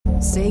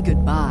Say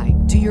goodbye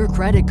to your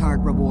credit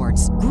card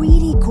rewards.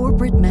 Greedy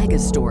corporate mega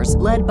stores,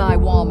 led by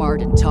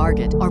Walmart and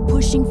Target, are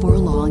pushing for a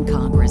law in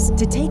Congress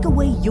to take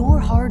away your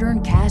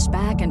hard-earned cash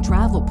back and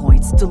travel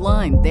points to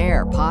line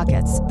their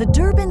pockets. The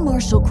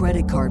Durbin-Marshall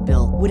credit card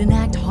bill would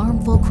enact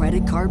harmful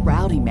credit card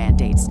routing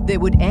mandates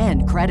that would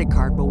end credit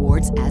card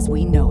rewards as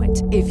we know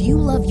it. If you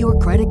love your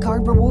credit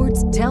card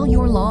rewards, tell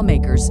your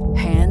lawmakers,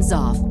 hands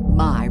off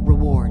my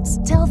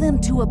rewards. Tell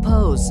them to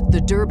oppose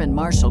the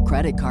Durbin-Marshall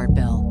credit card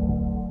bill.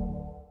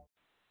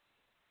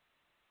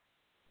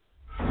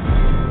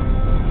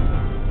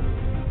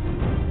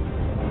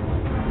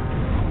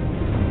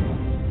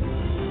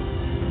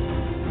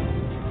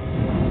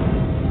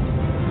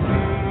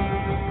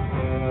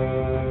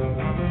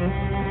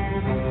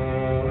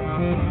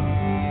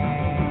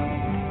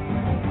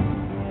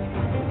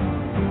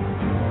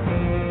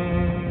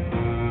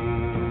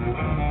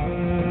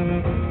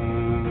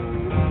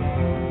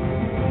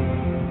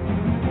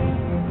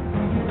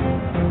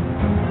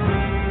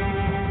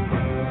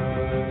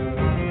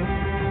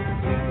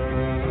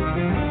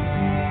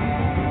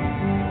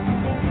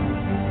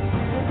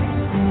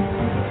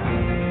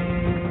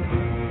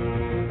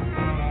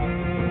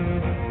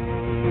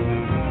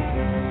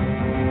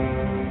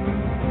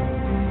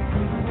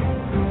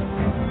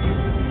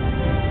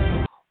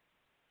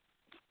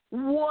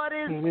 What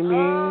is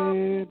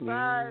up,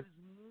 Vibes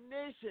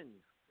Nation?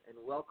 And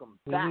welcome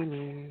back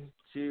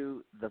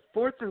to the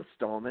fourth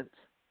installment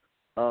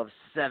of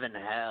Seven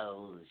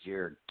Hells,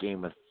 your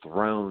Game of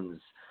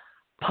Thrones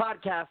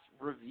podcast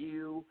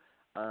review.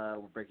 We're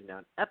breaking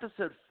down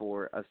episode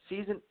 4 of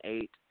season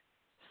 8.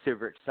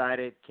 Super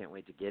excited. Can't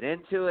wait to get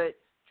into it.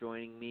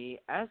 Joining me,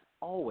 as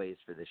always,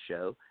 for the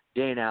show,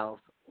 Dane Alf.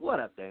 What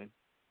up, Dane?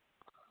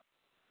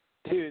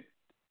 Dude,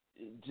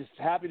 just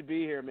happy to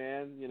be here,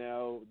 man. You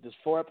know, just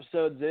 4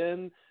 episodes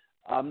in,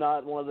 I'm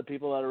not one of the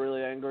people that are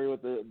really angry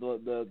with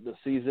the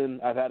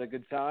season. I've had a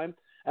good time.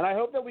 And I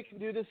hope that we can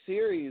do this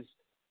series,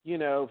 you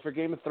know, for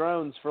Game of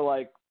Thrones for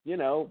like, you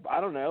know,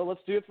 I don't know.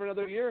 Let's do it for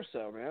another year or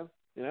so, man.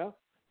 You know?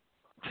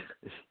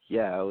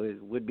 Yeah,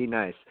 it would be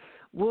nice.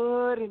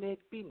 Wouldn't it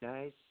be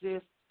nice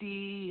if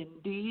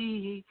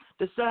D&D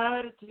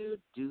decided to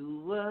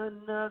do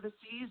another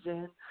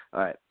season? All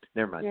right,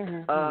 never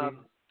mind.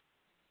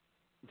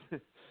 Yeah.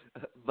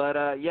 But,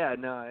 yeah,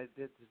 no,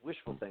 it's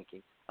wishful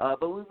thinking.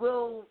 But we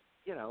will,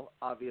 you know,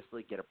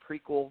 obviously get a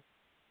prequel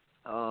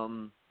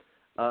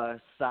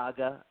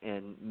saga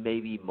and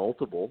maybe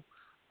multiple,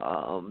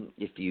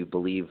 if you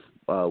believe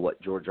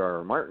what George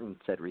R.R. Martin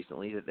said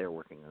recently, that they're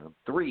working on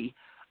 3.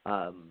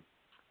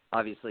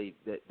 Obviously,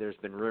 there's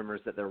been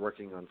rumors that they're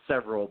working on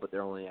several, but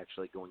they're only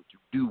actually going to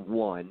do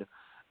 1.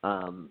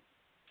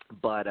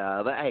 But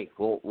hey,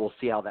 we'll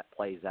see how that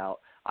plays out.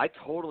 I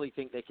totally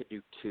think they could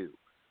do 2.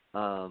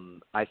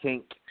 I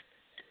think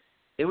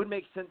it would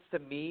make sense to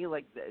me,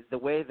 like the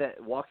way that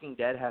Walking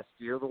Dead has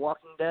Fear the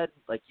Walking Dead.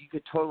 Like you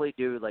could totally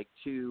do like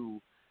 2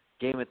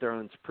 Game of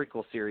Thrones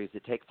prequel series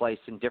that take place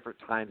in different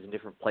times and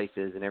different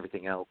places and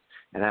everything else,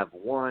 and have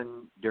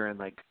one during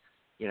like,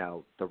 you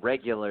know, the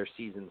regular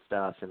season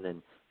stuff, and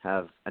then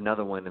have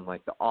another one in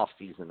like the off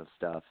season of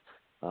stuff.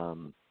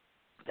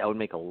 That would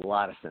make a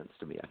lot of sense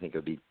to me. I think it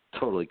would be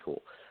totally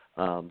cool.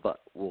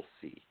 But we'll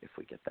see if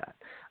we get that.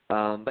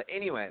 But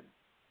anyway,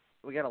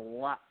 we got a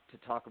lot to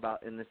talk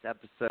about in this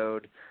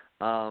episode.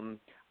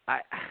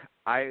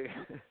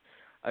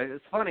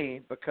 It's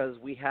funny because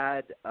we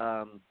had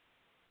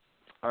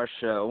our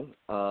show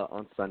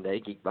on Sunday,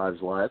 Geek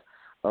Vibes Live,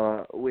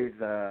 with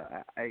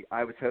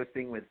I was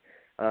hosting with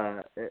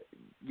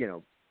you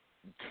know,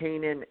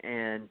 Kanan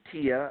and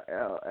Tia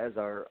as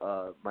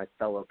our my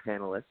fellow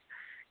panelists,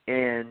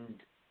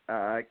 and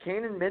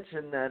Kanan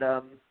mentioned that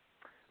a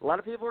lot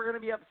of people are going to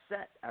be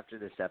upset after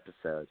this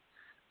episode,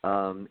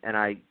 and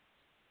I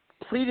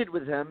pleaded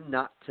with him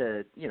not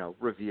to, you know,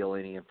 reveal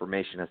any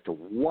information as to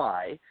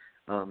why,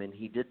 and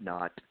he did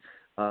not.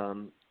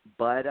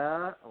 But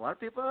a lot of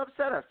people are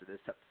upset after this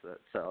episode.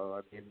 So,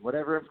 I mean,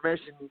 whatever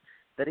information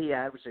that he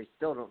had, which I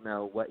still don't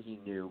know what he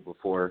knew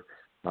before,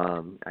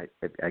 I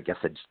guess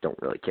I just don't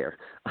really care.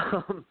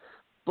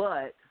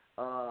 But,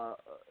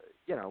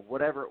 you know,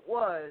 whatever it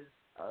was,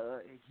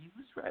 he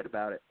was right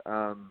about it.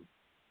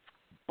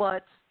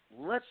 But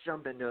let's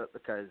jump into it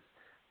because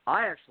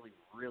I actually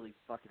really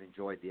fucking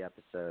enjoyed the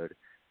episode.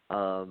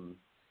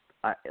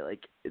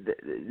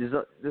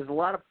 There's a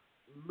lot of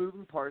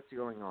moving parts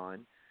going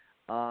on.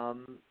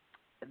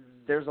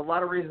 There's a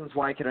lot of reasons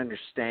why I can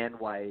understand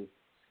why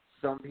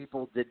some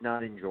people did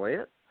not enjoy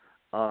it.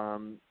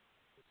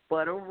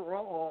 But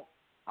overall,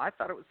 I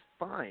thought it was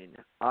fine.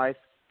 I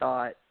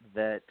thought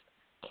that,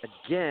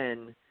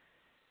 again,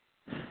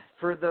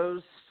 for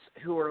those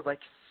who are like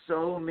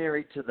so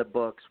married to the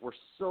books, we're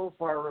so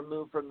far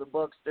removed from the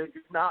books that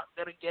you're not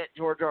going to get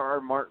George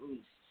R.R.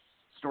 Martin's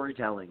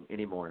storytelling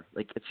anymore.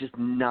 Like, it's just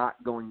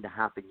not going to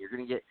happen. You're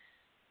going to get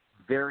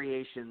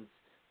variations,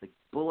 like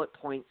bullet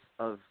points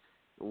of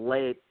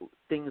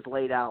things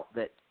laid out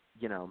that,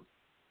 you know,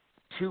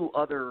 2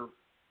 other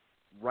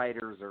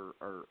writers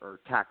are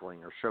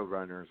tackling, or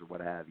showrunners, or what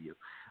have you.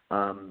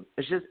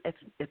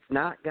 It's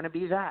not going to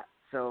be that.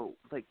 So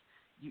like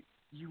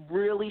you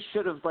really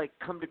should have like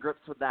come to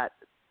grips with that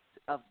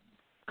a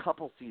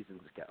couple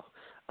seasons ago.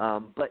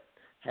 But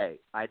hey,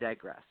 I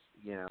digress.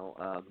 You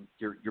know,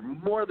 you're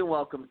more than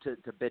welcome to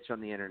bitch on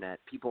the internet.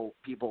 People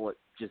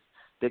just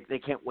they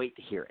can't wait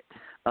to hear it.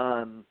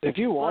 If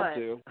you want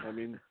to, I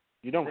mean,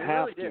 you don't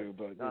have really to,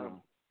 but you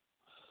know.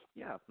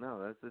 Yeah,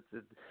 no,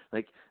 that's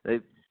like I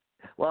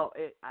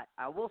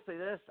will say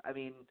this. I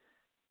mean,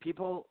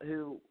 people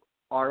who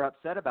are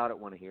upset about it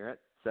want to hear it.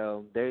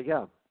 So there you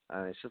go.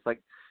 It's just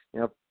like, you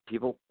know,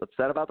 people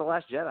upset about The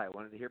Last Jedi. I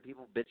wanted to hear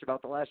people bitch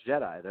about The Last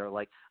Jedi. They're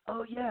like,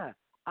 oh yeah,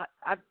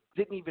 I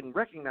didn't even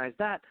recognize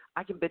that.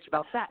 I can bitch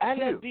about that and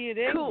too. then being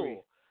angry.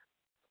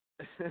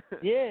 Cool.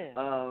 Yeah.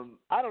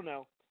 I don't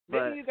know.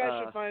 Maybe you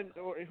guys should find,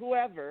 or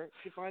whoever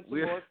should find some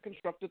more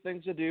constructive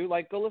things to do.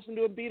 Like go listen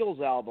to a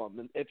Beatles album.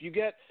 And if you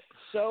get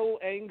so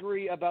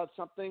angry about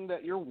something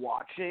that you're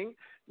watching,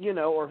 you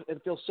know, or it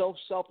feels so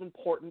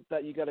self-important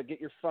that you got to get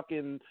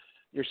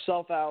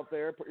yourself out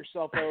there, put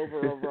yourself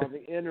over on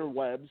the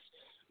interwebs,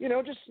 you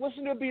know, just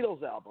listen to a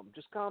Beatles album.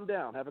 Just calm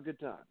down, have a good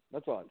time.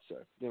 That's all I'd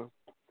say. You know,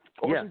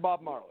 or some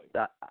Bob Marley.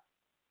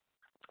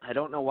 I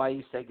don't know why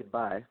you say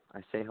goodbye. I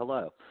say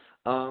hello.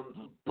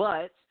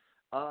 But.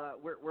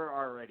 We're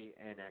already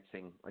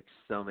annexing like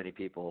so many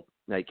people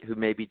like who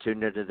maybe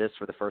tuned into this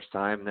for the first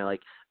time and they're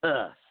like,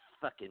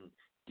 fucking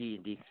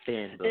D&D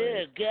fanboys.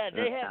 Yeah, God,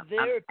 they have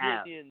their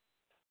opinions.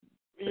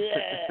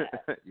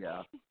 Yeah.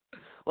 Yeah.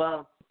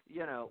 Well, you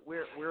know,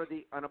 we're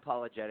the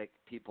unapologetic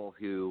people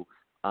who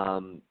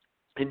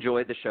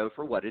enjoy the show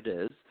for what it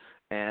is,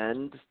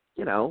 and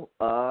you know,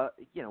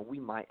 we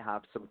might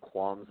have some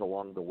qualms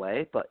along the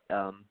way, but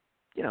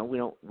you know, we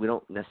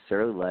don't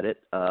necessarily let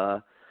it.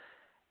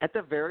 At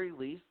the very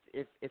least,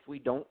 if we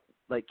don't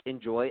like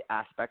enjoy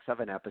aspects of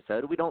an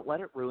episode, we don't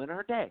let it ruin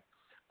our day.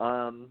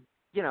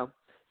 You know,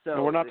 so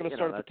and we're not going to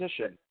start a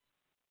petition.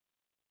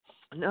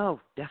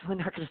 No, definitely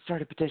not going to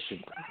start a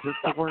petition. This is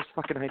the worst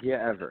fucking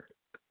idea ever.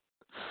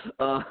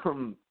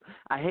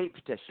 I hate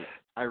petitions.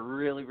 I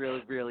really,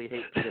 really, really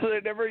hate petitions.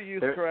 They're never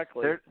used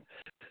correctly.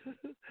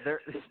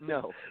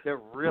 No,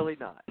 they're really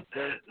not.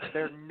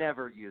 They're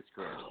never used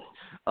correctly.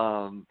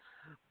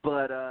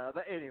 But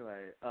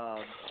anyway,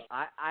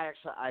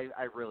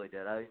 I really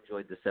did. I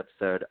enjoyed this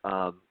episode.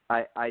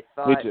 I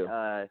thought Me too.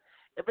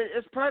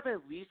 It's probably my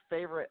least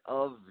favorite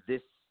of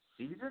this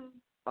season.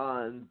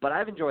 But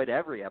I've enjoyed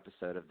every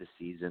episode of this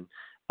season.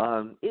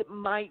 It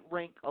might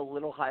rank a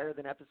little higher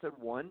than episode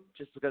 1,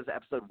 just because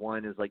episode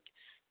 1 is like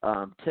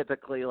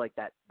typically like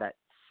that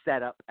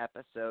setup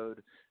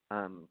episode.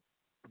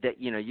 That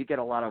you know you get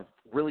a lot of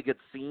really good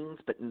scenes,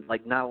 but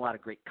like not a lot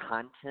of great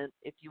content,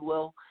 if you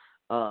will.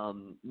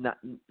 Not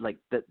like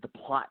the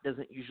plot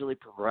doesn't usually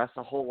progress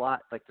a whole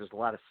lot. Like there's a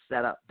lot of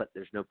setup, but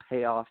there's no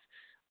payoff.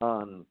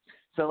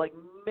 So like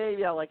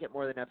maybe I like it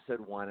more than episode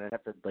 1. I'd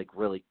have to like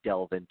really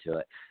delve into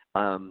it.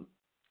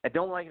 I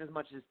don't like it as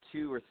much as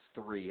 2 or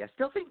 3. I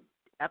still think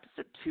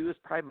episode 2 is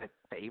probably my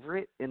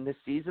favorite in this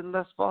season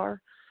thus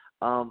far.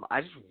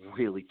 I just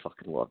really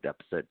fucking loved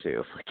episode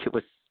 2. Like it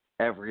was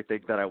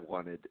everything that I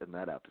wanted in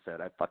that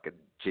episode. I fucking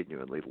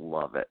genuinely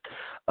love it.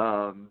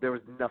 There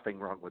was nothing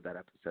wrong with that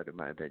episode in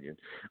my opinion.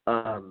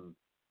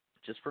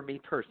 Just for me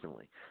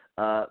personally.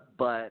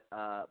 But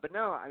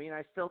no, I mean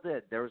I still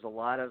did. There was a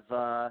lot of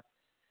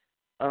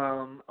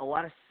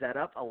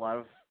setup, a lot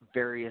of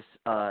various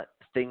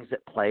things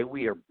at play.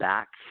 We are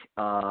back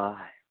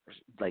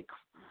like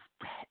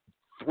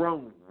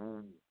thrown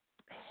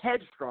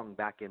headstrong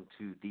back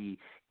into the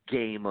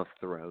Game of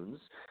Thrones.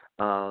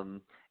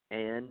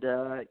 And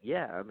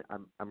yeah,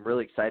 I'm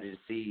really excited to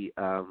see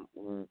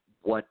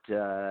what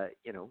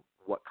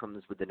what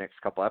comes with the next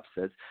couple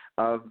episodes.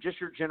 Just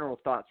your general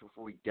thoughts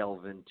before we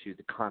delve into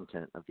the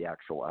content of the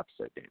actual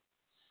episode, Dan.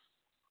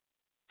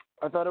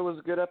 I thought it was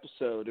a good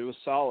episode. It was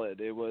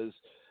solid. It was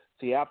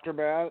the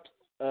aftermath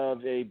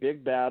of a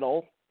big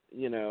battle.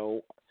 You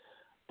know,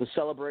 the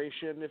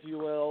celebration, if you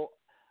will.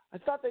 I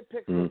thought they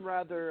picked some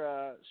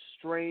rather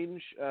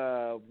strange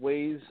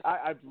ways.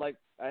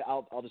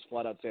 I'll just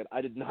flat out say it.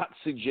 I did not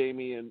see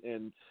Jamie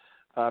and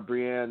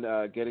Brienne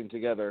getting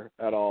together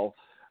at all.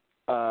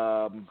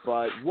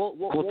 But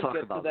we'll talk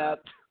get about to that.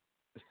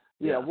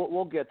 Yeah,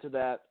 we'll get to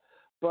that.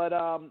 But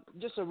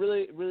just a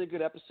really, really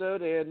good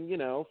episode. And, you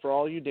know, for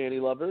all you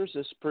Dany lovers,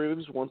 this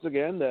proves once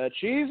again that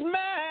she's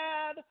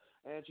mad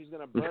and she's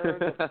going to burn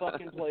the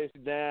fucking place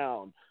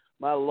down.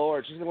 My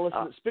Lord, she's going to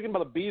listen. Speaking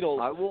about the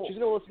Beatles, she's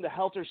going to listen to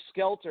Helter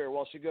Skelter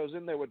while she goes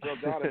in there with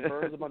Drogon and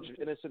burns a bunch of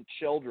innocent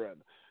children.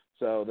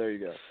 So there you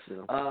go.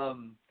 You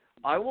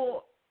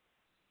know.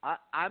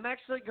 I'm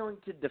actually going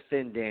to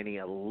defend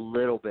Dany a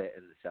little bit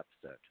in this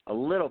episode. A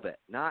little bit,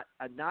 not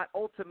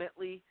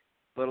ultimately,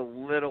 but a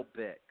little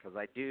bit, because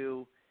I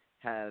do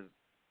have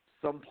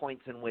some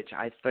points in which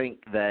I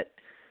think that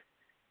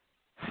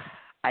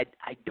I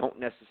don't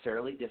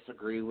necessarily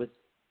disagree with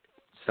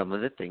some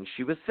of the things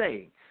she was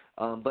saying.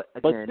 But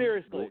again,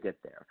 seriously, we'll get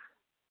there.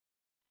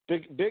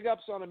 Big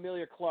ups on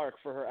Emilia Clarke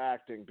for her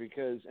acting,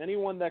 because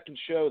anyone that can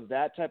show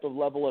that type of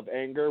level of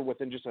anger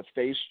within just a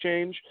face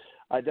change,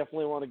 I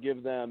definitely want to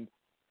give them,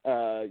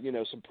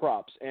 some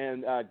props.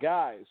 And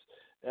guys,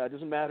 it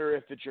doesn't matter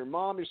if it's your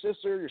mom, your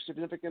sister, your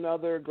significant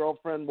other,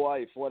 girlfriend,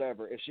 wife,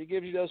 whatever. If she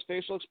gives you those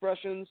facial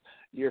expressions,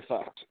 you're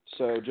fucked.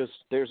 So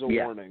there's a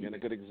warning and a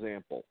good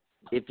example.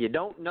 If you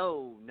don't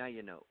know, now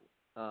you know.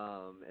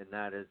 And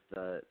that is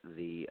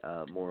the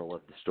moral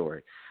of the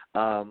story.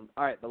 All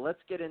right, but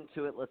let's get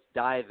into it. Let's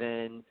dive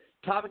in.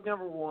 Topic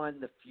number 1,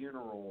 the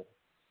funeral.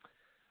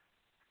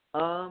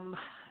 I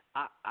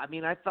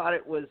thought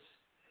it was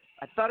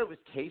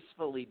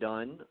tastefully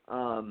done.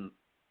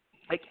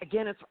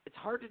 Again, it's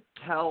hard to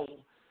tell,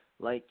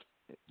 like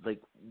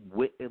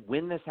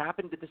when this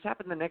happened. Did this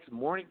happen the next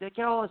morning? Did they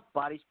get all his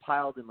bodies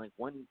piled in like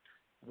one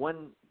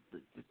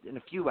in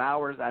a few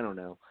hours? I don't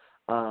know.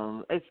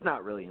 It's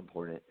not really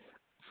important.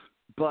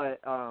 But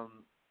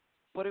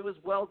it was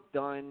well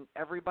done.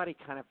 Everybody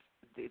kind of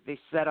they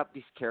set up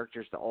these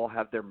characters to all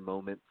have their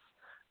moments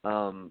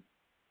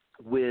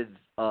with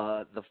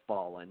the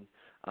fallen,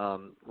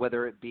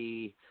 whether it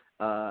be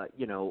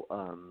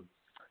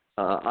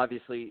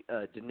obviously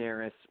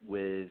Daenerys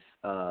with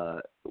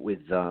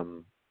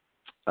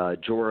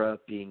Jorah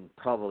being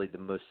probably the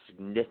most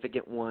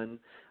significant one,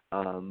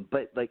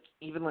 but like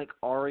even like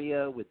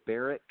Arya with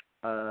Beric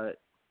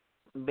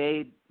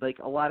made like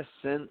a lot of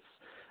sense.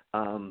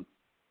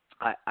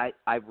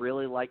 I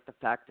really like the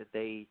fact that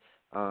they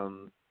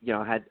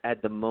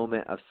had the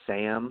moment of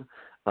Sam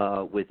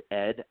with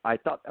Ed. I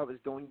thought that was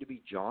going to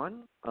be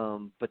Jon,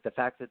 but the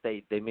fact that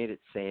they made it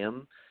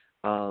Sam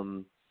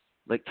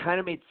kind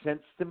of made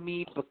sense to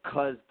me,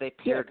 because they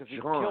paired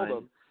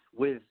Jon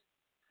with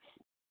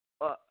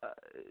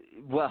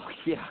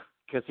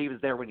because he was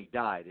there when he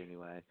died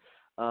anyway.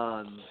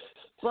 But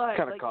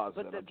kind of caused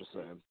it. I'm just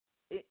saying.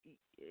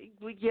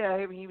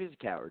 He was a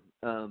coward.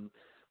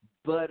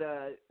 But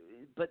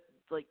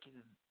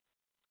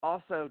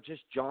also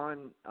just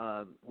Jon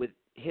with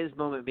his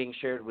moment being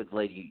shared with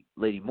Lady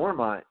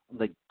Mormont,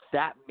 like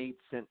that made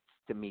sense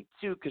to me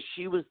too, because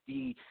she was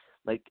the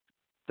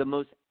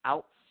most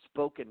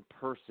outspoken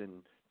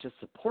person to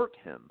support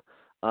him,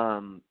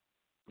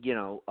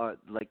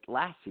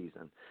 last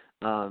season.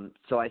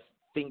 So I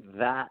think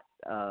that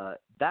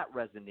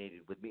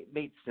resonated with me. It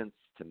made sense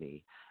to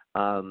me.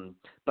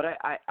 But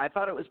I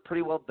thought it was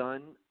pretty well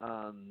done.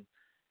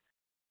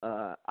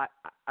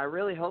 I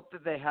really hope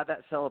that they had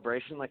that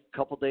celebration like a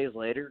couple days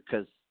later,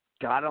 because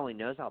God only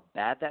knows how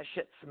bad that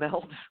shit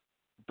smelled,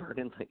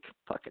 burning like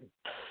fucking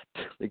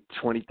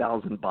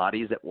 20,000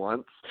 bodies at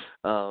once.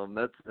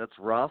 That's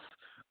rough.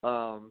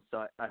 So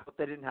I hope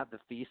they didn't have the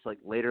feast like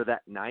later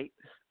that night.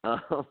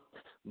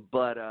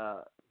 But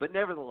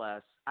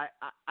nevertheless,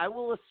 I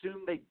will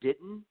assume they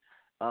didn't.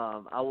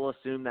 I will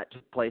assume that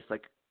took place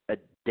like a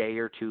day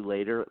or two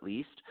later at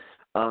least.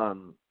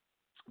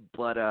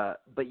 But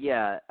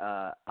yeah,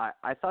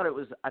 I thought it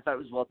was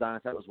well done. I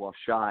thought it was well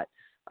shot.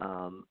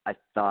 I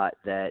thought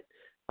that,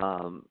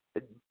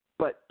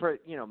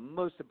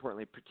 most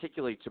importantly,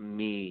 particularly to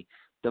me,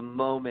 the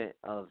moment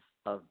of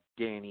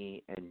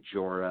Dany and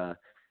Jorah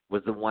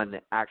was the one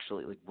that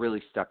actually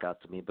really stuck out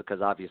to me, because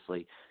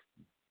obviously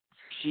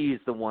she's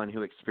the one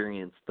who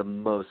experienced the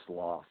most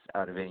loss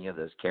out of any of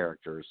those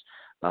characters,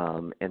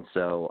 and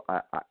so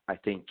I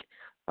think.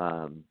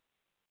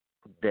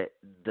 That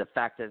the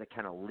fact that it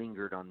kind of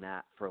lingered on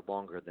that for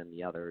longer than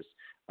the others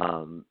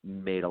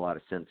made a lot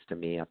of sense to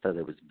me. I thought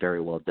it was very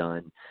well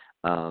done,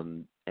 I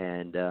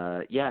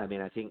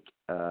think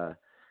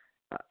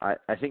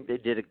I think they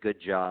did a good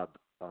job,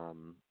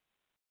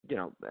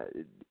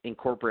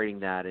 incorporating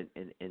that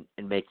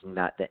and making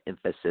that the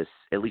emphasis.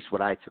 At least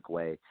what I took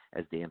away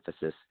as the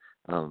emphasis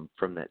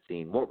from that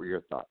scene. What were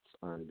your thoughts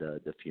on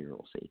the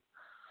funeral scene?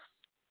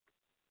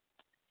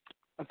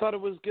 I thought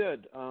it was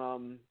good.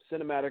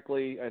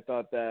 Cinematically, I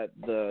thought that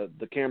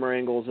the camera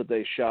angles that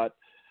they shot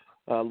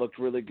looked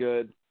really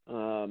good.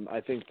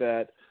 I think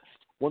that,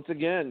 once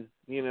again,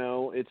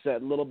 it's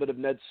that little bit of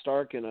Ned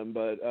Stark in him,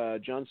 but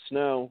Jon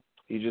Snow,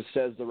 he just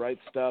says the right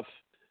stuff.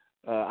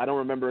 I don't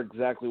remember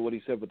exactly what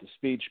he said with the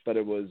speech, but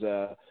it was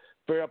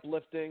very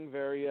uplifting,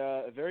 very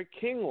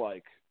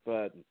king-like,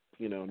 but,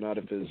 not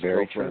if his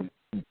girlfriend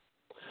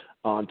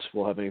aunt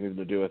will have anything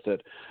to do with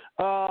it.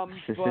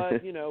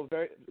 But,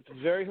 very,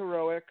 very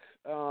heroic,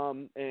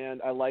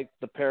 and I like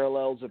the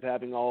parallels of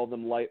having all of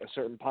them light a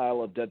certain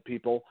pile of dead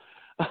people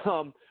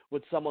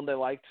with someone they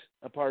liked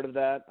a part of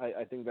that.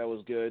 I think that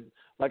was good.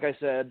 Like I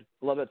said,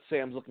 I love that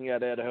Sam's looking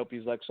at Ed. I hope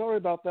he's like, sorry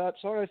about that.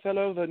 Sorry I fell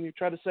over and you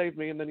tried to save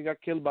me and then you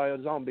got killed by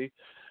a zombie.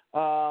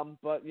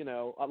 But,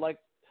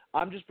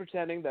 I'm just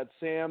pretending that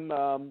Sam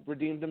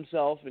redeemed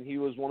himself and he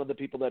was one of the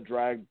people that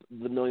dragged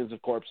the millions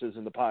of corpses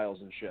in the piles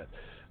and shit.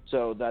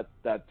 So that's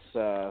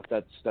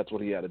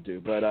what he had to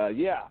do. But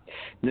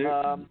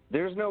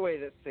there's no way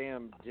that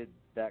Sam did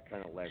that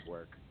kind of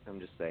legwork. I'm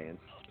just saying.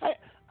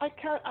 I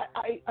can't.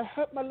 I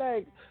hurt my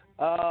leg.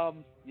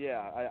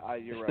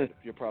 You're right.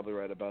 You're probably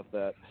right about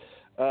that.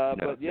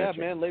 But yeah,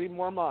 man, Lady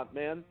Mormont,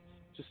 man,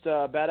 Just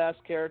a badass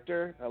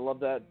character. I love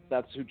that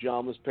that's who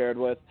John was paired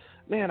with.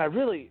 Man, I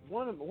really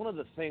one of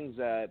the things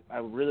that I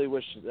really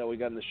wish that we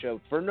got in the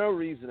show, for no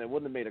reason, it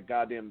wouldn't have made a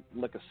goddamn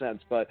lick of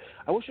sense, but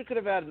I wish we could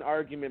have had an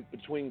argument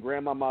between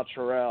Grandma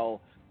Mozzarella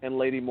and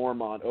Lady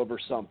Mormont over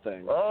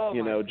something. Oh,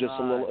 just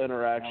a little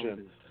interaction. That would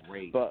have been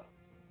great. But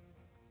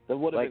that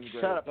would have like, been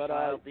great. shut up, but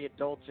child. The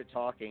adults are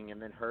talking,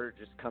 and then her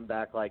just come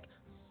back like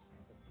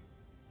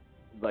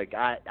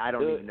I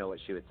don't even know what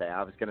she would say.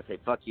 I was gonna say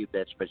 "fuck you,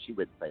 bitch," but she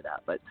wouldn't say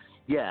that. But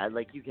yeah,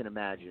 like you can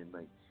imagine,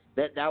 like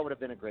that would have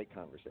been a great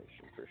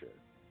conversation for sure.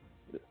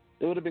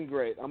 It would have been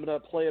great. I'm gonna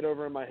play it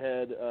over in my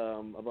head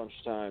a bunch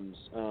of times,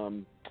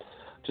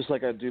 just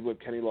like I do with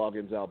Kenny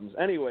Loggins albums.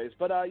 Anyways,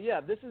 but yeah,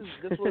 this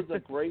was a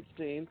great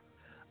scene.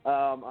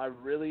 I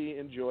really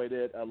enjoyed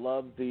it. I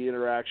loved the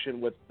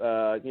interaction with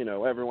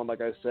everyone,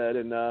 like I said,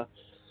 and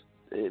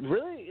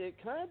it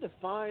kind of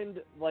defined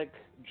like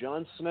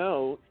Jon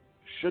Snow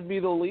should be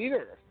the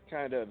leader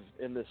kind of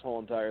in this whole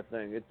entire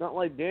thing. It's not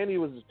like Dany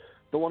was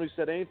the one who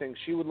said anything.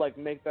 She would like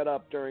make that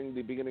up during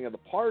the beginning of the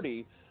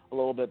party a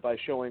little bit by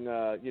showing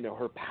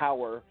her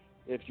power,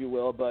 if you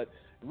will, but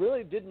it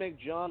really did make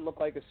Jon look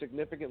like a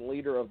significant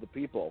leader of the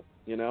people,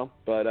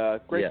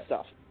 but great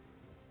stuff.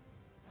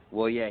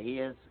 Well, yeah, he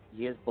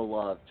is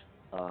beloved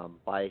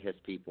by his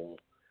people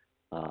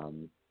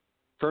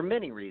for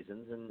many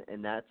reasons,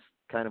 and that's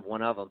kind of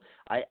one of them.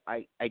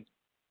 I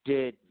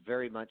did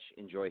very much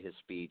enjoy his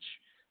speech.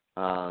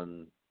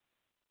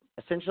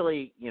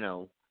 Essentially,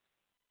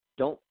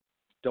 don't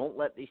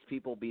let these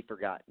people be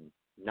forgotten.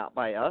 Not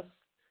by us,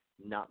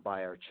 not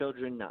by our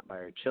children, not by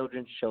our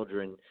children's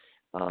children,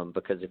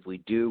 because if we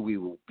do, we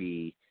will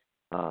be,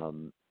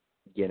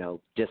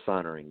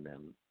 dishonoring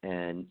them.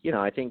 And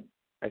I think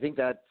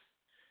that's,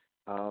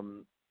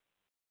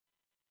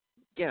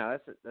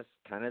 that's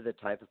kind of the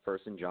type of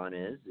person Jon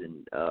is,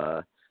 and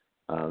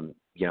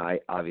I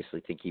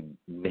obviously think he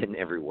meant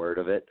every word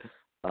of it.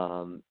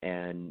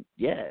 And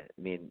yeah,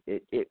 I mean,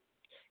 it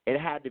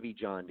had to be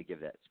Jon to give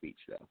that speech,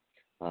 though.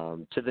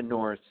 To the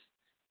North,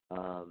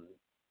 in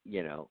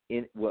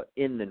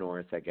the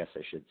North, I guess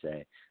I should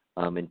say,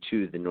 and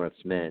to the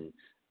Northmen,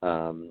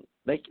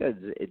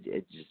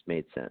 it just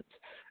made sense.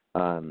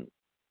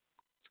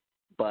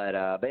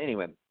 But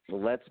anyway,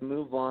 let's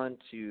move on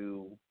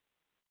to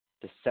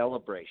the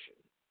celebration.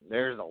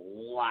 There's a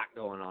lot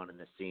going on in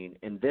this scene,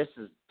 and this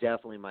is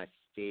definitely my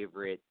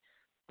favorite,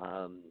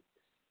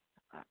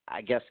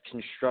 I guess,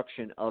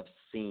 construction of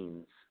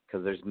scenes,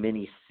 because there's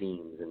many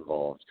scenes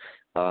involved.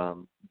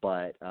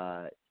 But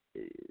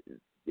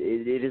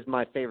it is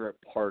my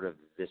favorite part of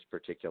this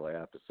particular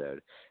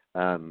episode.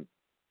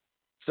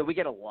 So we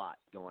get a lot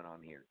going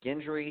on here.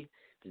 Gendry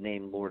is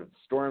named Lord of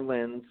the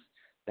Stormlands.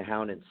 The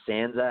Hound and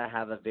Sansa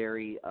have a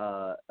very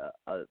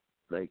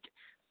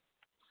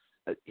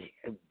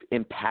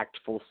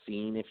impactful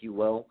scene, if you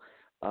will.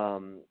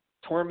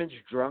 Tormund's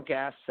drunk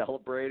ass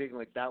celebrating,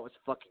 like that was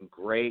fucking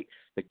great.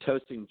 Like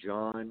toasting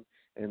Jon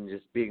and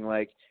just being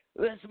like,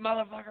 "This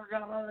motherfucker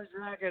got on his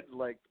dragon."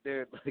 Like,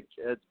 dude, like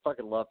I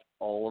fucking loved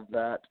all of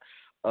that.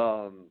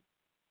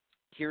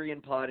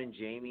 Tyrion, Pod, and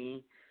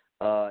Jaime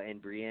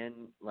and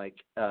Brienne,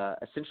 like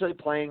essentially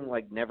playing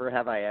like Never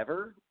Have I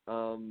Ever,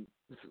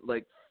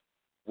 like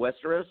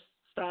Westeros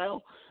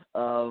style,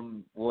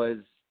 was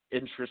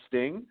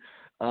interesting.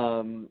 It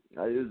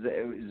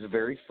was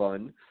very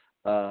fun.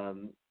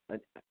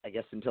 I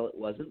guess until it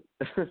wasn't,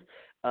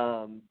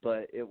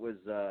 but it was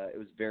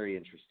very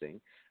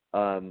interesting.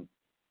 And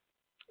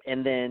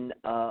then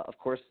of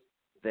course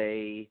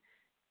they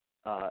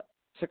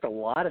took a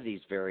lot of these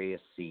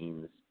various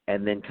scenes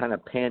and then kind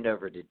of panned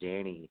over to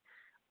Dany,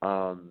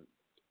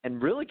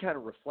 and really kind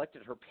of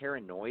reflected her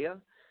paranoia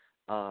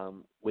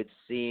with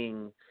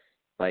seeing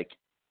like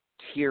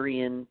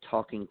Tyrion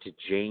talking to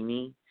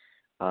Jaime,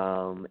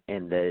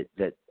 and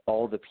that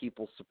all the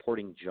people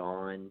supporting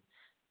Jon,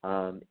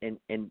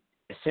 and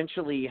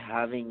essentially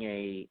having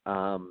a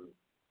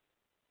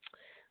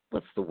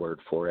what's the word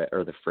for it,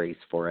 or the phrase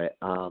for it,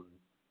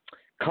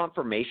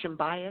 confirmation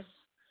bias,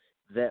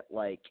 that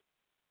like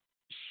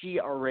she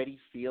already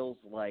feels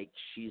like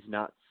she's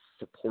not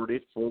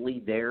supported fully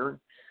there,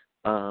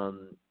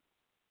 and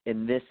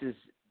this is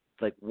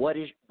like what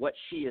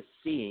she is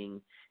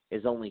seeing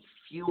is only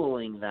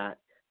fueling that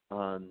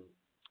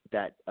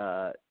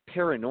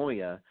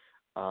paranoia.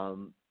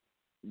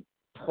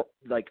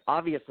 Like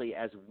obviously,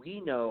 as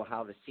we know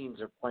how the scenes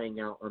are playing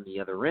out on the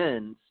other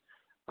ends,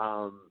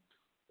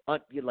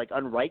 like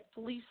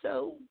unrightfully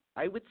so,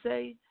 I would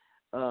say,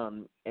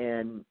 but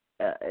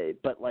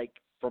like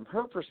from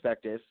her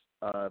perspective,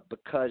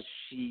 because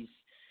she's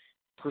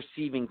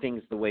perceiving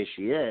things the way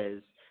she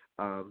is,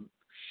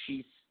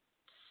 she's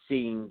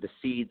seeing the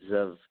seeds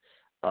of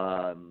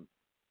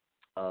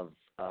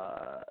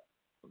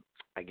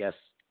I guess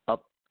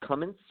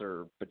upcomings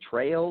or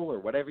betrayal or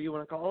whatever you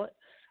want to call it.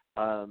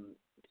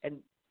 And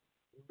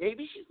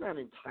maybe she's not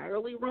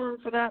entirely wrong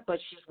for that, but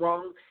she's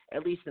wrong,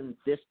 at least in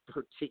this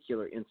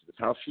particular instance,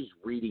 how she's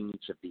reading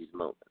each of these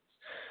moments.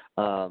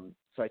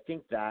 So I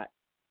think that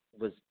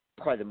was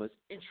probably the most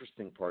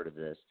interesting part of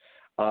this.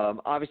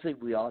 Obviously,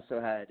 we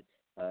also had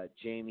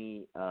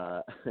Jaime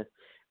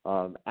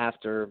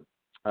after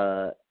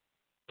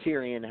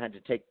Tyrion had to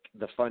take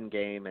the fun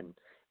game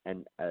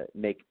and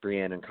make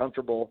Brienne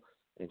uncomfortable,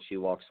 and she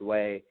walks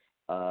away.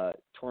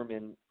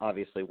 Tormund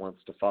obviously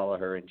wants to follow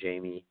her, and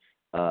Jaime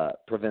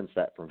prevents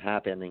that from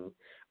happening.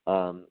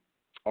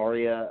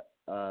 Arya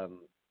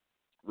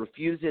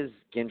refuses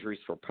Gendry's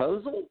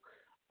proposal,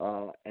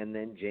 and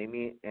then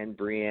Jaime and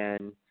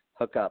Brienne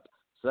hook up.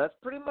 So that's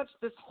pretty much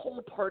this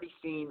whole party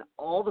scene,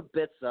 all the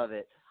bits of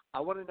it. I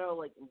want to know,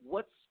 like,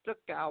 what stuck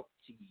out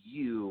to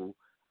you?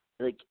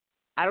 Like,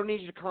 I don't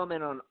need you to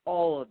comment on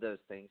all of those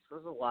things.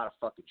 There's a lot of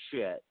fucking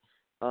shit.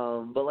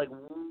 But, like,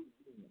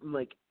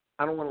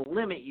 I don't want to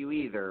limit you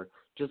either.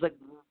 Just, like,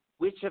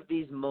 which of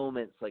these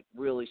moments, like,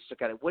 really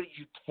stuck out? What did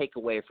you take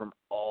away from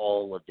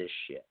all of this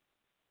shit?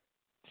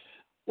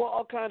 Well,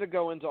 I'll kind of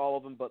go into all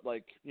of them, but,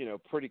 like, you know,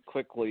 pretty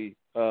quickly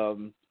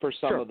for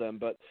some of them.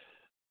 But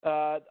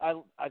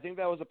I think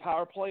that was a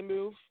power play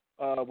move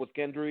with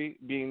Gendry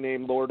being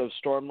named Lord of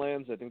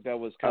Stormlands. I think that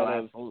was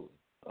kind of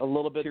a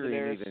little bit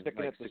Daenerys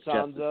sticking at the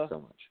Sansa. So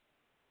much.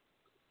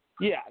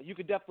 Yeah, you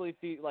could definitely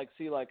see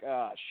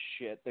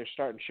shit, they're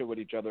starting shit with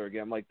each other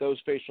again. Like, those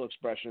facial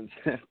expressions.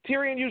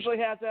 Tyrion usually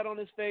has that on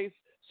his face.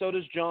 So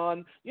does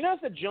Jon. You notice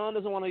that Jon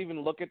doesn't want to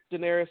even look at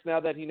Daenerys now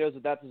that he knows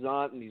that that's his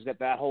aunt, and he's got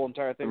that whole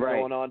entire thing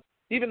going on.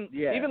 Even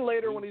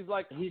later when he's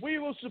like, we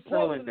will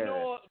support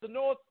the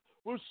North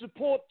will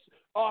support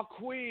our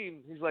queen.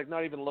 He's like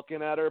not even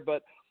looking at her,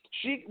 but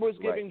she was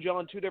giving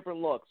Jon two different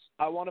looks.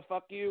 I want to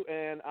fuck you,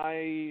 and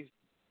I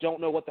don't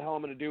know what the hell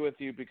I'm going to do with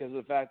you because of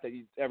the fact that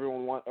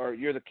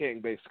you're the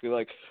king, basically.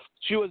 Like,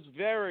 she was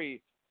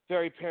very,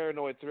 very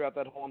paranoid throughout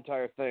that whole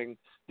entire thing.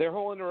 Their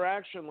whole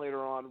interaction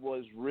later on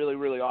was really,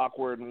 really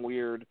awkward and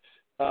weird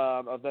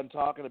of them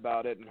talking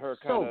about it and her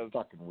kind of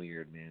fucking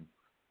weird, man.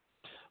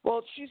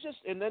 Well, she's just,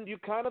 and then you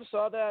kind of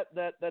saw that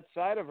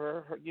side of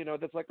her, you know,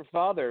 that's like her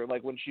father,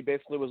 like when she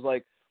basically was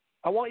like,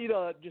 I want you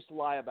to just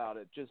lie about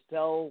it. Just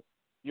tell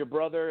your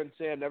brother and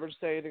Sam never to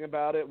say anything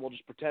about it. We'll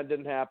just pretend it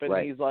didn't happen.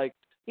 Right. He's like,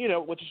 you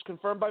know, which is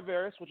confirmed by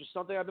Varys, which is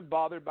something I've been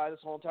bothered by this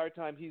whole entire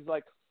time. He's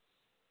like,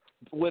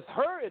 with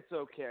her, it's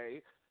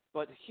okay,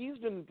 but he's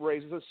been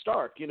raised as a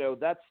Stark. You know,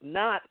 that's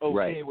not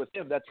okay with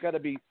him. That's got to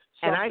be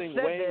something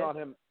weighing on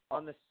him.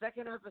 On the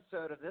second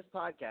episode of this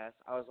podcast,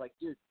 I was like,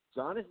 dude,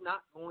 Jon is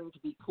not going to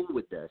be cool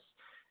with this.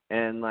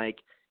 And, I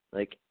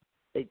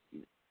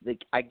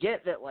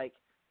get that, like,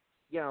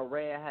 you know,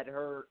 Rhea had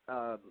her,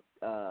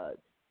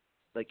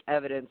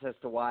 evidence as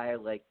to why,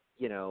 like,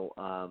 you know,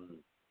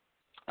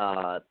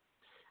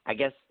 I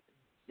guess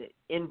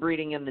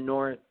inbreeding in the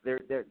North,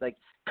 they're like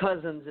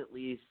cousins at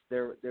least.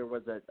 There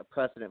was a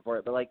precedent for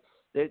it, but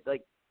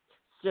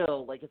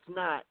still, like, it's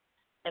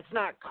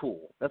not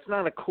cool. That's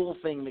not a cool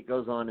thing that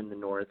goes on in the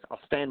North. I'll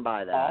stand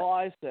by that. All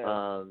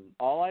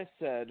I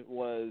said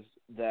was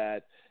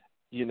that,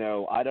 you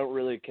know, I don't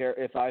really care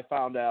if I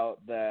found out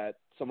that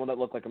someone that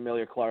looked like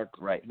Emilia Clarke,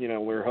 you know,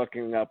 we were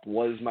hooking up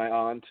was my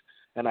aunt,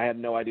 and I had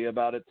no idea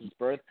about it since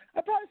birth.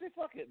 I'd probably say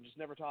fuck it and just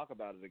never talk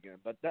about it again.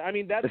 But I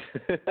mean, that's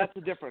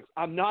the difference.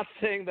 I'm not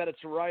saying that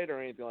it's right or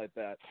anything like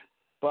that.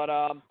 But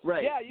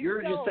yeah,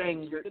 you're just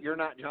saying you're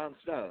not Jon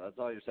Snow. That's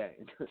all you're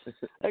saying.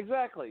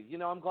 Exactly. You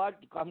know, I'm glad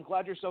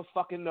you're so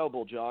fucking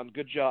noble, Jon.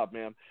 Good job,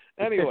 man.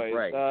 Anyway,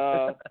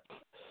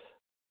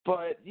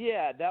 but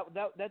yeah,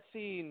 that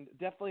scene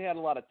definitely had a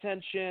lot of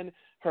tension.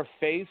 Her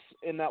face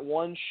in that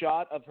one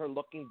shot of her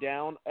looking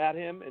down at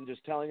him and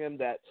just telling him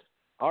that,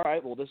 all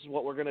right, well, this is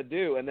what we're gonna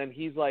do, and then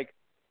he's like,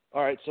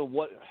 all right, so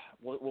what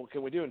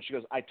can we do? And she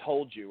goes, I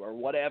told you, or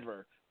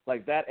whatever.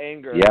 Like, that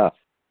anger.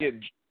 Yeah.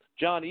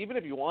 Jon, even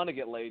if you want to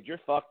get laid, you're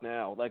fucked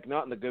now. Like,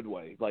 not in the good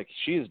way. Like,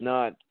 she's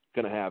not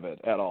gonna have it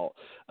at all.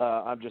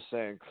 I'm just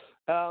saying.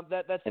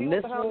 That scene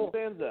with the Hound of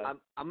Sansa.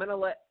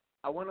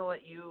 I want to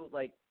let you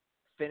like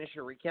finish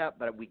your recap,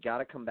 but we got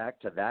to come back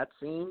to that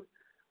scene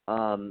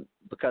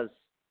because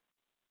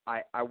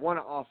I want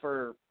to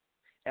offer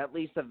at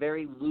least a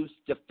very loose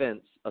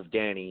defense of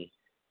Dany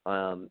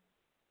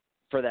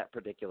for that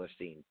particular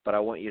scene. But I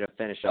want you to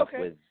finish up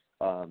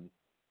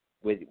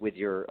with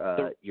your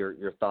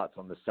thoughts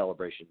on the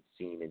celebration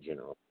scene in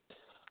general.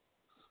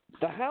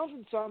 The Hound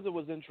and Sansa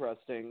was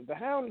interesting. The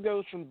Hound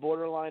goes from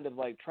borderline of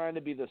like trying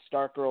to be the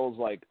Stark girl's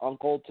like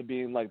uncle to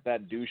being like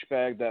that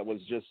douchebag that was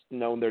just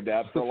known their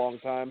dad for a long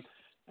time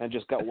and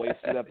just got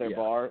wasted at their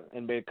bar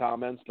and made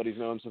comments, but he's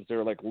known since they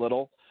were like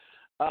little.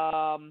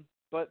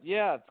 But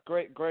yeah, it's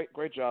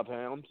great job,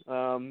 Hound.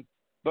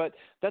 But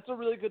that's a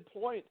really good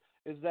point,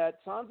 is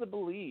that Sansa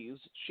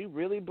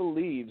really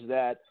believes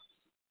that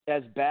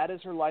as bad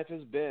as her life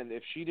has been,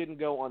 if she didn't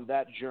go on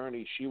that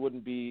journey, she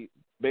wouldn't be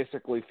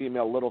basically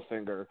female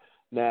Littlefinger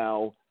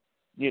now,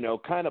 you know,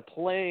 kind of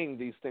playing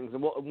these things.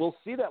 And we'll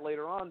see that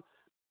later on.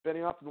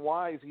 Benioff and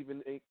Wise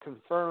even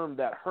confirmed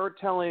that her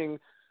telling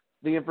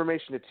the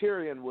information to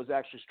Tyrion was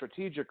actually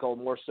strategical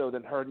more so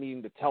than her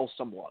needing to tell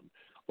someone.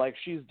 Like,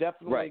 she's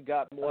definitely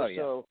got more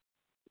so.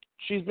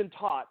 she's been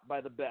taught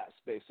by the best,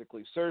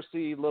 basically.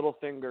 Cersei,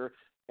 Littlefinger,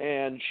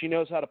 and she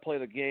knows how to play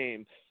the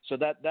game. So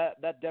that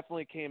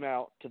definitely came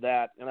out to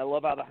that. And I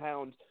love how the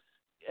Hound,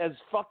 as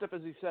fucked up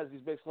as he says,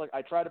 he's basically like,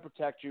 I try to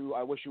protect you.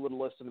 I wish you would have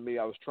listened to me.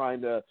 I was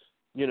trying to,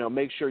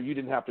 make sure you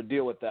didn't have to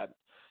deal with that.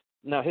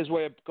 Now, his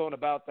way of going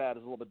about that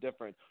is a little bit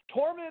different.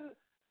 Tormund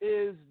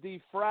is the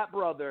frat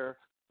brother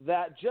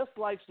that just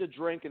likes to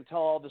drink and tell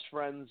all of his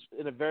friends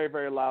in a very,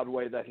 very loud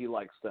way that he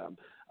likes them.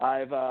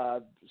 I've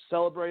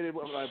celebrated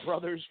with my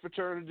brother's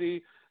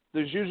fraternity.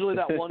 There's usually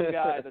that one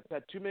guy that's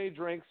had too many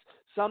drinks.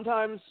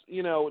 Sometimes,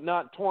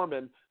 not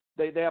Tormund.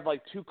 They have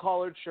like 2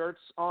 collared shirts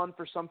on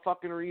for some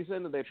fucking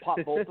reason, and they pop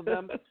both of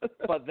them.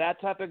 But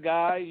that type of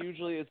guy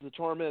usually is the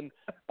Tormund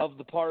of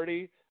the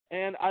party.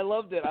 And I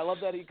loved it. I love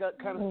that he got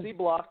kind of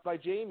C-blocked by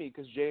Jaime,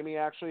 because Jaime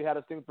actually had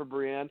a thing for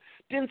Brienne.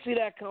 Didn't see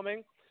that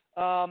coming.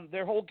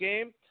 Their whole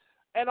game.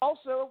 And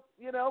also,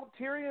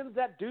 Tyrion's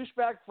that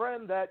douchebag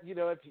friend that,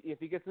 if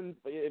he gets in,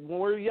 when we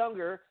were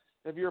younger,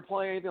 if you were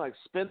playing anything like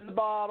Spin the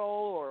Bottle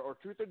or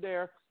Truth or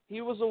Dare,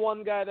 he was the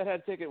one guy that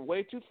had to take it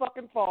way too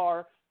fucking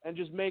far and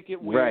just make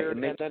it weird. Right, and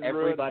make then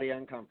everybody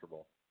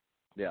uncomfortable.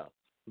 Yeah.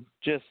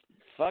 Just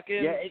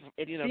fucking,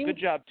 seemed, good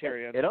job,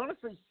 Tyrion. It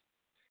honestly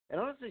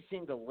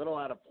seemed a little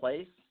out of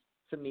place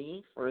to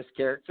me for his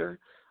character,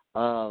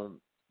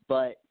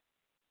 but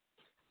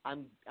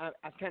I've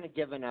kind of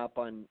given up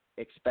on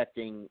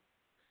expecting,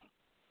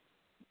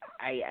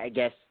 I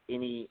guess,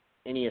 any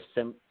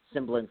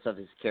semblance of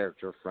his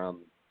character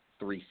from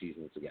 3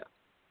 seasons ago.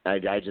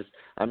 I'm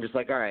just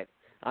like, all right,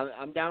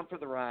 I'm down for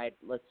the ride.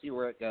 Let's see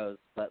where it goes.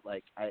 But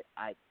I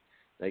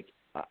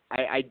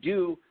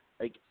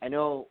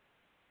know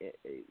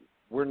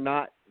we're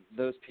not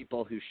those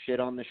people who shit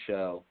on the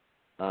show,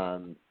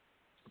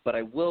 but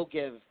I will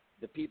give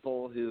the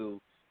people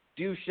who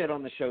do shit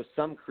on the show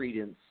some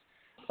credence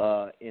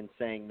in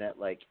saying that,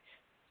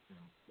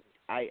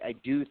 I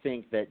do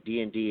think that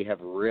D&D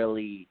have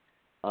really,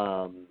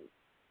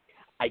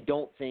 I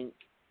don't think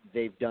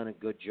they've done a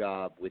good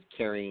job with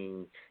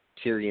carrying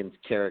Tyrion's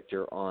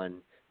character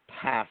on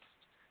past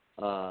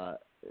the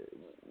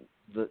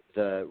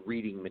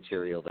reading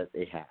material that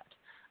they had.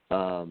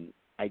 I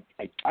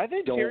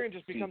think Tyrion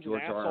just becomes an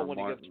asshole when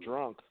he gets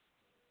drunk.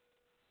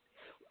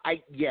 I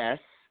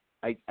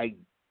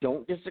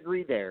don't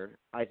disagree there.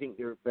 I think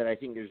there's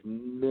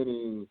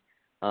many.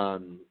 I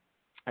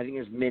think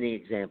there's many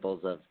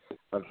examples of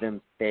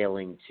them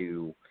failing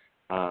to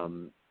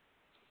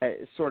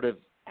sort of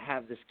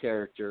have this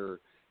character,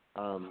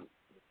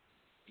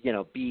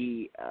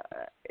 be,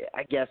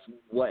 I guess,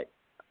 what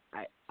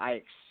I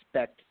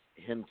expect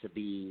him to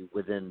be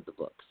within the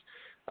books.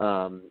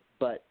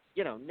 But,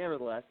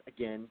 nevertheless,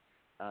 again,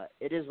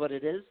 it is what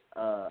it is.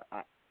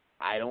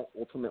 I don't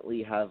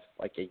ultimately have,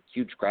 a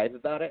huge gripe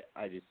about it.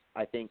 I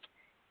think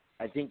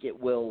it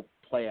will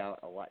play out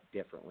a lot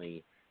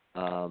differently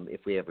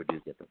if we ever do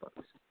get the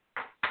books.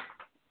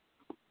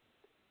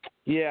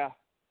 Yeah.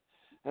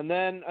 And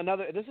then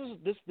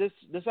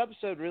this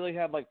episode really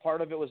had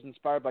part of it was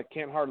inspired by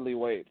Can't Hardly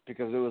Wait,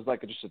 because it was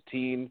just a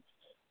teen,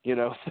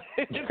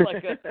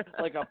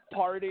 like a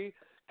party.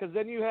 Because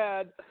then you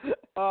had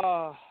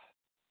poor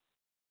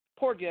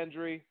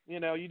Gendry.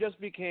 You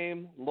just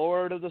became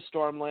Lord of the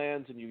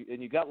Stormlands, and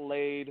you got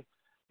laid,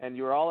 and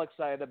you were all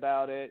excited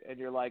about it, and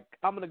you're like,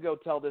 I'm gonna go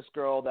tell this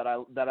girl that I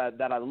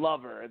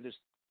love her, and just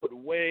put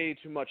way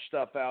too much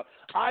stuff out.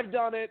 I've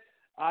done it.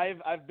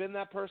 I've been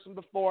that person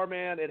before,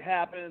 man. It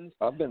happens.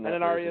 I've been that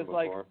person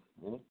before.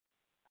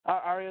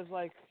 Arya's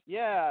like,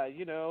 yeah,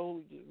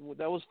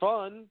 that was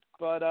fun,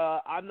 but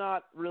I'm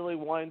not really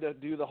wanting to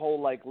do the whole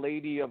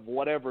lady of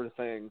whatever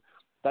thing.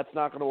 That's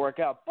not going to work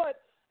out.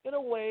 But in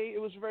a way,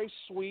 it was very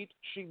sweet.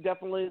 She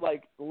definitely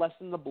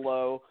lessened the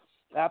blow.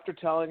 After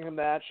telling him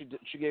that, she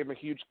gave him a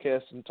huge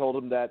kiss and told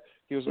him that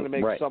he was going to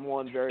make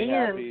someone very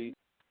happy.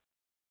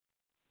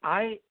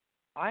 I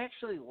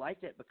actually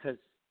liked it because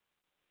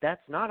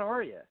that's not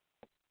Arya.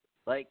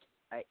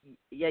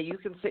 You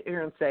can sit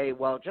here and say,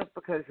 well, just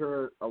because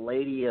you're a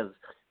lady of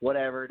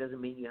whatever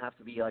doesn't mean you have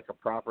to be a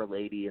proper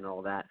lady and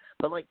all that.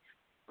 But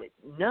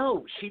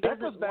no, she doesn't.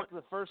 That goes back to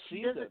the first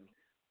season.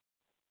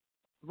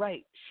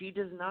 Right. She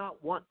does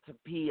not want to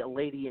be a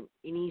lady in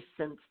any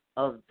sense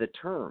of the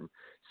term.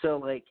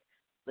 So it's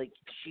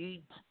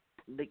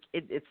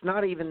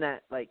not even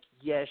that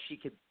yes, she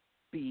could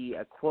be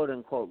a quote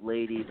unquote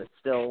lady, but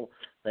still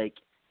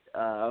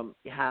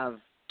have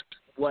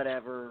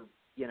whatever,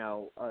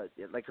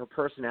 her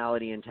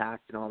personality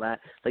intact and all that.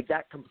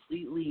 That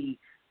completely,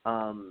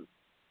 to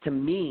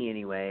me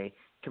anyway,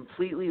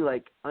 completely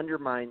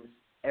undermines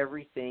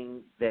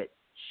everything that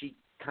she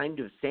kind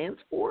of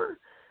stands for.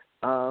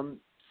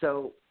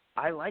 So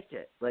I liked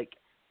it.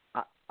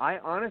 I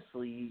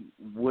honestly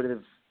would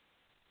have.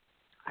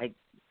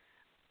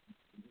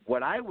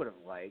 What I would have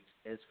liked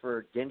is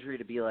for Gendry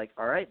to be all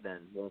right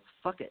then, well,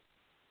 fuck it.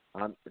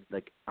 I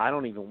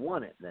don't even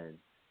want it then.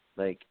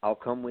 I'll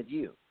come with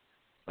you.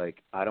 I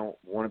don't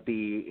want to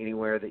be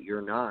anywhere that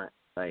you're not.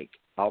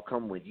 I'll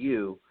come with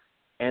you.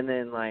 And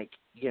then,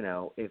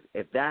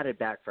 if that had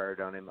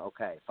backfired on him,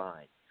 okay,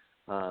 fine.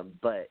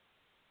 But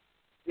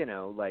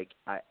like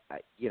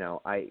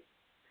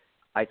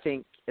I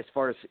think as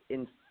far as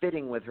in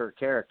fitting with her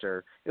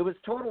character, it was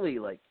totally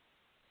like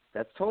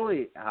that's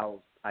totally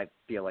how I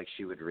feel like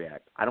she would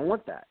react. I don't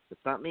want that.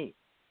 It's not me.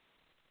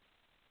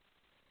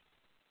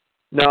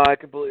 No, I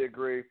completely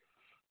agree.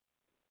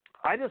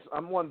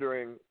 I'm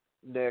wondering,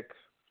 Nick,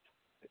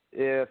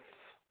 if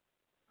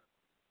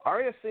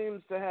Arya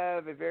seems to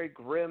have a very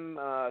grim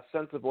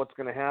sense of what's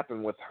going to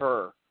happen with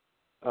her.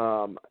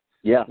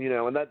 Yeah.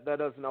 And that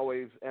doesn't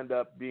always end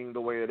up being the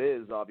way it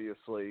is,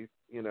 obviously,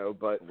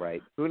 but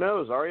right. Who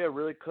knows? Arya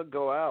really could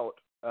go out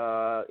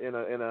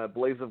in a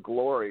blaze of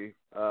glory.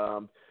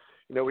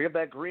 We have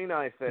that green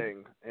eye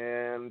thing,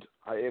 and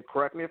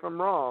correct me if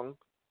I'm wrong,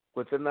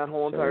 within that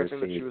whole entire thing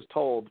that she was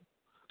told,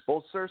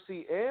 both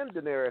Cersei and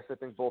Daenerys, I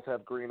think, both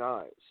have green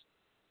eyes.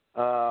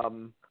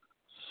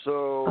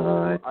 So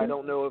I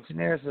don't know if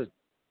Daenerys does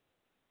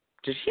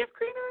she have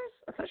green eyes?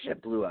 I thought she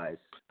had blue eyes.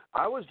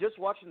 I was just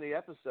watching the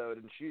episode,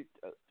 and she.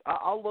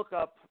 I'll look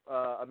up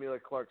Emilia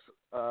Clarke's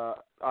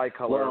eye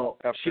color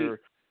after.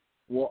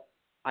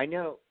 I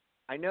know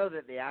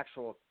that the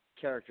actual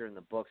character in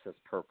the books has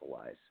purple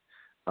eyes,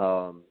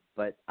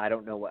 but I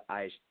don't know what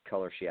eye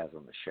color she has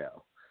on the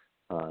show.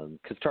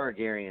 Because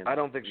Targaryens. I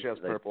don't think she has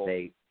purple.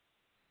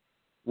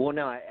 Well,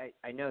 no,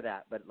 I know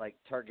that, but like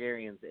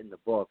Targaryens in the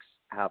books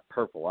have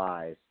purple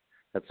eyes.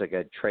 That's like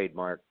a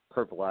trademark,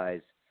 purple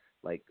eyes,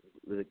 like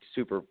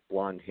super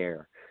blonde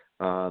hair.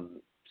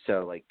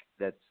 So like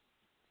that's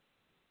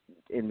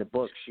in the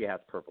book she has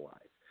purple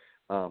eyes,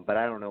 but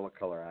I don't know what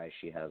color eyes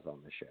she has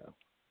on the show.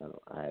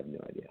 I have no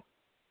idea.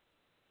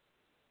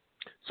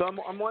 So I'm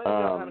wondering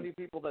how many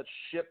people that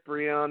ship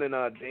Brienne and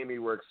Jaime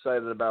were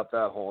excited about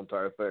that whole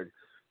entire thing,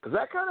 because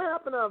that kind of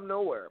happened out of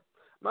nowhere.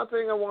 I'm not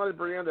saying I wanted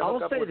Brienne to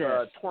hook up with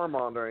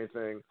Tormund or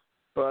anything,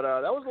 but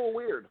that was a little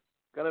weird.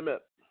 Gotta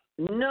admit.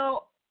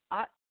 No,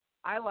 I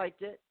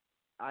liked it.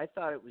 I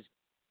thought it was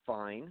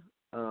fine.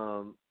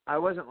 I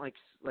wasn't like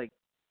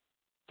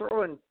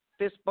throwing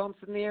fist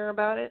bumps in the air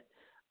about it.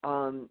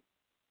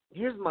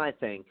 Here's my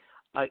thing.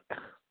 I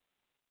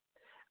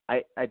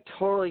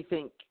totally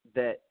think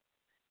that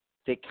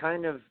they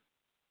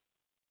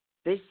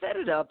set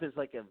it up as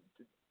like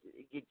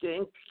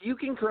you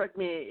can correct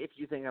me if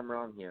you think I'm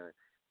wrong here,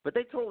 but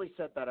they totally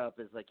set that up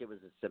as like it was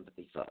a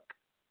sympathy fuck.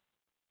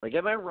 Like,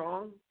 am I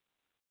wrong?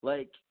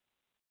 I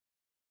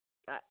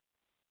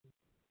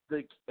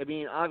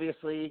mean,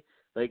 obviously,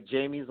 like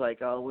Jaime's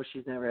like, oh, well,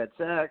 she's never had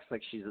sex.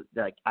 Like, she's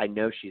like, I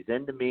know she's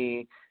into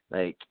me.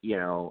 Like,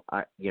 maybe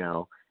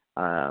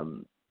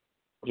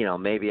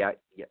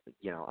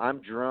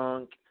I'm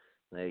drunk.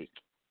 Like,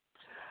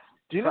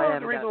 do you know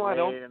the reason why I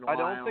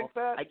don't think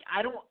that?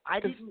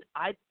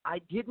 I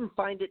didn't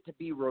find it to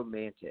be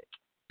romantic.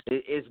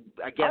 Is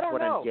I guess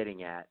what I'm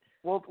getting at.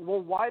 Well,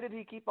 why did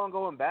he keep on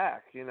going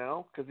back?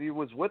 Because he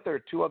was with her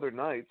 2 other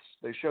nights.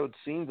 They showed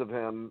scenes of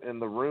him in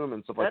the room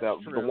and stuff like that.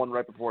 True. The one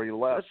right before he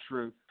left. That's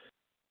true.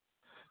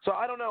 So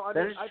I don't know.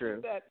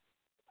 True.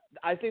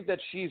 I think that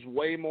she's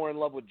way more in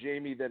love with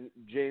Jaime than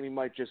Jaime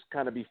might just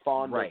kind of be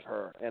fond of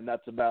her, and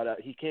that's about it.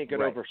 He can't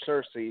get over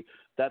Cersei.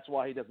 That's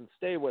why he doesn't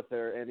stay with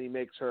her, and he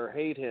makes her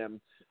hate him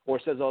or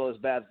says all those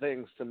bad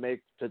things to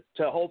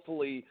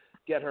hopefully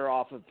get her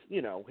off of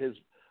his.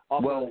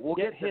 We'll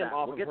get him that.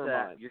 off we'll of get her to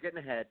that. mind. You're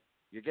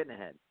getting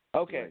ahead.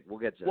 Okay, we'll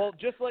get to Well, that.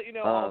 just to let you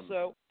know,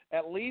 also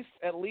at least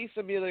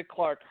Emilia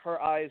Clarke,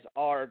 her eyes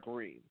are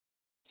green,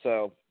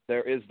 so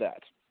there is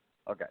that.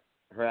 Okay,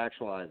 her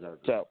actual eyes are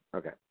green. So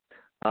okay.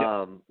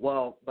 Yeah.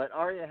 But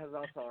Arya has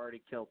also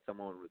already killed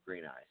someone with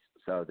green eyes,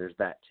 so there's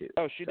that too.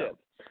 Oh, she did.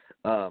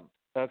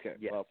 Okay.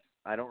 Yes. Well,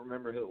 I don't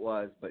remember who it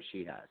was, but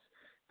she has.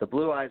 The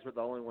blue eyes were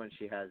the only one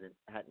she hadn't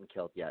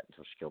killed yet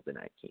until she killed the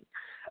Night King.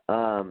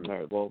 all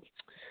right. Well,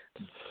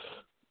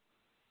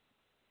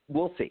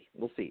 we'll see.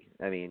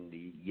 I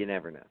mean, you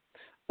never know.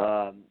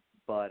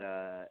 But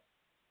all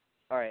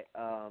right.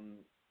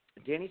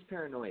 Dany's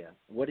paranoia.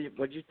 What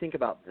did you think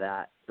about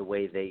that? The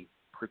way they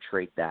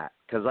portrayed that,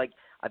 because like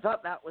I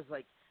thought that was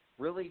like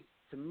really,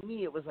 to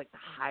me, it was like the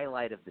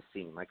highlight of the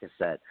scene. Like I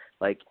said,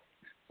 like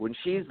when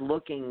she's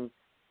looking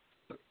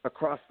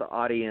across the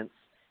audience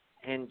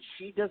and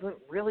she doesn't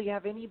really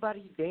have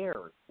anybody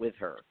there with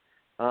her.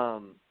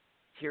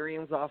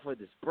 Tyrion's off with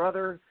his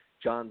brother.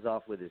 Jon's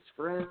off with his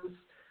friends.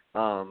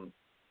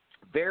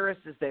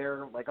 Varys is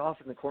there, like off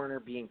in the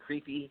corner, being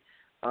creepy.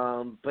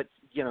 But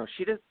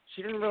she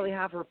didn't really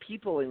have her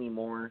people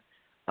anymore.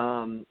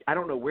 I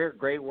don't know where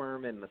Grey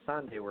Worm and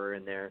Missandei were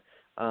in there,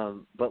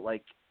 but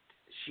like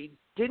she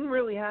didn't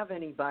really have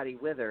anybody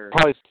with her.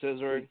 Probably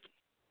scissoring.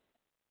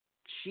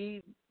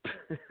 She,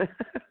 gosh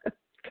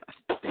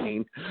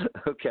dang.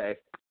 Okay,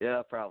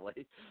 yeah,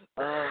 probably.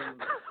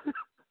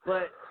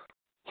 But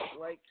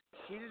like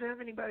she didn't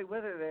have anybody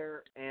with her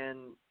there,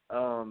 and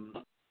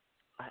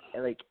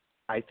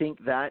I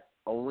think that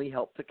only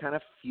helped to kind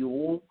of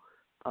fuel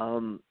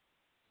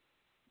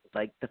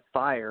like the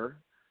fire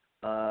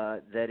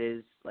that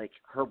is like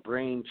her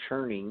brain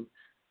churning,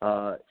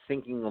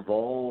 thinking of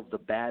all of the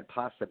bad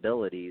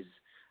possibilities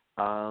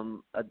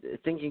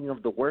thinking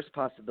of the worst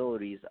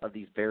possibilities of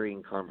these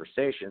varying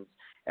conversations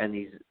and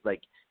these,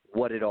 like,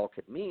 what it all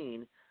could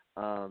mean,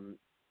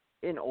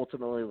 and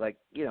ultimately, like,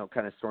 you know,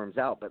 kind of storms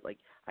out. But, like,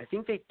 I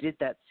think they did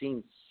that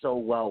scene so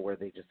well where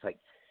they just, like,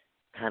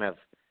 kind of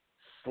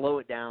slow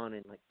it down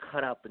and, like,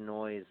 cut out the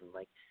noise and,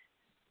 like,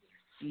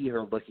 see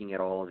her looking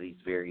at all of these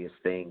various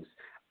things.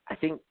 I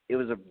think it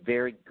was a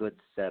very good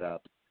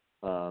setup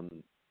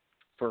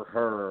for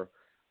her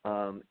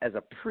as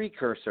a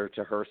precursor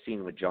to her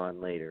scene with John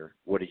later.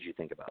 What did you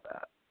think about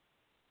that?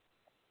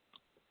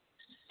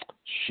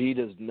 She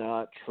does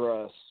not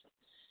trust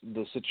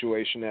the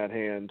situation at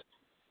hand.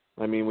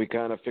 I mean, we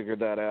kind of figured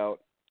that out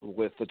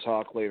with the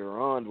talk later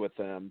on with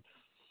them.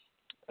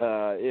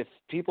 If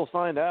people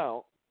find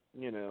out,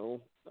 you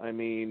know, I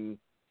mean,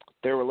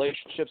 their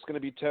relationship's going to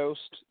be toast.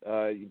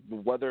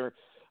 Whether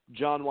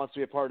John wants to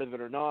be a part of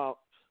it or not,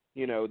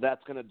 you know,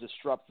 that's going to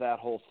disrupt that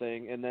whole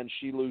thing. And then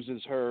she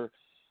loses her,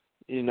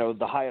 you know,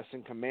 the highest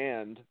in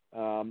command,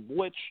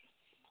 which,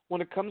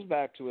 when it comes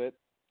back to it,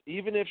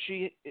 even if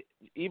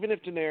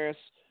Daenerys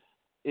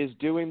is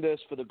doing this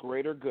for the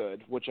greater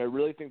good, which I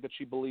really think that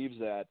she believes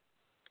that,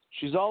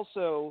 she's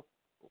also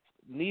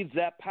needs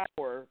that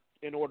power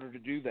in order to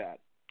do that.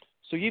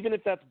 So even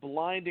if that's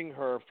blinding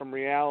her from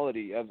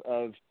reality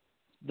of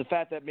the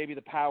fact that maybe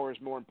the power is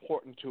more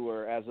important to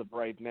her as of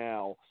right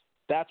now,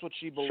 that's what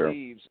she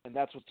believes, and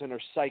that's what's in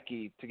her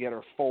psyche to get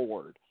her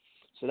forward.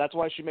 So that's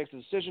why she makes the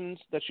decisions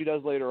that she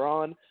does later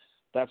on.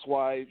 That's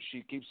why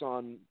she keeps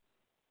on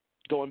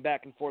going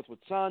back and forth with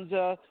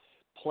Sansa,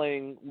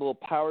 playing little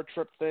power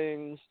trip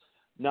things,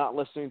 not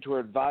listening to her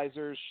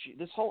advisors.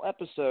 This whole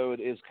episode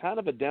is kind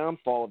of a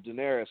downfall of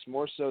Daenerys,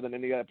 more so than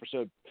any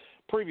episode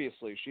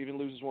previously. She even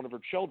loses one of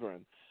her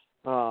children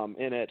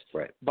in it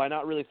by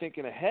not really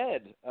thinking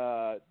ahead,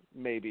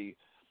 maybe.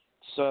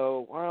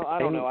 So, well, I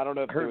don't know. I don't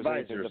know if there was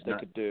anything that they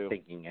could do.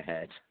 Thinking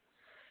ahead.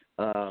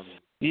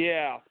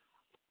 Yeah.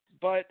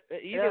 But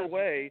either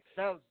way,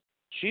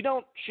 she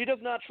does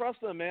not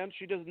trust them, man.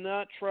 She does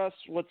not trust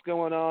what's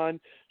going on.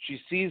 She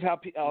sees how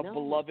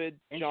beloved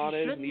John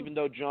is, and even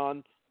though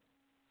John,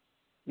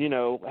 you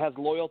know, has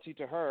loyalty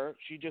to her,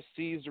 she just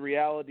sees the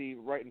reality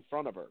right in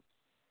front of her.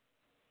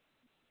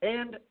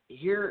 And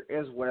here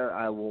is where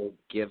I will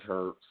give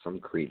her some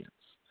credence.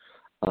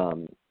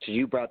 So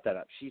you brought that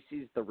up. She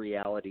sees the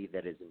reality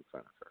that is in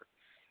front of her.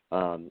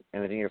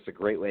 And I think it's a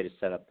great way to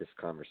set up this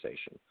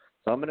conversation.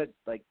 So I'm going to,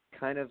 like,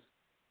 kind of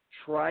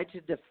try to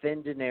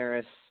defend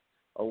Daenerys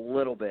a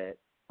little bit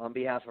on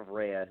behalf of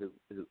Rhea,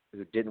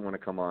 who didn't want to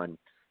come on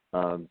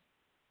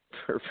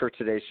for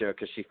today's show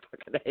because she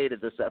fucking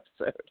hated this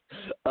episode.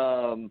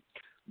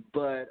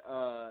 But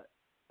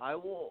I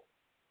will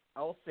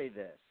say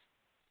this.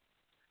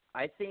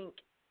 I think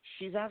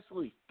she's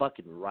absolutely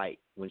fucking right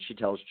when she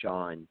tells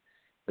John,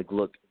 like,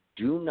 look,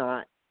 do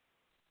not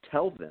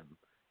tell them.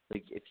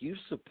 Like, if you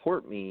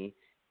support me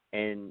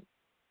and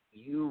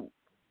you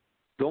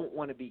don't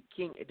want to be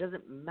king, it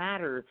doesn't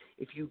matter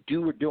if you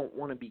do or don't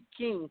want to be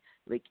king.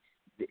 Like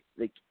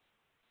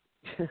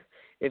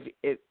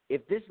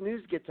if this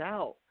news gets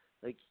out,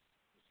 like,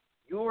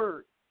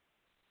 you're,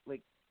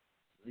 like,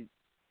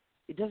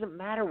 it doesn't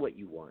matter what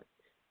you want.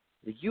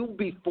 Like, you'll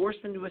be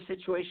forced into a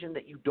situation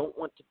that you don't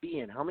want to be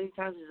in. How many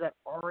times has that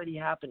already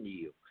happened to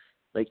you?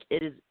 Like,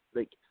 it is,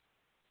 like,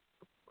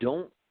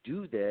 don't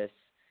do this.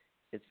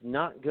 It's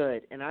not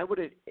good. And I would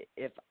have,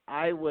 if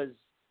I was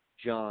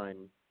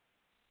John,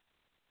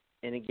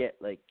 and again,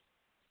 like,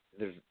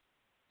 there's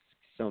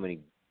so many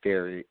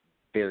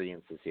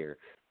variances here,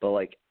 but,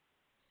 like,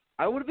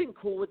 I would have been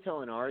cool with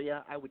telling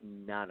Arya. I would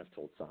not have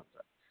told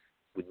Sansa.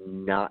 Would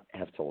not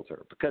have told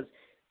her, because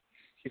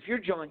if you're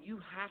John, you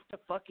have to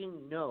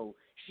fucking know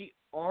she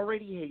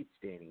already hates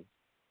Dany,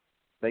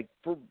 like,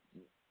 for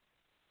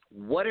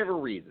whatever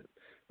reason.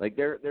 Like,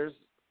 there's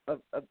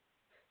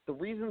the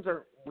reasons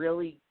aren't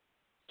really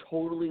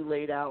totally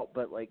laid out,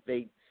 but, like,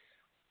 they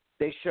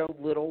show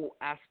little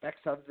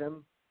aspects of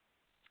them.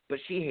 But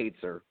she hates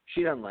her.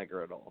 She doesn't like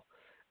her at all,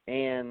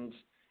 and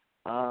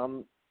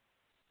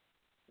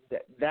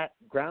that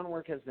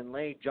groundwork has been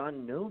laid.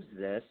 John knows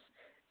this.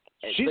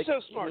 She's like,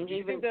 so smart. Do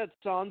you think that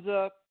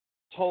Sansa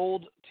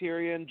told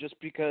Tyrion just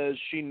because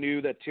she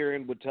knew that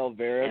Tyrion would tell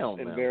Varys,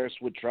 and Varys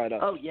would try to?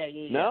 Oh yeah.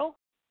 No?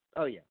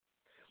 Oh yeah.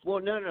 Well,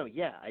 no.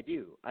 Yeah, I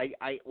do. I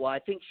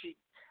think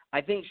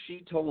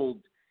she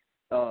told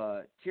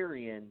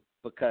Tyrion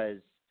because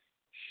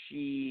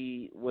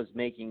she was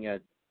making a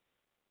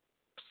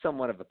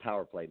somewhat of a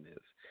power play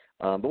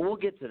move. But we'll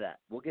get to that.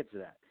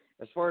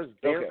 As far as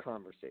their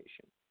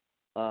conversation,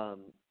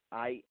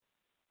 I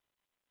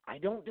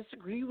don't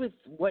disagree with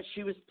what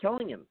she was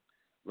telling him.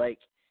 Like,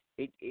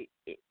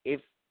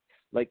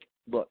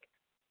 look,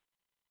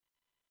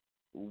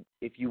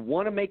 if you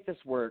want to make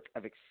this work,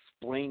 I've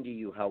explained to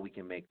you how we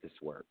can make this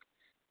work.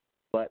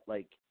 But,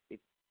 like, if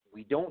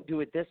we don't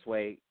do it this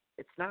way,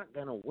 it's not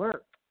going to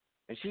work.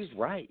 And she's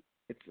right.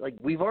 It's like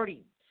we've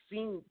already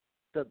seen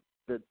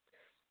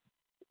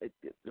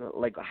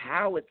like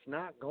how it's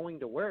not going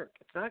to work.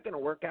 It's not going to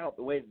work out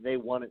the way that they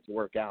want it to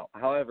work out,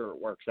 however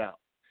it works out.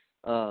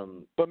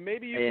 But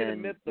maybe you can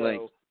admit, though, like,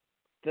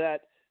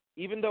 that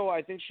even though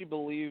I think she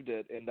believed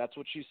it, and that's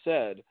what she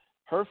said,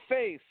 her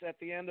face at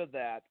the end of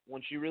that,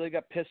 when she really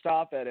got pissed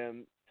off at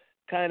him,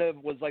 kind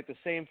of was like the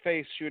same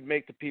face she would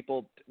make to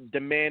people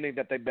demanding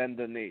that they bend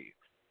the knee.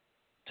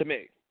 To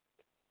me,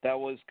 that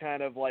was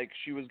kind of like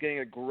she was getting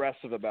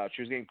aggressive about it.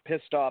 She was getting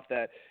pissed off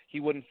that he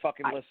wouldn't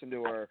fucking listen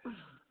to her,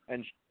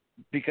 and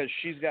because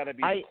she's got to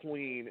be the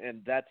queen,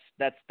 and that's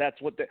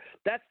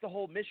the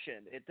whole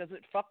mission. It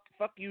doesn't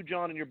fuck you,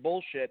 John, and your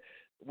bullshit.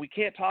 We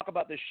can't talk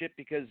about this shit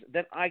because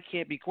then I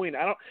can't be queen.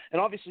 And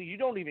obviously you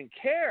don't even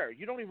care.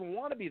 You don't even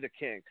want to be the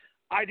king.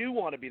 I do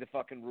want to be the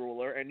fucking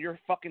ruler, and you're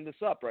fucking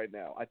this up right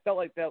now. I felt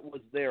like that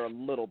was there a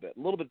little bit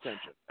of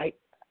tension. I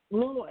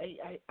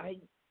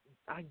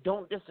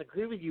don't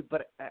disagree with you,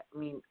 but I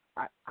mean,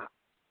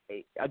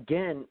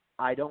 again,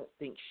 I don't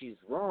think she's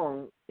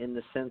wrong in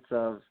the sense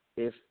of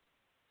if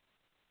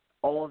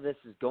all of this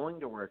is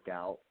going to work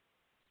out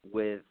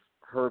with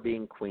her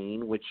being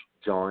queen, which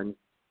John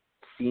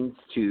seems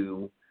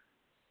to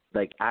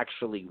like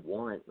actually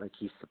want, like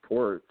he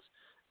supports,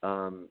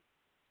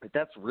 if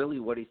that's really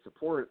what he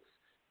supports,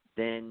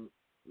 then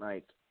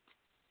like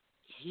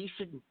he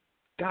should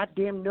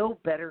goddamn know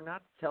better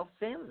not to tell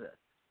Sansa.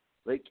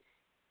 Like,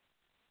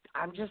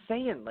 I'm just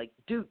saying, like,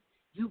 dude,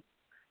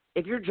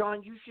 if you're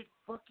John, you should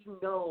fucking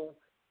know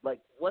like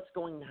what's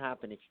going to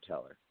happen if you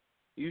tell her.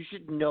 You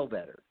should know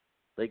better.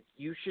 Like,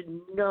 you should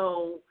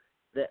know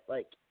that,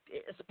 like,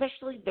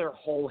 especially their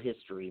whole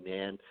history,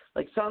 man.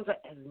 Like, Sansa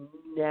has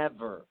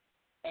never,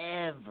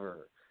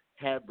 ever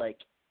had like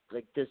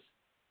this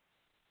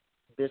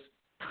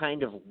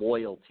kind of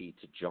loyalty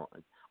to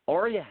Jon.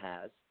 Arya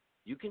has.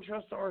 You can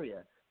trust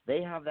Arya.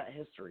 They have that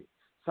history.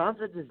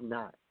 Sansa does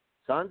not.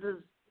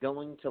 Sansa's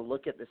going to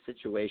look at the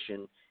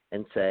situation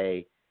and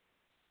say,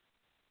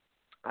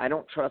 I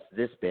don't trust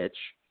this bitch,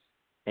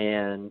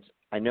 and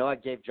I know I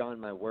gave Jon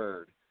my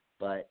word,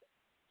 but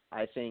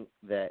I think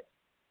that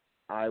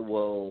I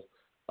will,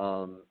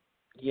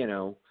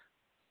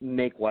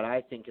 make what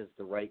I think is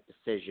the right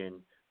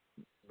decision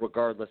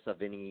regardless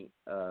of any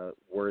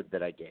word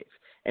that I gave.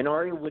 And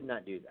Arya would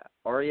not do that.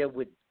 Arya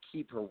would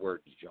keep her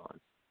word to Jon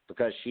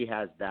because she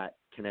has that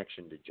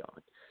connection to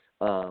Jon.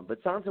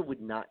 But Sansa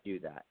would not do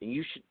that. And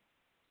you should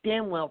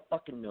damn well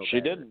fucking know she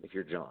better didn't. if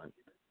you're Jon.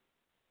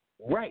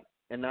 Right.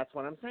 And that's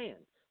what I'm saying.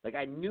 Like,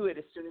 I knew it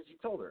as soon as you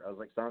told her. I was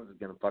like, Sansa's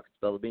going to fucking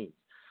spill the beans.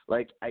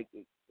 That's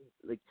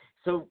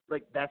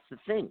the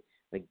thing.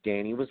 Like,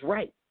 Dany was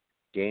right.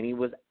 Dany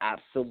was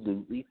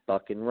absolutely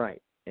fucking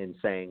right in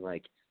saying,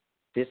 like,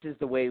 this is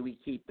the way we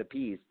keep the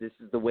peace. This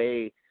is the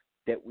way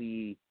that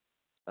we,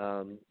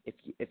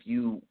 if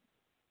you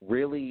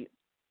really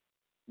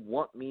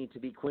want me to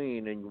be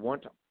queen and you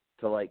want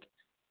to like,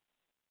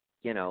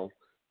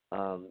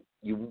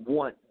 you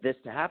want this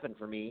to happen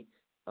for me,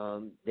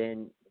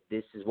 then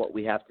this is what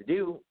we have to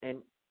do. And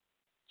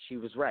she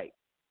was right.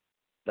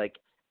 Like,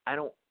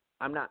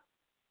 I'm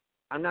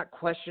not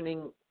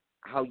questioning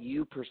how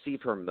you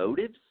perceive her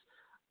motives.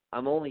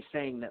 I'm only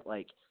saying that,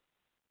 like,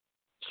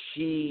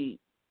 she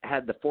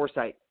had the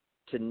foresight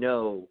to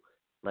know,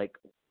 like,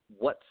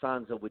 what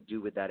Sansa would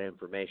do with that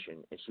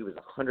information, and she was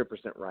 100%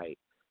 right.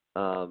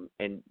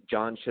 And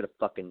Jon should have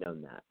fucking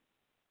known that.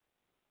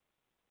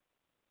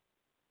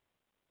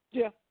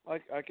 Yeah,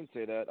 I can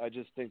say that. I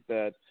just think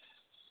that,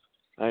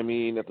 I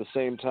mean, at the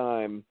same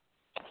time,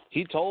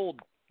 he told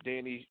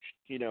Dany,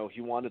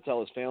 he wanted to tell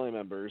his family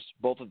members,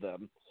 both of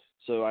them.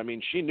 So, I mean,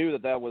 she knew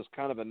that was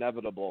kind of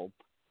inevitable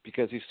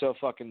because he's so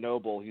fucking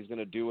noble. He's going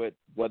to do it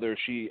whether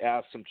she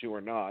asks him to or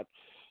not.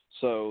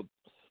 So,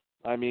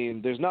 I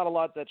mean, there's not a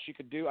lot that she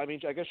could do. I mean,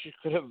 I guess she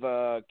could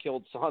have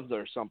killed Sansa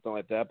or something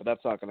like that, but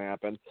that's not going to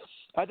happen.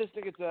 I just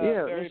think it's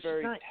very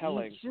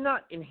telling. She's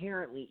not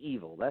inherently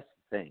evil. That's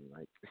the thing.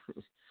 Like,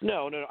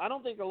 No. I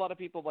don't think a lot of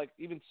people, like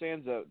even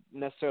Sansa,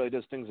 necessarily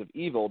does things of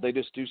evil. They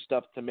just do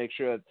stuff to make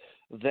sure that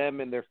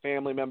them and their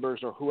family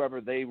members or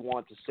whoever they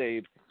want to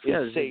save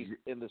is safe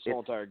in this whole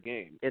entire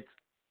game.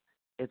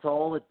 It's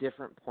all a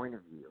different point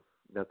of view.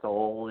 That's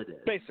all it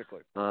is.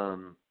 Basically.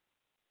 But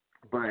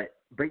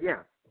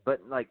yeah.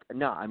 But, like,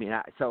 no, I mean,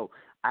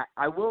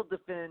 I will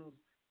defend,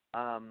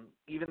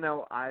 even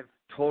though I've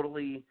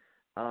totally,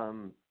 I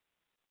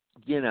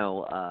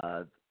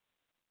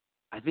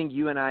think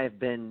you and I have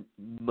been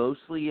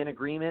mostly in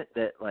agreement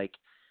that, like,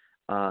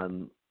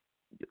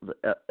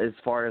 as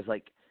far as,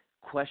 like,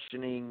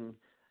 questioning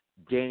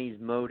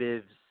Dany's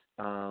motives,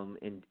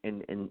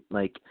 and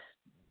like,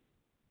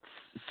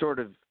 sort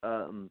of,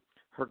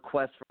 her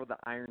quest for the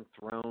Iron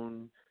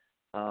Throne,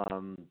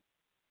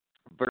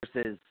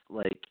 versus,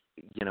 like,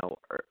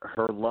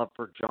 her love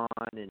for Jon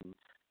and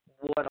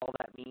what all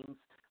that means.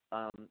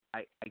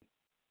 I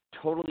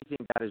totally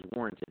think that is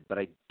warranted, but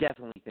I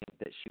definitely think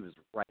that she was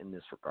right in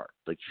this regard.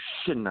 Like, you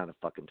should not have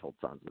fucking told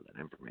Sansa that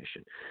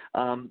information.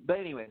 But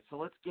anyway, so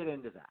let's get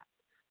into that.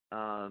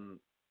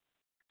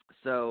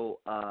 So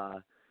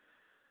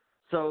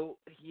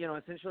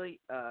essentially,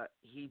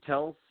 he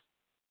tells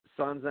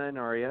Sansa and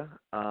Arya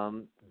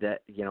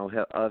that,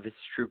 of his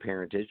true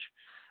parentage.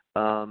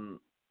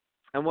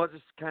 and we'll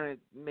just kind of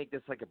make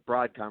this like a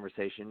broad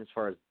conversation as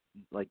far as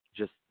like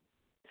just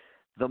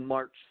the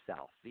march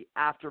south, the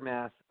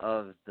aftermath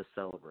of the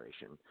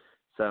celebration.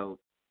 So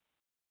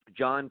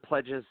Jon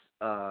pledges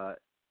the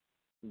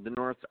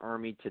North's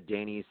army to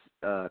Dany's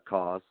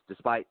cause,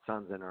 despite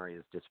Sansa and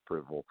Arya's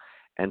disapproval.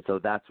 And so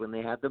that's when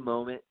they had the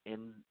moment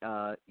in,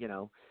 by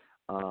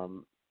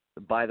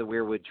the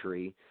weirwood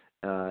tree,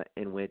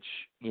 in which,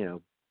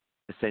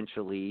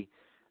 essentially,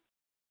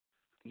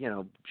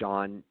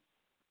 Jon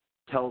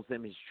tells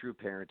them his true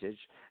parentage.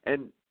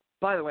 And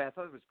by the way, I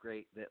thought it was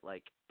great that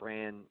like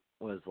Bran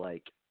was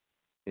like,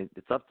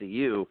 it's up to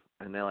you,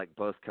 and they like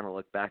both kind of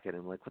look back at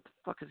him like, what the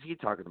fuck is he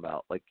talking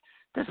about? Like,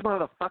 this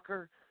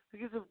motherfucker,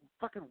 he's a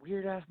fucking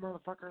weird ass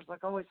motherfucker. It's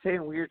like always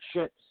saying weird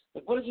shit.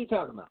 Like, what is he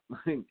talking about?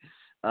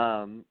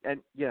 And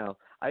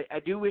I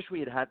do wish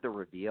we had the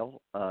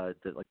reveal,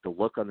 the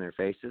look on their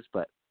faces,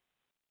 but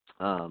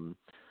and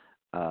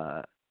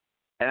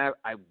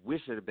I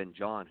wish it had been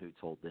Jon who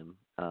told them,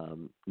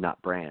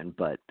 not Bran,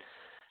 but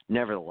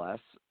nevertheless,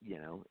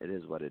 it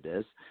is what it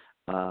is.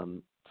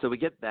 So we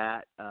get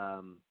that,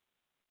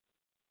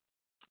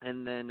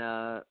 and then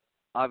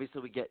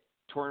obviously we get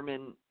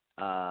Tormund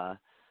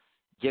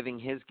giving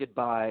his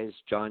goodbyes,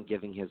 Jon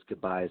giving his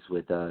goodbyes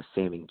with Sam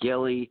and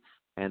Gilly,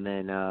 and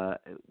then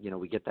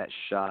we get that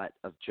shot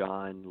of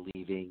Jon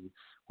leaving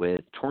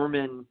with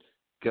Tormund,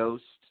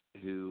 Ghost,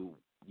 who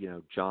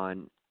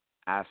Jon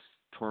asks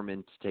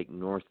Tormund to take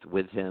north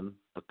with him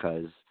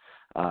because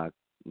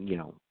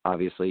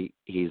obviously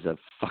he's a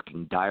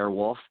fucking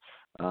direwolf.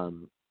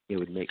 It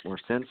would make more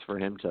sense for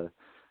him to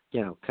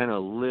kind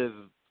of live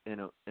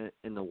in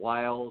the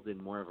wild,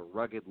 in more of a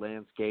rugged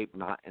landscape,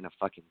 not in a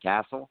fucking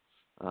castle.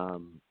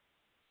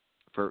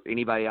 For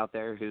anybody out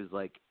there who's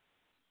like,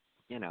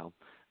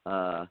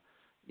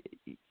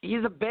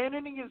 he's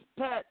abandoning his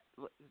pet.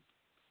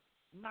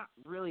 Not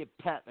really a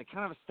pet. They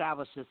kind of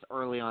established this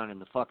early on in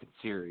the fucking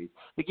series.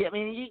 Like, I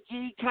mean,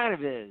 he kind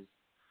of is.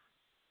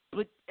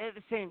 But at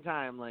the same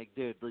time, like,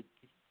 dude, like,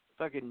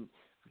 fucking...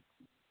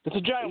 It's a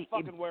giant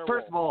fucking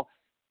werewolf.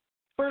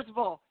 First of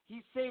all,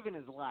 he's saving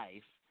his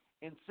life.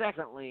 And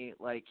secondly,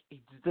 like,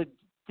 the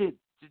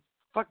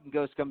fucking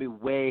Ghost's gonna be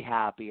way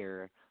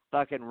happier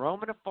fucking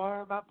roaming a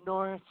farm up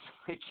north.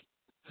 Like,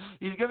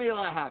 he's gonna be a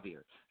lot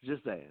happier.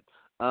 Just saying.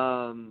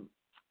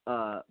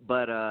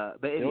 But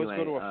anyway,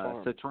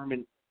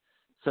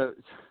 so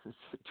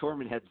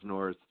Tormund heads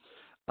north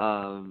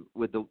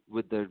with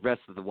the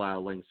rest of the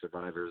wildling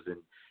survivors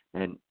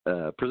and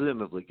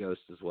presumably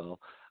Ghost as well.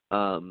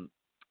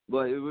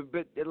 But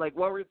like,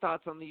 what were your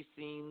thoughts on these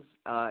scenes?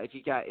 If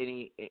you got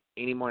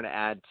any more to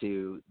add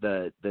to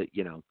the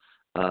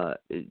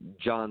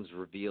Jon's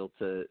reveal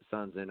to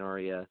Sansa and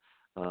Arya,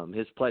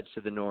 his pledge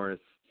to the North,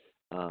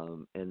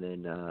 and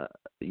then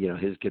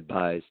his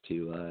goodbyes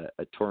to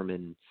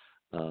Tormund,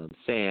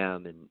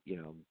 Sam, and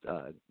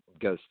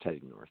Ghost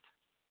heading north.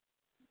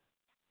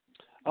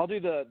 I'll do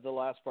the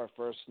last part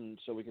first, and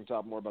so we can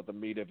talk more about the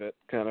meat of it,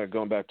 kind of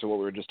going back to what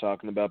we were just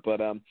talking about.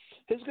 But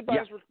his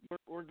goodbyes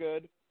were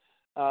good.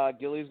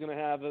 Gilly's going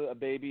to have a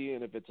baby,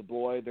 and if it's a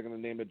boy, they're going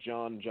to name it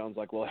Jon. Jon's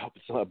like, well, I hope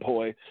it's not a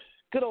boy.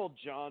 Good old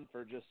Jon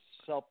for just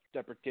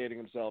self-deprecating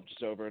himself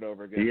just over and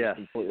over again. Yeah.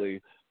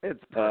 Completely.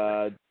 It's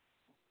perfect.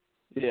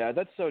 Yeah,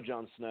 that's so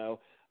Jon Snow.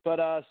 But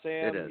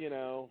Sam,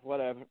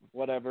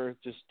 whatever.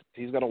 Just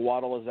he's going to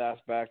waddle his ass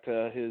back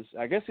to his.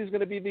 I guess he's going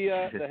to be the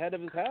head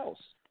of his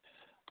house.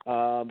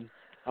 I'm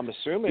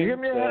assuming. He's going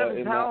to be the head of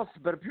his house,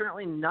 but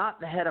apparently not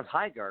the head of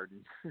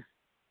Highgarden.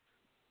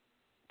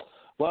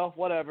 Well,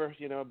 whatever.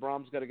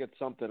 Brahm's got to get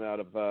something out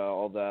of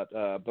all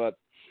that. But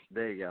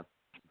there you go.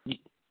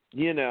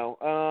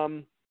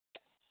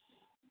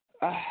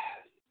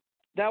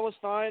 That was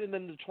fine. And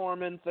then the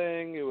Tormund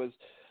thing, it was.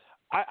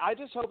 I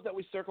just hope that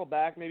we circle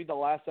back, maybe the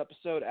last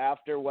episode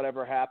after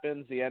whatever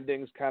happens. The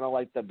ending's kind of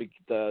like the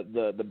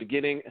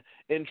beginning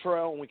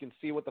intro, and we can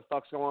see what the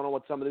fuck's going on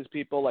with some of these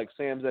people. Like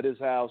Sam's at his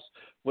house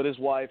with his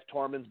wife.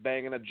 Tormund's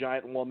banging a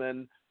giant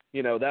woman.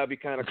 That would be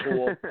kind of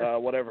cool.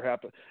 Whatever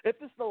happens, if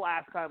this is the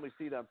last time we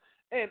see them.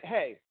 And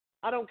hey,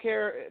 I don't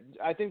care.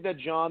 I think that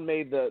Jon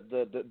made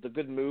the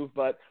good move,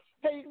 but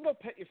hey, you can go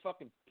pet your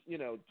fucking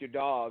your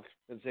dog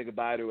and say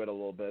goodbye to it a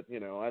little bit.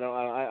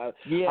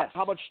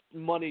 How much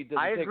money does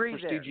it take for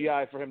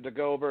CGI for him to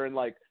go over and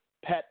like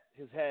pet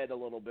his head a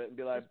little bit and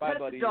be like, bye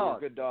buddy, you're a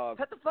good dog.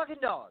 Pet the fucking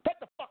dog. Pet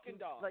the fucking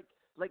dog.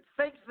 Like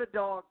thanks the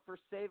dog for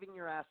saving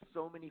your ass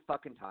so many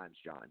fucking times,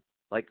 Jon.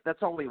 Like, that's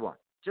all we want.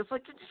 Just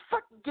fucking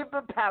give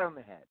him a pat on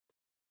the head.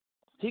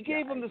 He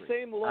gave him the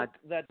same look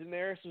that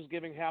Daenerys was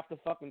giving half the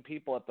fucking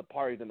people at the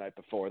party the night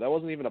before. That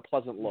wasn't even a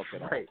pleasant look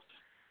at all. Right.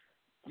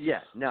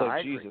 Yeah, no, I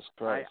agree. Jesus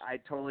Christ. I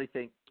totally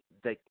think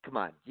that, come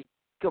on, you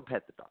go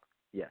pet the dog.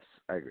 Yes,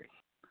 I agree.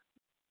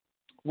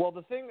 Well,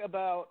 the thing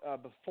about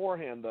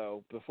beforehand,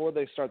 though, before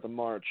they start the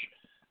march,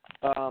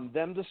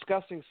 them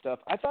discussing stuff,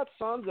 I thought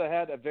Sansa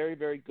had a very,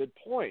 very good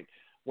point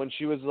when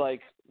she was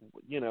like,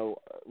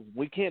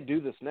 we can't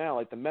do this now.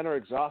 Like, the men are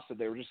exhausted.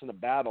 They were just in a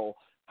battle.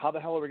 How the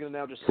hell are we going to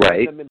now just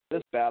send them into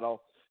this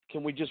battle?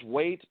 Can we just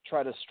wait,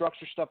 try to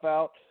structure stuff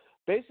out?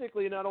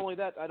 basically, not only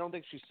that, I don't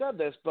think she said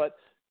this, but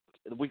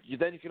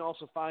then you can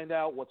also find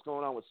out what's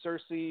going on with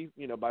Cersei,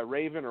 by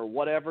Raven or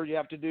whatever you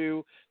have to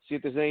do. See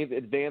if there's any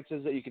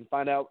advances that you can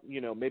find out.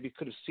 Maybe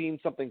could have seen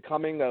something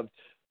coming of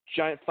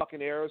giant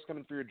fucking arrows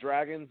coming for your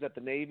dragons at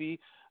the Navy.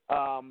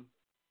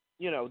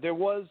 There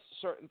was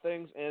certain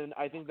things, and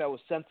I think that was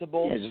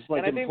sensible. Yeah, just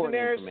like and important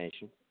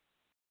information.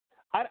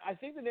 I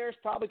think Daenerys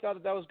probably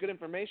thought that was good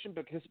information,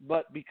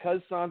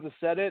 because Sansa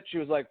said it, she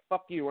was like,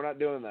 "Fuck you, we're not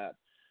doing that,"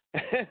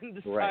 and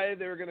decided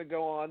they were going to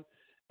go on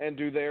and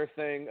do their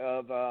thing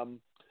of,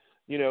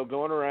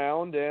 going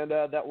around, and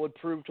that would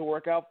prove to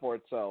work out for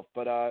itself.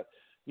 But I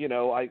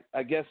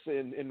guess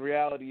in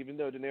reality, even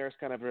though Daenerys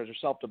kind of has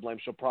herself to blame,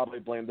 she'll probably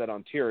blame that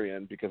on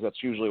Tyrion, because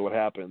that's usually what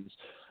happens.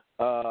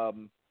 But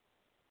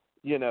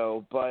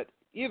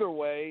either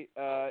way,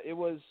 it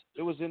was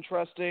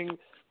interesting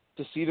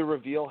to see the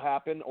reveal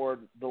happen, or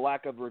the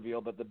lack of reveal,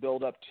 but the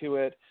build up to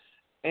it.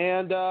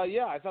 And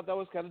I thought that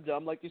was kind of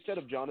dumb, like you said,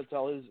 of Jon to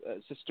tell his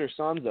sister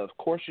Sansa. Of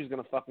course, she's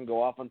going to fucking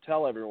go off and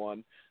tell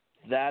everyone.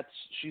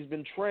 She's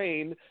been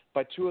trained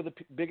by two of the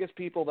biggest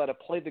people that have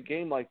played the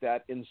game like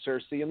that in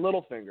Cersei and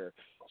Littlefinger.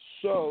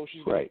 So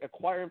she's going to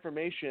acquire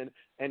information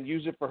and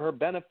use it for her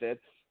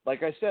benefit.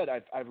 Like I said,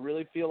 I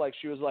really feel like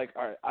she was like,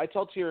 all right, I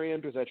tell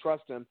Tyrion because I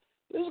trust him.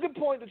 This is a good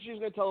point that she's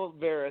going to tell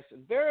Varys.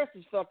 And Varys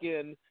is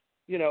fucking,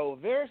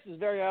 Varys is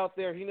very out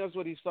there. He knows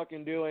what he's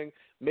fucking doing.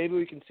 Maybe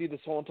we can see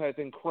this whole entire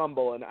thing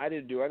crumble, and I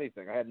didn't do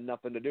anything. I had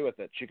nothing to do with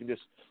it. She can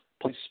just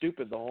play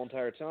stupid the whole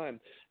entire time.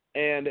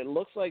 And it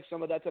looks like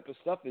some of that type of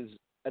stuff is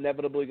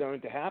inevitably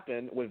going to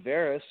happen with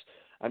Varys.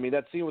 I mean,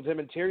 that scene with him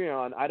and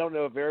Tyrion, I don't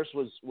know if Varys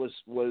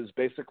was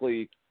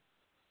basically,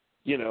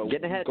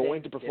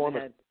 going to perform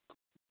it.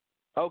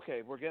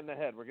 Okay, we're getting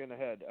ahead.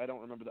 I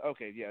don't remember that.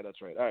 Okay, yeah,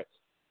 that's right. All right.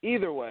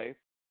 Either way,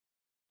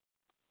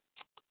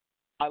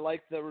 I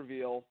like the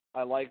reveal.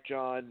 I like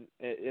Jon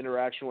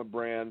interaction with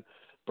Bran.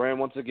 Bran,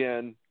 once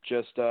again,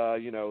 just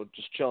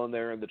chilling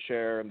there in the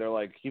chair, and they're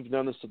like, "You've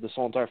done this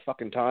whole entire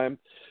fucking time."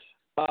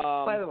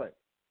 By the way,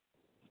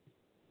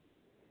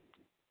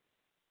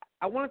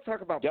 I want to talk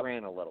about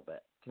Bran a little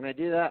bit. Can I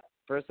do that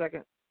for a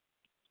second?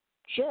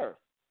 Sure.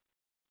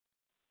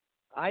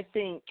 I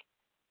think,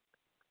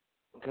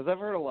 because I've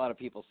heard a lot of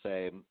people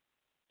say,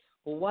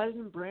 well, why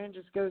doesn't Bran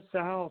just go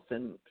south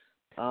and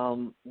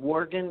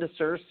warg into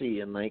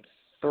Cersei and,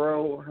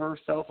 throw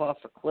herself off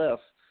a cliff?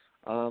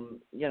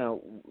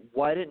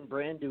 Why didn't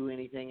Bran do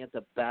anything at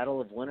the Battle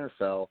of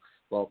Winterfell?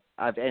 Well,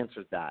 I've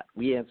answered that.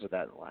 We answered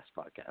that in the last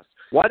podcast.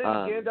 Why didn't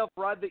Gandalf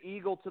ride the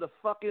eagle to the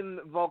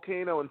fucking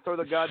volcano and throw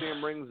the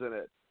goddamn rings in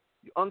it?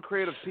 You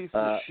uncreative piece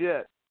of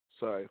shit.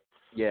 Sorry.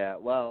 Yeah,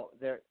 well,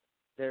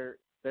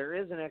 there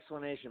is an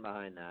explanation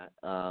behind that,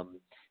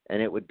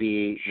 and it would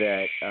be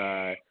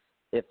that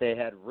if they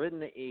had ridden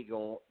the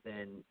eagle,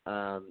 then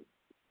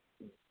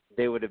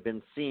they would have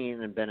been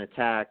seen and been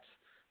attacked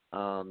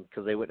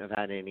because they wouldn't have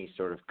had any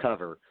sort of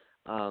cover.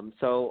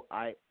 So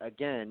at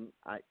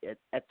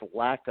the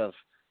lack of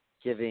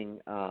giving,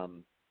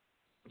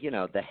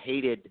 the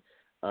hated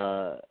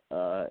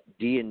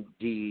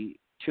D&D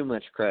too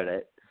much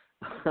credit,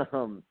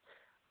 I'm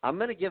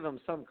going to give them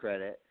some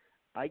credit.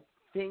 I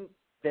think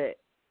that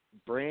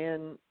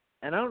Bran,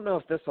 and I don't know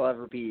if this will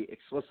ever be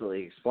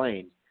explicitly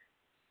explained,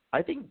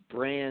 I think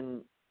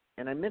Bran,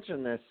 and I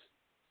mentioned this,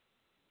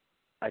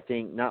 I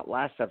think not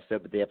last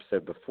episode, but the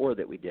episode before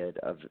that we did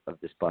of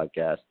this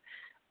podcast,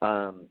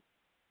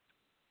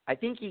 I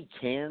think he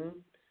can,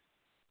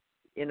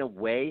 in a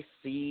way,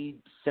 see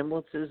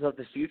semblances of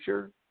the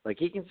future. Like,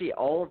 he can see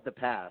all of the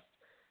past,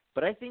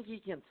 but I think he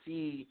can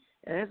see,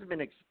 and it hasn't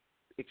been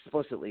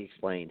explicitly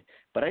explained,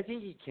 but I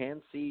think he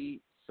can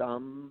see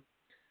some,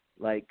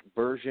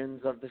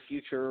 versions of the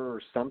future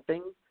or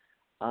something.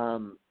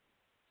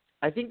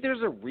 I think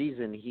there's a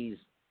reason he's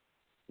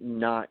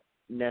not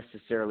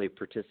necessarily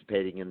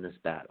participating in this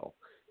battle,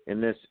 in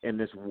this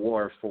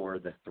war for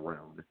the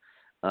throne.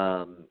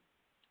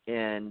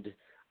 And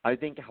I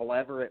think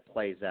however it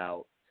plays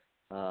out,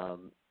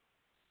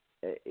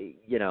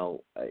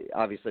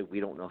 obviously we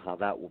don't know how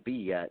that will be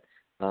yet,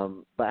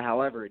 but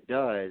however it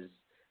does,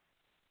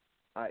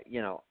 I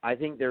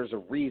think there's a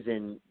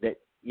reason that,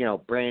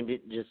 Bran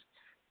didn't just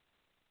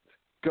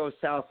go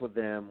south with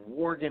them,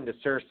 warg into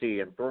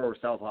Cersei and throw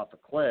herself off a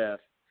cliff,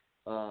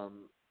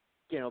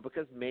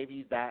 because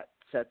maybe that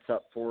sets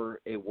up for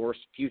a worse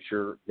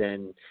future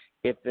than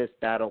if this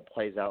battle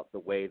plays out the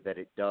way that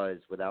it does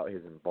without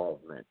his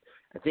involvement.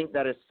 I think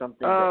that is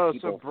something that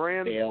people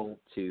fail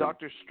to...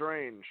 Doctor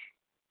Strange.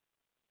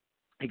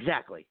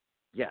 Exactly.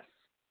 Yes.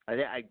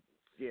 I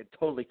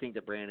totally think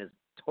that Bran is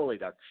totally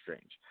Doctor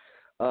Strange.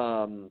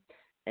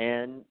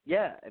 And,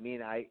 yeah, I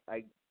mean, I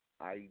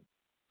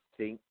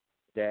think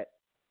that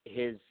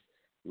his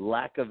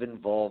lack of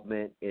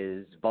involvement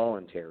is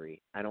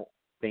voluntary. I don't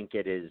think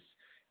it is...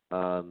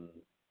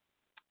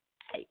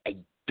 I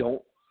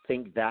don't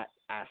think that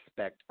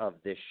aspect of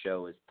this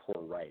show is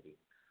poor writing.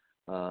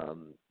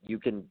 You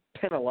can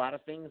pin a lot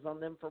of things on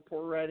them for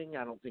poor writing.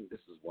 I don't think this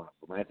is one of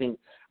them.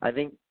 I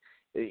think,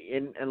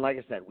 and like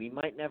I said, we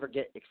might never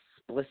get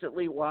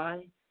explicitly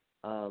why,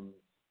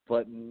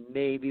 But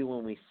maybe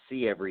when we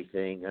see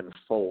everything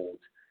unfold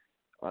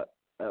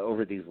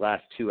over these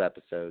last 2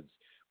 episodes,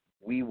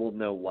 we will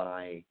know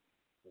why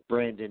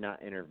Bran did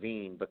not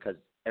intervene, because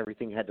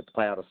everything had to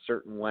play out a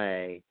certain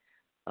way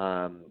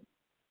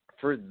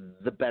for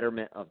the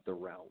betterment of the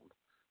realm,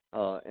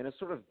 in a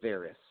sort of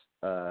Varys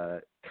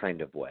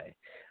kind of way.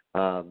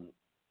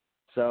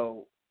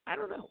 So I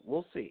don't know.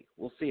 We'll see.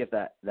 We'll see if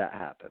that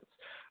happens.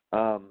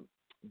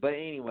 But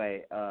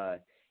anyway,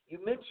 you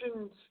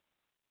mentioned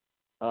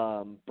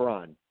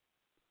Bronn.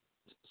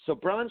 So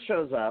Bronn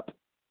shows up,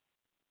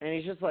 and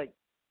he's just like,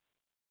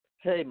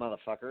 "Hey,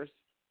 motherfuckers,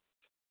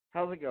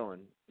 how's it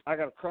going? I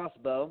got a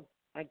crossbow.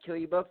 I'd kill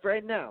you both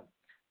right now,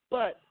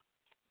 but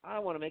I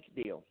want to make a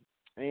deal."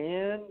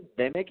 And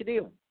they make a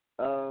deal.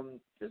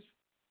 Just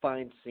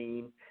fine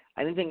scene.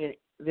 I didn't think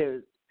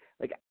there's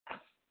like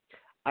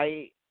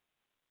I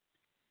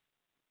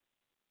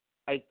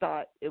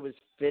thought it was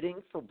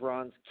fitting for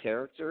Bronn's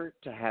character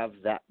to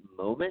have that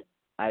moment.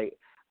 I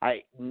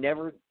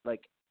never,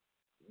 like,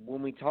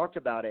 when we talked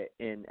about it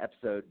in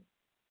after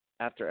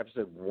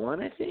episode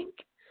 1, I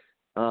think,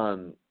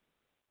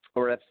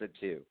 or episode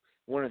 2,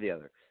 one or the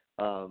other.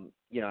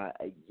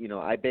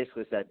 I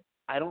basically said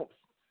I don't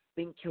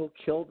think he'll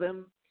kill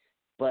them,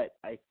 but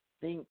I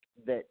think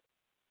that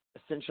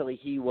essentially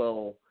he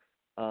will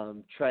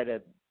try to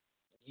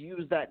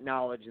use that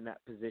knowledge and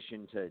that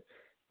position to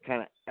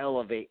kind of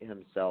elevate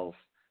himself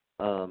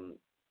to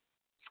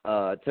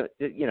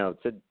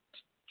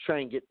try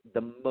and get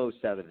the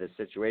most out of this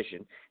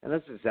situation. And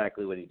that's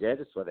exactly what he did.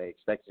 It's what I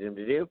expected him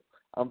to do.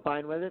 I'm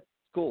fine with it.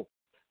 Cool.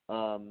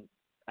 I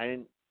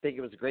didn't think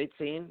it was a great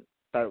scene.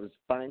 Thought it was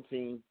a fine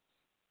scene.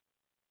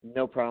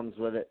 No problems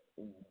with it.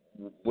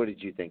 What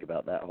did you think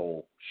about that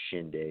whole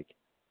shindig?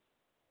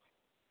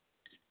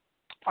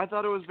 I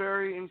thought it was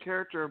very in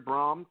character of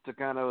Bronn to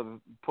kind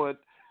of put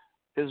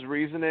his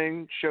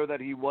reasoning, show that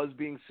he was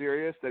being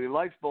serious, that he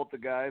likes both the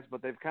guys,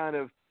 but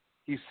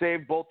he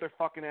saved both their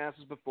fucking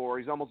asses before.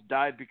 He's almost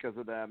died because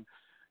of them.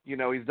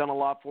 He's done a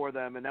lot for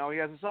them, and now he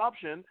has this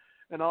option,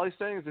 and all he's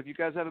saying is if you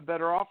guys have a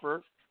better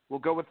offer, we'll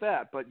go with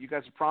that. But you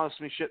guys have promised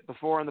me shit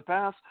before in the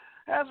past.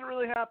 Hasn't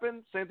really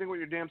happened. Same thing with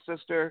your damn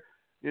sister.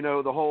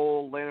 The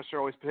whole Lannister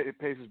always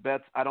pays his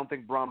bets. I don't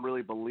think Bronn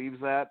really believes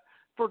that,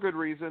 for good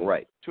reason.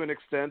 Right. To an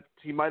extent.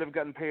 He might have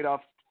gotten paid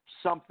off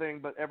something,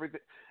 but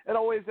everything, it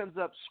always ends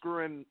up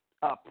screwing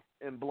up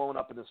and blowing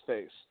up in his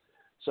face.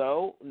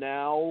 So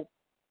now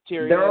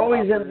Tyrion, there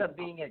always ends up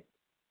being a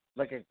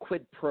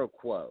quid pro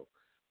quo,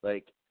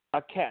 like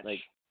a catch.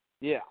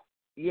 Yeah,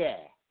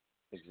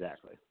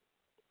 exactly.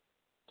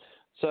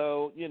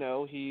 So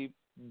he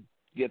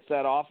gets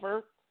that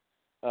offer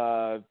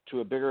to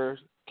a bigger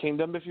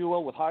kingdom, if you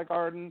will, with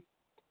Highgarden,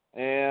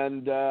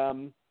 and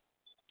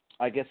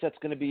I guess that's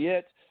going to be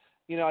it.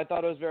 I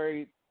thought it was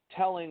very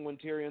telling when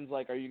Tyrion's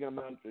like, "Are you going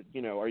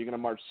to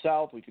march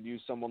south? We could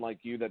use someone like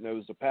you that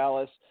knows the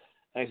palace."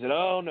 And he said,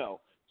 "Oh no."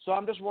 So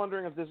I'm just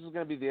wondering if this is going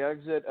to be the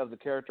exit of the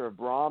character of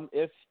Bronn.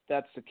 If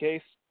that's the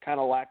case, kind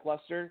of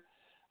lackluster.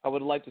 I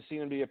would like to see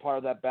him be a part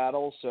of that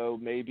battle. So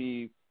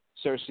maybe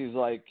Cersei's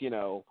like,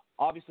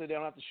 obviously they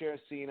don't have to share a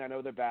scene. I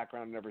know their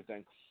background and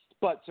everything,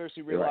 but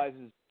Cersei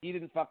realizes he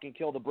didn't fucking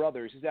kill the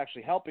brothers. He's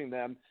actually helping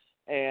them,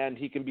 and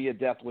he can be a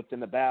death within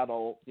the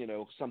battle.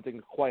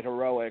 Something quite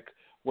heroic,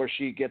 where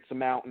she gets the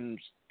mountain,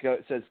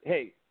 says,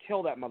 "Hey,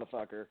 kill that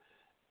motherfucker."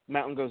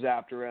 Mountain goes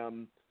after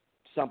him.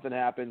 Something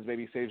happens,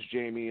 maybe saves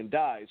Jaime and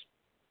dies.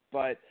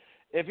 But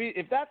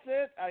if that's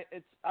it,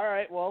 it's all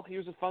right. Well, he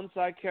was a fun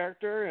side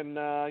character, and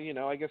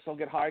I guess I'll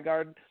get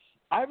Highgarden.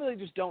 I really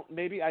just don't.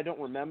 Maybe I don't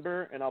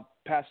remember, and I'll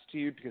pass it to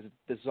you because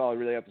this is all I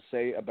really have to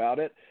say about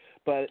it.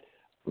 But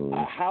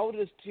how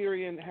does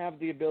Tyrion have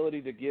the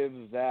ability to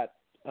give that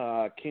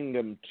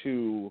kingdom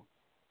to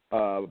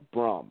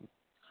Bronn?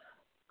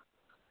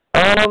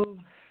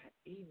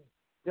 He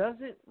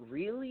doesn't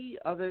really,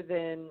 other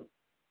than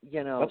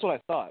That's what I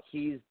thought.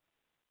 He's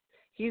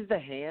the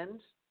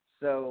hand.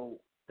 So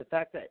the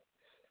fact that,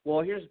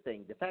 well, here's the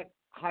thing: the fact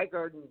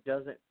Highgarden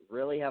doesn't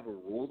really have a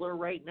ruler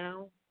right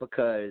now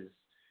because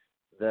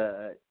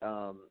the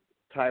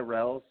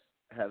Tyrells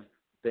have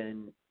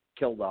been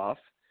killed off,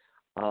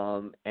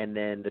 and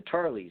then the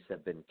Tarleys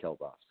have been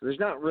killed off. So there's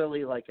not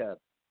really like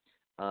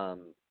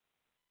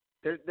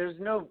there's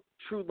no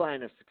true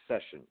line of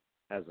succession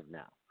as of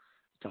now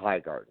to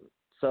Highgarden.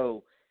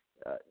 So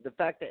the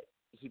fact that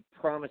he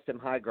promised him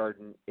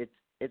Highgarden,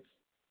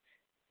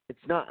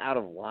 it's not out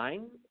of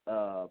line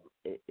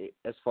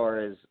as far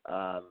as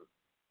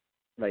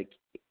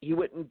he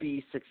wouldn't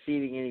be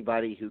succeeding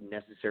anybody who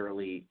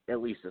necessarily,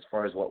 at least as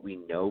far as what we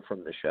know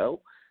from the show,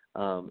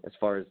 as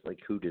far as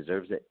who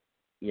deserves it,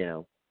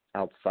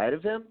 outside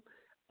of him.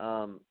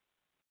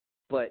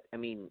 But I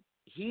mean,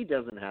 he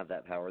doesn't have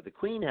that power. The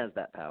Queen has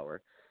that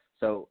power.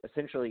 So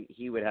essentially,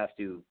 he would have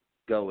to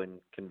go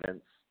and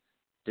convince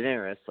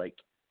Daenerys,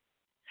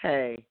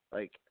 hey,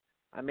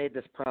 I made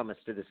this promise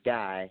to this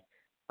guy,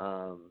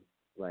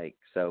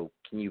 so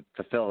can you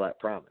fulfill that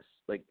promise?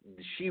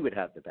 She would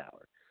have the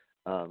power.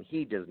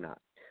 He does not.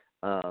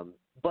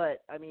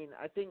 But I mean,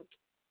 I think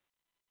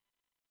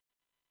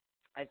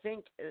I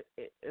think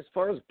as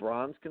far as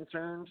Braun's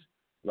concerned,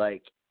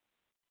 like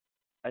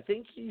I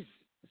think he's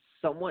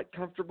somewhat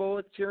comfortable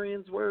with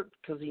Tyrion's word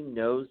because he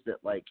knows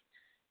that like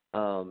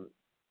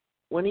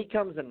when he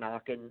comes a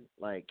knocking,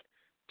 like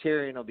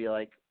Tyrion will be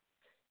like,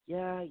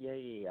 yeah.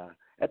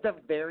 At the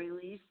very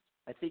least,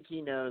 I think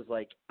he knows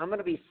like I'm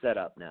gonna be set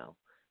up now.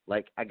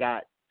 Like I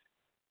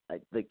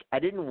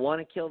didn't want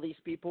to kill these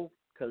people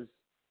because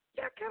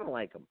yeah, I kind of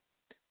like them.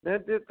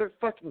 They're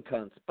fucking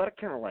cunts, but I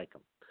kind of like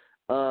them.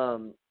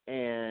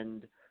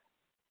 And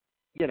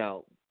you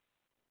know,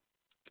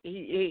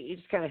 he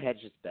just kind of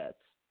hedged his bets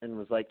and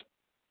was like,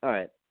 all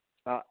right,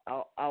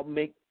 I'll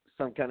make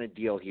some kind of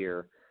deal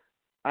here.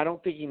 I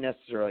don't think he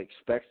necessarily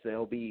expects that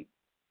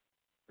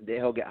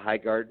he'll get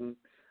Highgarden,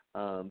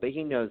 but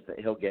he knows that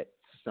he'll get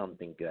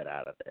something good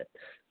out of it.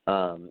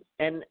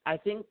 And I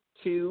think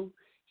too,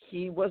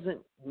 he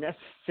wasn't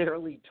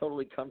necessarily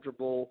totally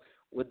comfortable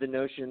with the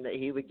notion that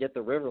he would get the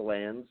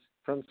Riverlands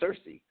from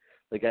Cersei.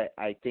 Like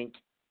I think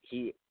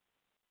he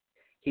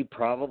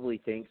probably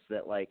thinks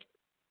that like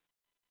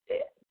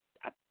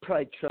I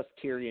probably trust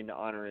Tyrion to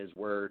honor his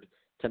word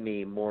to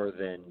me more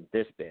than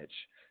this bitch.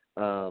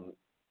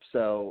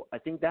 So I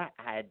think that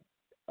had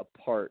a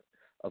part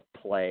of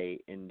play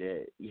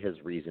into his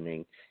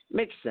reasoning.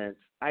 Makes sense.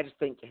 I just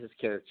think his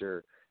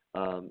character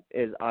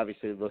is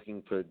obviously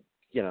looking for,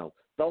 the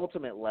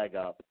ultimate leg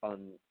up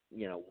on,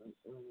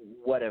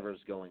 whatever's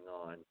going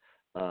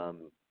on.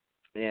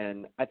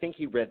 And I think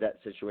he read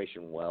that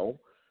situation well,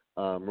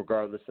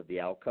 regardless of the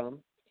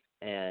outcome.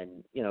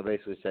 And,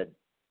 basically said,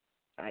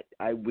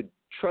 I would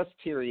trust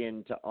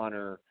Tyrion to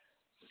honor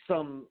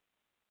some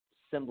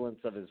semblance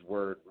of his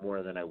word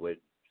more than I would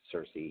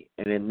Cersei.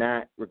 And in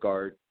that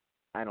regard,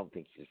 I don't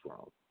think he's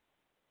wrong.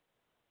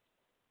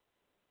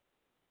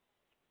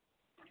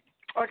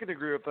 I can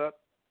agree with that.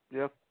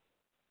 Yeah.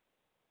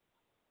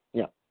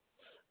 Yeah.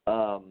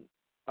 All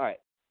right.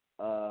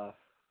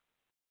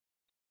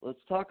 Let's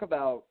talk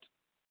about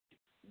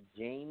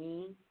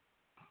Jaime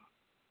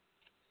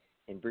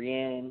and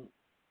Brienne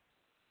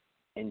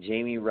and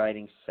Jaime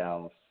riding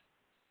south.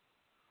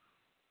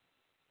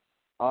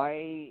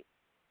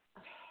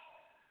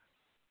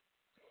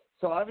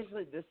 So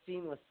obviously this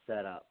scene was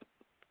set up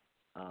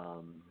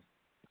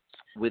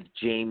with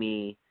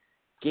Jaime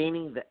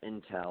gaining the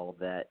intel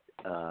that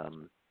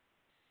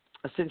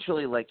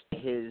essentially like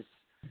his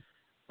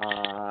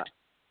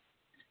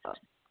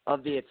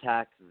of the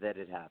attack that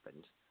had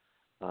happened.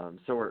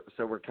 So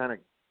we're kind of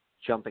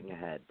jumping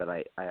ahead, but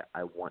I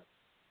want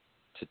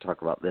to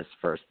talk about this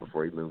first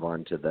before we move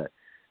on to the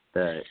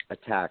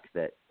attack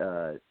that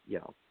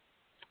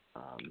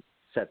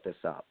set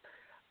this up.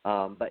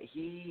 But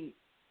he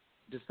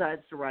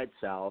decides to ride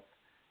south.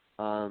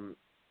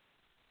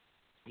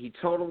 He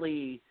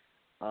totally,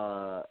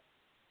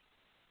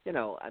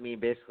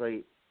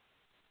 basically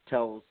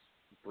tells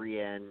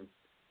Brienne,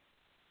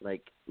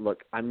 like,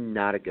 look, I'm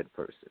not a good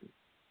person.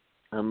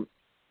 I'm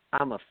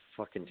a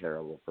fucking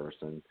terrible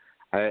person.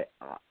 I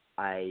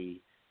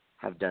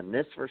have done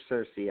this for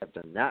Cersei. I've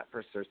done that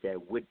for Cersei. I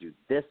would do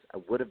this. I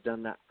would have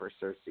done that for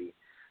Cersei.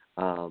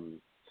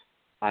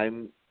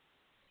 I'm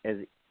as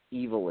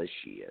evil as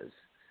she is.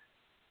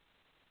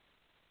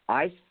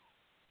 I'm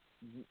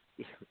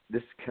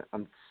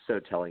so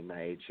telling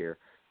my age here.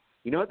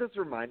 You know what this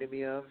reminded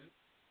me of?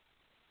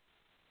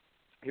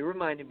 He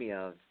reminded me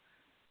of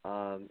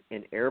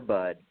in Air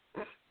Bud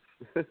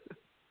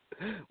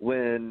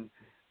when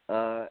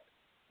the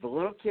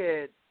little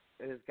kid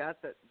has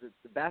got the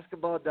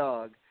basketball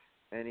dog,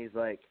 and he's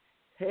like,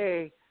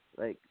 hey,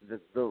 like the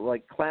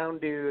like clown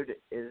dude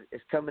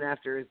is coming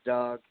after his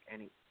dog,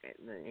 and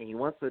he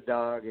wants the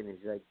dog, and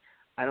he's like,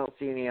 I don't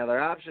see any other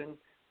option.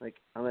 Like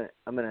I'm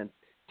gonna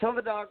tell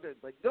the dog to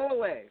like go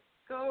away,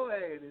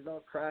 and he's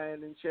all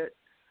crying and shit.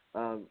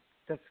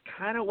 That's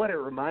kind of what it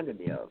reminded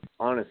me of,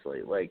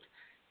 honestly. Like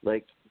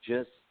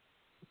just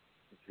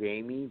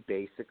Jaime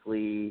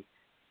basically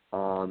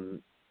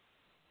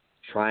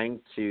trying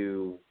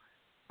to.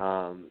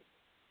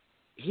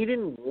 He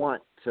didn't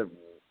want to.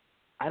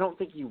 I don't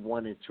think he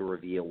wanted to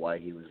reveal why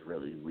he was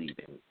really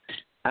leaving.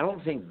 I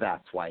don't think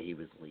that's why he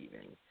was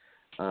leaving.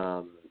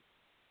 I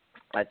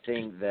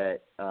think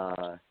that.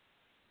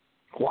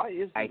 Why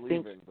is he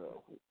leaving,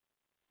 though?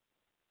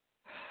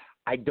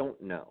 I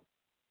don't know,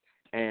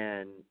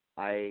 and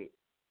I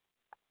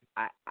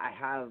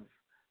have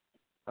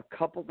a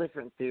couple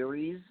different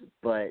theories,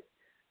 but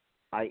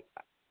I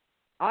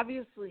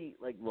obviously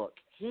look.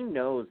 He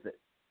knows that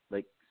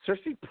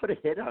Cersei put a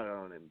hit out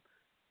on him.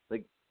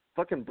 Like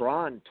fucking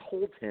Bronn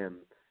told him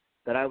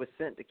that I was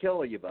sent to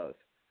kill you both.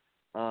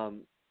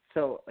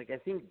 So I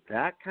think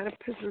that kind of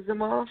pisses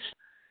him off.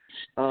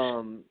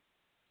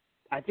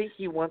 I think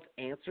he wants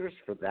answers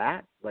for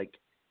that. Like,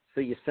 so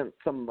you sent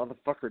some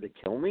motherfucker to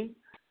kill me?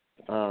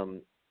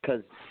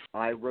 Because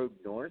I rode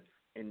north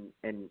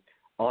and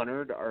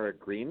honored our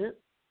agreement,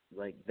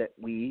 like that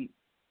we,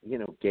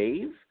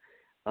 gave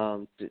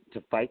to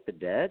fight the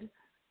dead.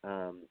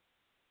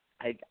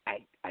 I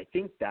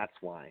think that's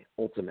why.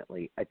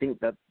 Ultimately, I think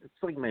that's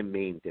like my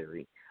main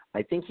theory.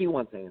 I think he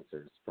wants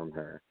answers from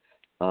her,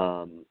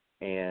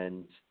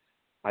 And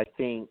I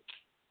think,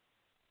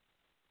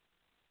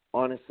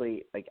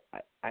 honestly, like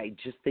I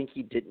just think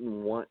he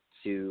didn't want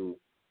to.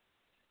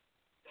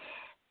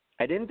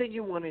 I didn't think he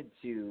wanted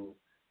to,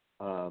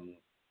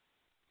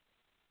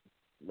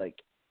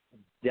 like,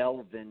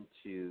 delve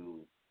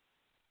into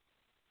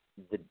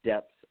the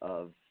depths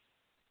of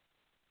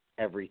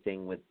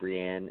everything with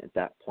Brienne at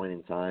that point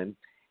in time.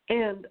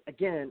 And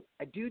again,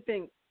 I do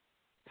think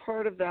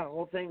part of that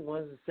whole thing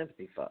was a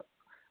sympathy fuck.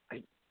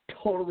 I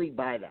totally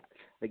buy that.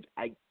 Like,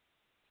 I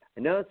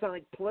know it's not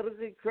like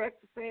politically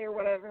correct to say or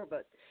whatever,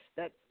 but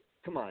that,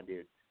 come on,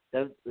 dude.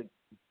 That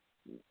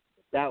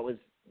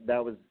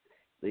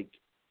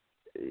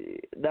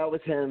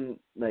was him,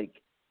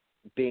 like,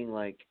 being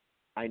like,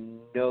 I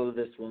know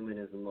this woman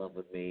is in love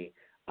with me.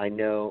 I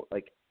know,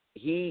 like,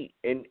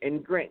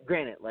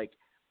 granted, like,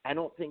 I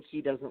don't think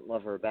he doesn't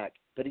love her back,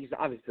 but he's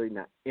obviously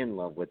not in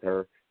love with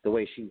her the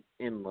way she's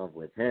in love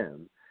with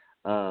him.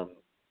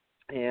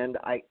 And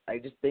I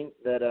just think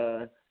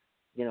that,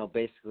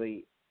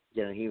 basically,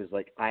 he was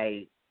like,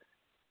 I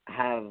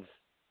have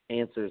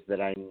answers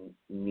that I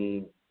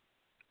need.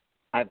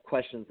 I have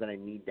questions that I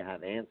need to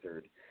have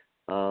answered.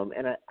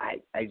 And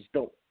I just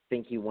don't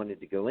think he wanted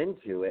to go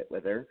into it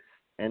with her.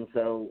 And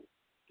so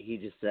he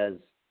just says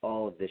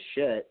all of this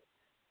shit.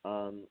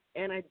 And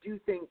I do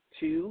think,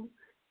 too,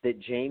 that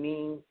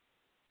Jamie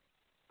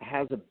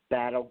has a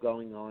battle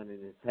going on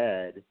in his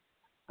head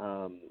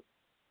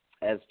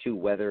as to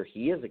whether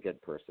he is a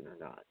good person or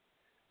not.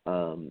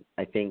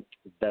 I think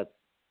that's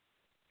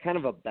kind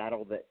of a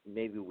battle that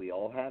maybe we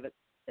all have at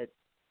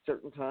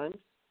certain times.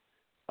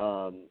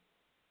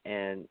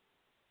 And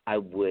I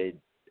would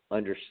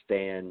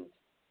understand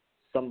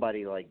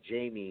somebody like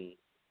Jamie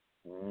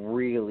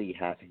really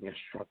having a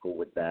struggle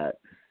with that,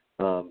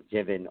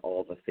 given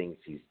all the things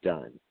he's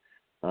done.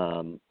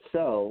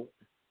 So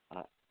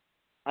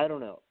I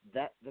don't know.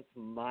 That's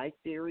my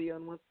theory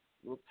on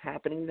what's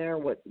happening there.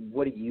 What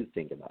do you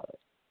think about it?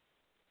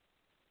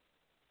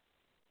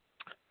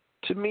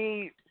 To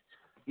me,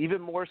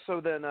 even more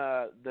so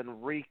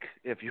than Reek,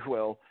 if you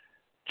will,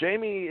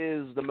 Jamie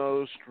is the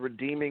most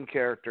redeeming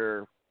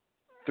character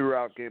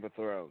throughout Game of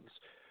Thrones.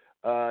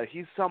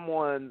 He's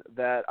someone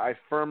that I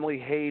firmly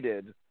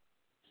hated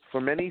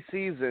for many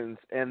seasons,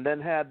 and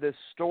then had this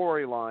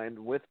storyline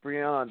with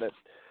Brienne that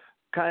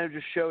kind of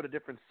just showed a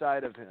different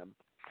side of him.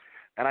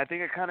 And I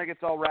think it kind of gets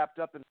all wrapped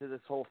up into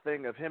this whole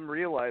thing of him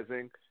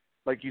realizing,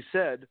 like you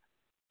said,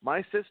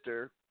 my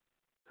sister,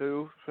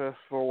 who,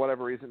 for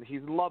whatever reason,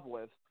 he's in love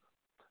with,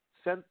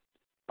 sent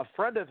a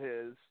friend of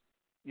his,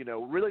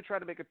 really trying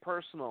to make it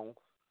personal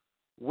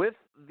with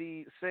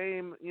the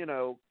same,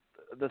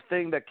 the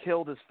thing that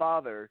killed his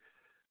father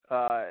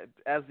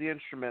as the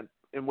instrument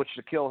in which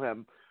to kill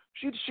him.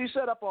 She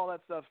set up all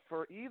that stuff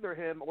for either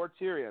him or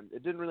Tyrion.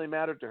 It didn't really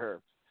matter to her.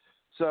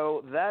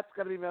 So that's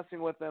got to be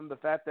messing with him. The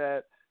fact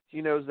that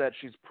he knows that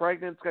she's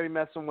pregnant is going to be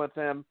messing with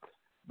him,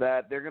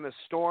 that they're going to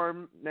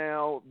storm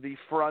now the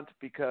front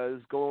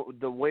because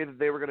the way that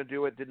they were going to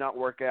do it did not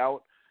work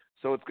out.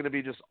 So it's going to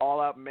be just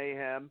all-out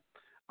mayhem.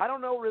 I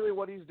don't know really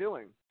what he's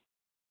doing.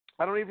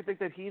 I don't even think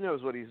that he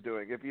knows what he's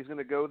doing. If he's going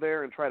to go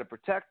there and try to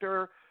protect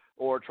her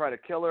or try to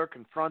kill her,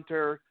 confront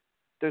her,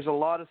 there's a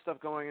lot of stuff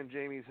going in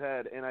Jamie's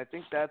head, and I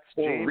think that's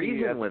Jamie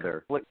reason with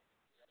her.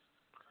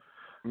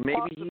 Maybe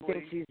Possibly. He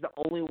thinks he's the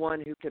only one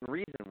who can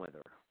reason with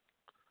her.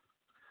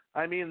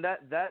 I mean,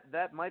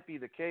 that might be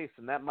the case,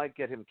 and that might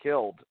get him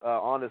killed,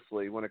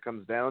 honestly, when it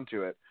comes down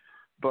to it.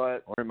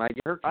 But or it might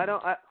get her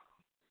killed.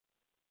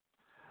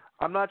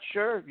 I'm not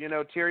sure.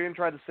 Tyrion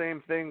tried the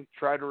same thing,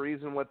 tried to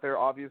reason with her.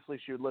 Obviously,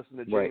 she would listen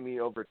to Jamie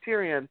over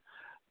Tyrion.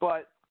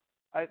 But,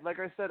 like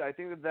I said, I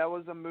think that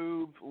was a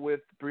move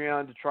with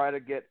Brienne to try to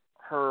get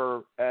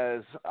her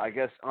as, I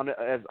guess,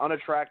 as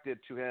unattracted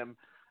to him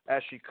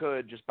as she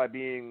could, just by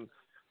being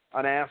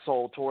an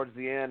asshole towards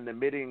the end,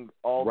 admitting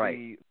all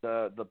the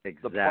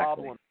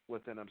problems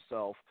within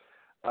himself,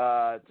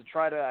 to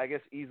try to, I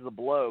guess, ease the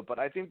blow. But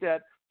I think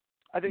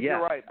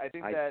you're right. I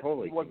think that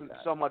totally he wasn't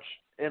so much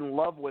in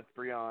love with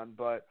Brienne,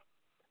 but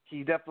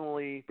he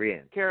definitely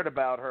cared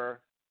about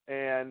her,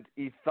 and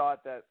he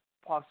thought that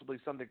possibly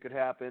something could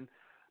happen.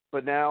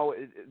 But now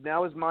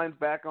his mind's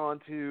back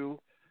onto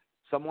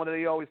someone that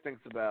he always thinks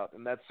about,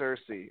 and that's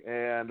Cersei,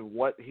 and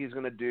what he's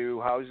going to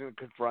do, how he's going to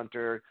confront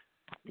her,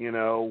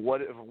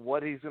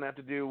 what he's going to have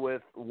to do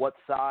with what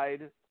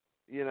side.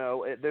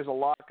 There's a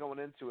lot going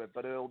into it,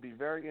 but it'll be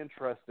very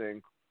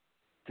interesting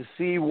to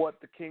see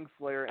what the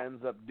Kingslayer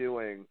ends up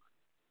doing,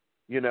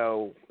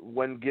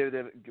 when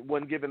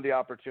given the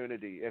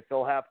opportunity. If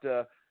they'll have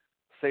to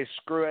say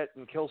screw it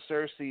and kill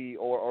Cersei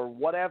or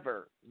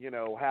whatever,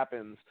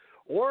 happens,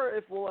 or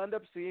if we'll end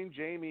up seeing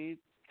Jamie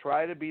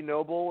try to be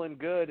noble and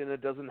good and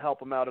it doesn't help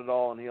him out at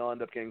all and he'll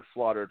end up getting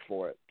slaughtered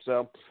for it.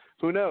 So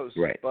who knows?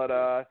 Right. But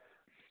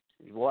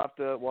we'll have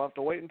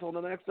to wait until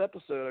the next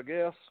episode, I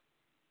guess.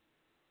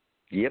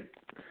 Yep.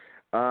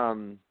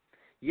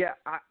 Yeah,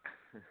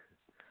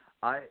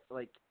 I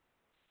like.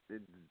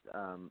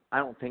 I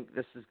don't think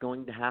this is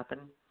going to happen,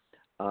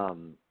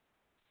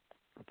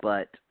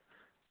 but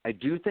I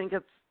do think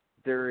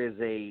there is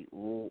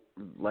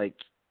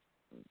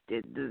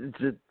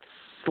it's a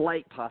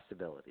slight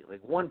possibility,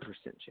 like 1%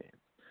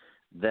 chance,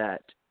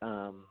 that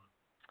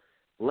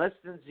less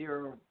than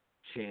zero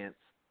chance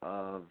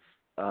of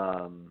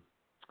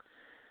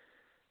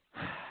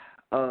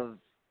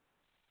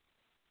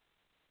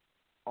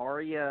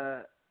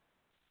Arya,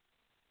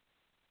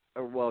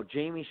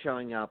 Jamie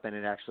showing up and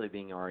it actually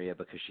being Arya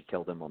because she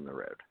killed him on the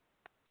road.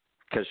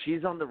 Because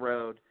she's on the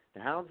road,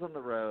 the Hound's on the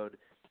road,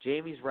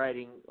 Jamie's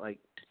riding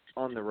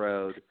on the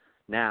road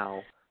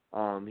now.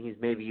 He's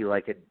maybe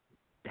like a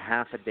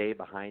half a day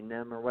behind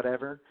them or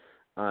whatever.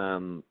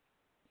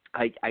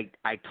 I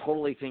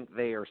totally think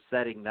they are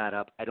setting that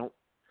up. I don't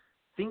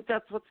think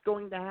that's what's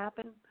going to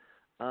happen,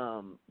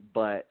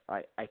 but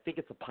I think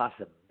it's a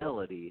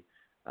possibility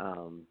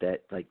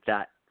that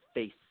that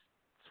face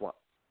swap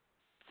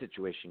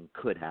situation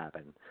could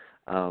happen.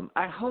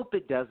 I hope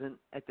it doesn't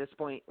at this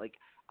point.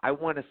 I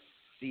want to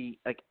see.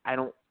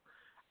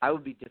 I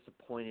would be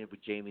disappointed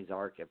with Jamie's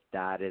arc if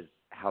that is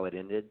how it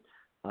ended.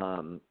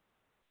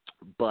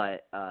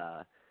 But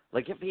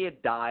if he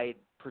had died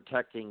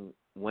protecting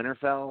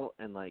Winterfell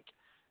and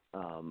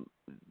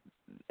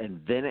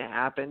then it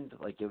happened,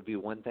 it would be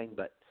one thing.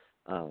 But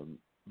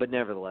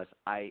nevertheless,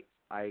 I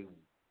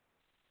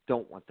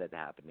don't want that to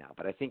happen now.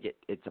 But I think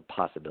it's a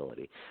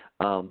possibility.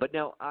 But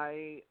no,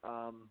 I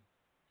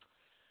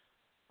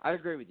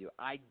agree with you.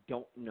 I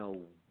don't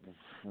know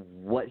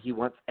what he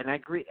wants, and I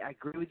agree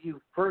with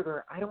you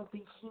further. I don't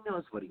think he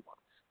knows what he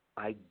wants.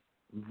 I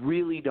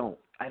really don't.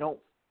 I don't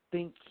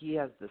think he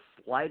has the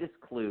slightest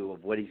clue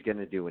of what he's going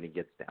to do when he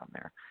gets down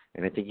there,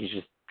 and I think he's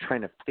just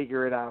trying to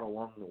figure it out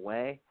along the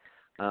way.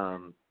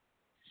 And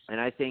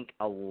I think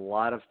a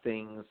lot of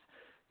things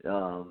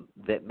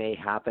that may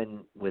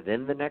happen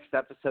within the next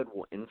episode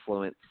will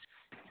influence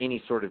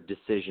any sort of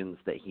decisions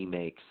that he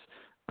makes.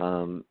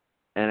 And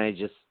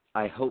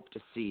I hope to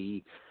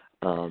see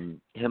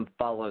him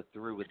follow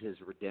through with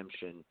his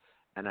redemption,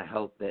 and I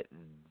hope that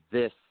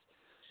this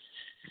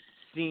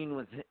scene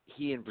with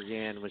he and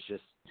Brienne was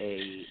just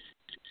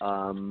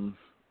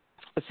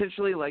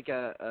essentially like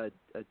a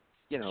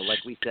like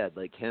we said,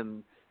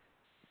 him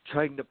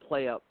trying to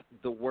play up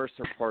the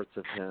worser parts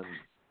of him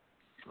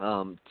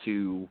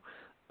to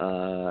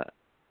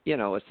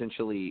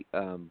essentially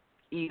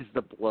ease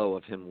the blow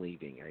of him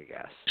leaving, I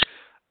guess.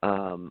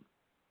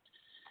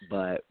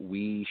 But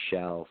we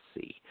shall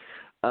see.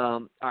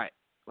 All right,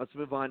 let's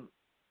move on.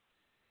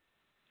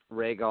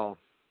 Rhaegal,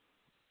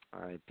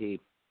 R.I.P.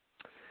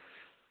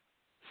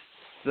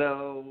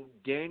 So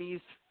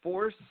Dany's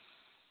forces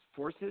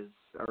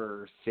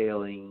are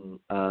sailing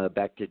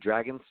back to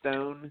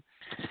Dragonstone.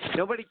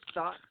 Nobody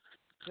thought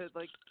to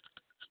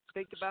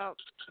think about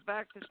the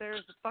fact that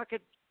there's a fucking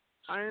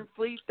Iron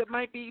Fleet that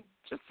might be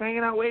just hanging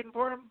out waiting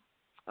for him.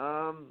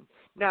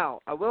 Now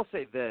I will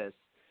say this.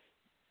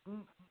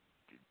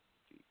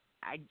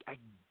 I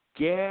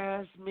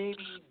guess maybe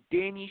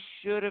Dany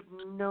should have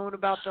known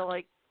about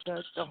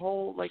the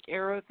whole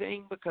arrow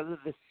thing because of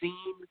the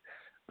scene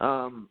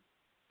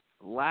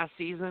last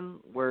season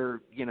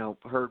where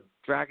her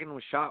dragon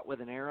was shot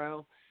with an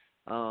arrow.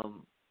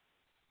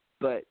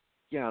 But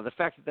the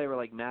fact that they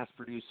were mass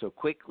produced so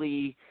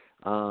quickly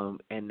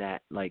and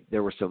that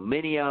there were so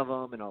many of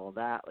them and all of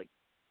that,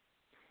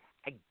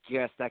 I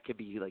guess that could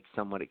be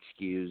somewhat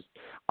excused.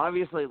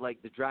 Obviously,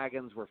 the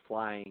dragons were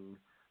flying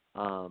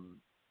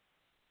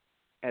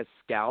as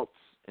scouts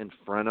in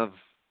front of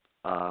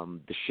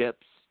the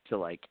ships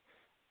to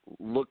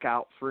look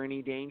out for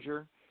any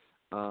danger,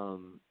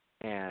 and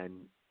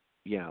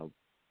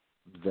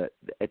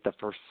at the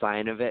first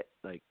sign of it,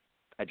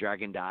 a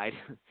dragon died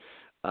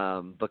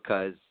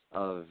because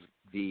of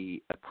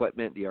the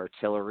equipment, the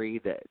artillery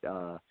that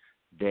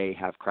they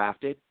have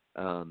crafted.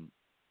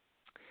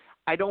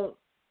 I don't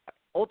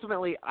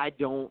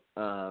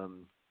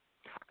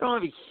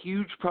have a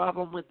huge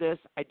problem with this.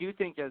 I do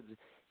think it's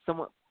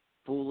somewhat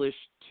foolish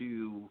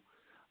to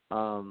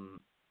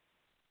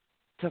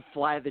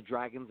fly the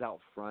dragons out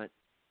front.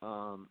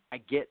 I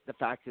get the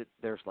fact that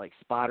there's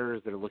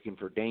spotters that are looking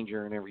for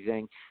danger and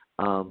everything,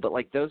 but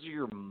those are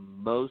your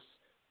most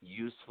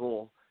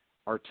useful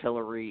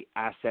artillery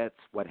assets,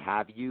 what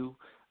have you.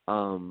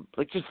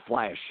 Just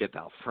fly a ship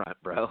out front,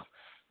 bro.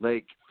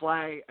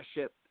 Fly a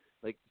ship,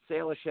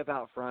 sail a ship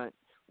out front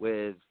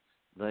with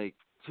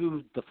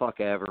who the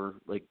fuck ever.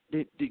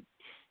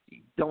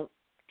 Don't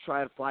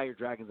try to fly your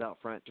dragons out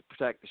front to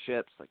protect the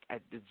ships.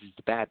 It's just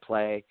a bad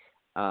play.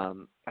 I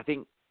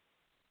think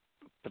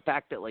the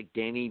fact that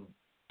Dany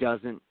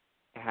doesn't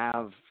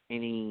have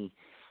any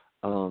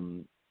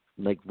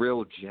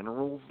real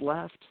generals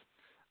left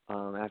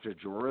after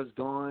Jorah's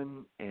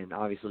gone, and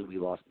obviously we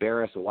lost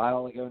Barriss a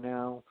while ago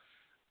now.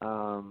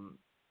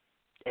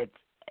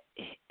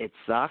 It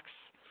sucks.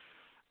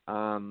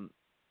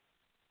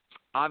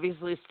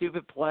 Obviously a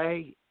stupid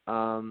play.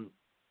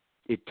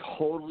 It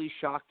totally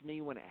shocked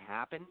me when it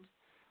happened.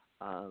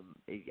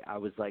 I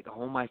was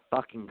oh my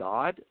fucking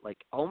God.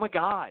 Oh my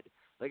God.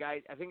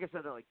 I think I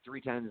said that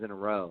 3 times in a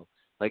row.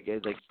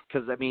 Because,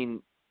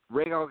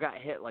 Rhaegal got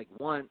hit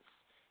once,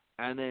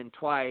 and then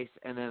twice,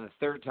 and then the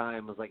third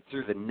time was like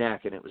through the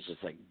neck, and it was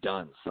just like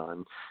done,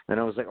 son. And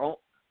I was like,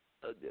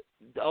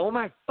 oh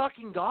my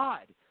fucking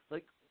God,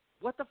 like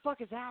what the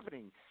fuck is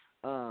happening?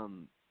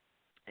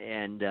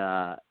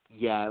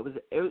 Yeah, it was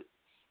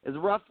a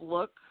rough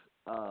look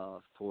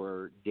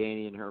for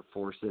Danny and her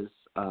forces.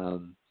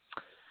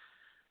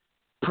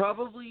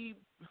 Probably,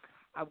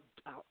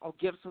 I'll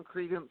give some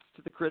credence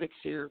to the critics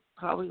here.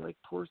 Probably like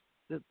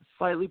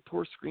slightly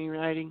poor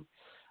screenwriting,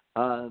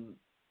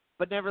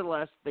 but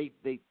nevertheless, they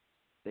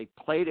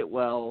played it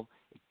well.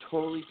 It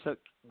totally took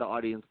the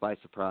audience by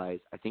surprise.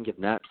 I think in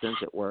that sense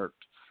it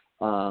worked.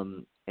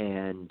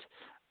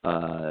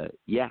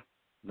 Yeah,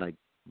 like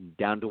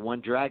down to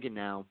one dragon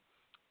now.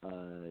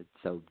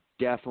 So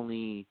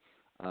definitely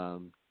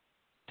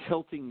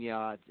tilting the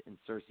odds in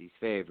Cersei's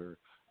favor.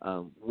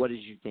 What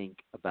did you think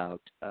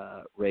about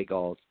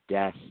Rhaegal's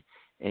death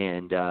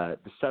and the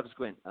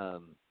subsequent,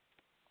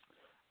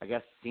 I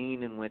guess,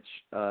 scene in which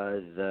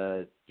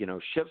the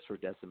ships were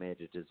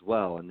decimated as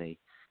well, and they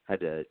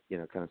had to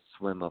kind of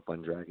swim up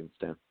on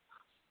Dragonstone?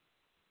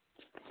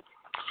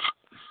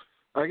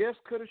 I guess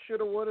coulda,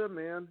 shoulda, woulda,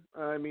 man.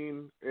 I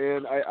mean,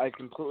 and I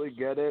completely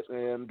get it,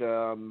 and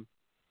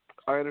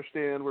I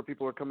understand where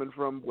people are coming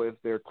from with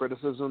their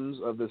criticisms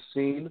of this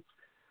scene.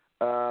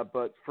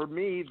 But for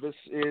me, this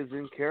is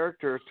in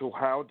character to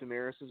how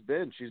Daenerys has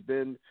been. She's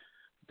been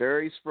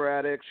very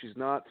sporadic. She's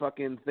not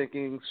fucking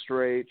thinking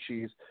straight.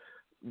 She's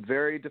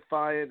very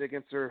defiant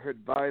against her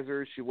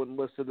advisors. She wouldn't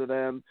listen to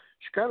them.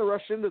 She kind of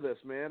rushed into this,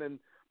 man. And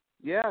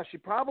yeah, she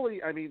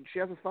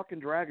has a fucking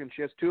dragon.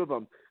 She has two of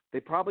them. They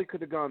probably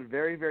could have gone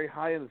very, very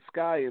high in the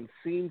sky and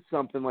seen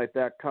something like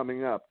that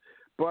coming up.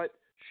 But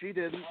she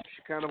didn't.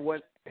 She kind of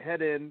went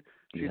head in.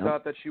 She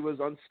thought that she was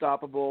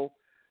unstoppable,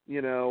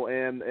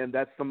 and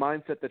that's the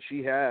mindset that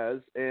she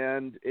has,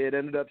 and it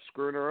ended up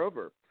screwing her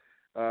over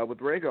with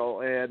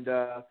Rhaegal. And,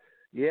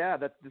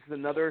 this is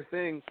another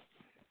thing.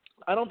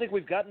 I don't think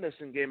we've gotten this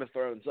in Game of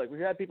Thrones. Like,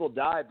 we've had people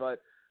die,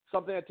 but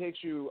something that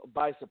takes you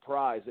by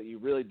surprise that you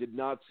really did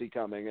not see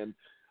coming. And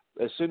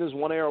as soon as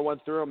one arrow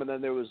went through him and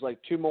then there was like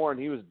two more and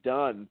he was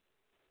done,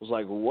 it was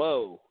like,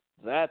 whoa,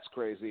 that's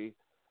crazy.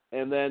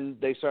 And then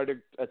they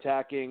started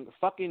attacking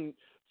fucking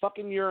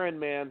Euron,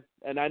 man.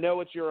 And I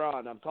know it's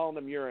Euron. I'm calling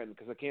him Euron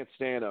because I can't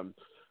stand him.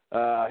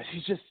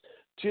 He's just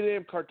too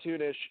damn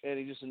cartoonish, and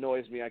he just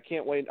annoys me. I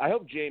can't wait. I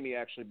hope Jaime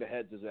actually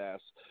beheads his ass.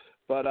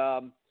 But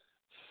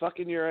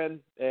fucking Euron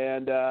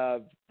and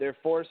their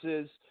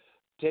forces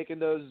taking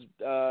those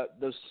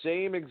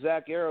same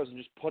exact arrows and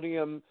just putting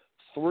them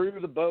through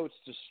the boats,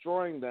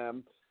 destroying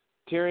them.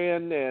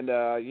 Tyrion and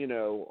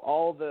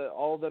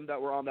all of them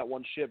that were on that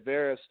one ship,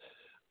 Varys,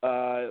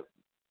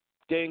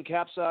 getting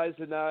capsized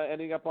and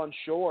ending up on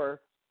shore.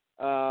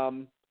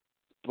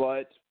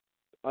 But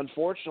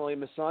unfortunately,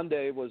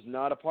 Missandei was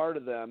not a part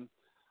of them.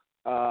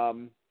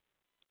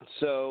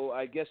 So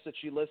I guess that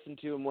she listened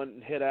to and went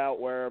and hid out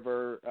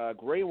wherever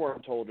Grey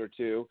Worm told her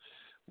to,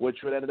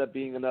 which would end up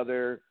being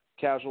another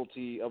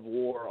casualty of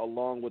war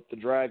along with the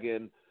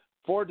dragon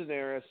for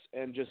Daenerys,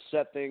 and just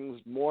set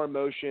things more in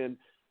motion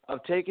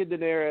of taking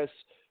Daenerys,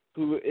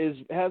 who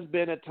has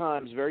been at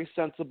times very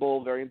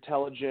sensible, very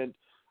intelligent,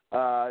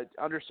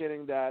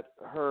 understanding that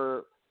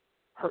her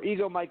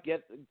ego might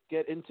get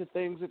into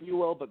things, if you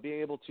will, but being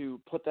able to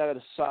put that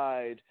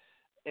aside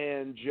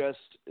and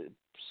just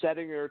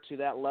setting her to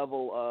that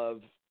level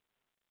of,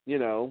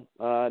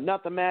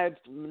 not the mad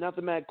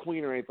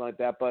queen or anything like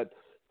that, but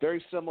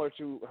very similar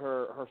to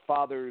her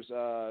father's,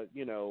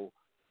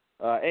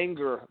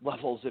 anger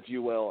levels, if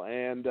you will.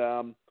 And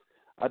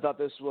I thought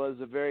this was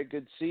a very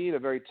good scene, a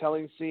very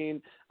telling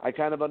scene. I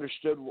kind of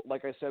understood,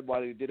 like I said, why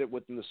they did it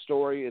within the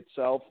story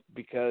itself,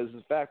 because,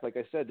 in fact, like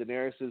I said,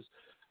 Daenerys is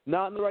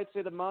not in the right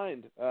state of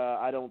mind,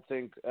 I don't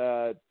think,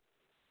 to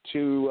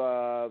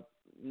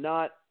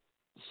not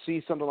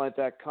see something like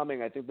that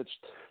coming. I think that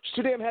she's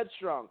too damn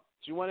headstrong.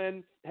 She went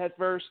in head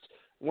first.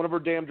 One of her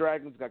damn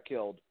dragons got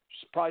killed.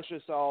 She probably should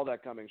have saw all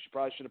that coming. She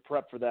probably should have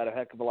prepped for that a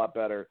heck of a lot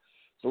better.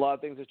 There's a lot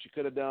of things that she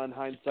could have done,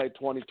 hindsight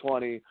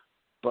 2020.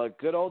 But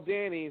good old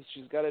Dany,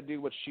 she's got to do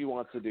what she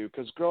wants to do,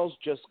 because girls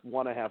just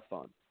want to have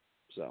fun.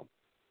 So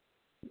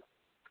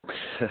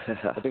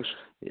I think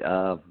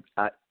I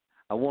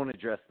won't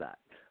address that.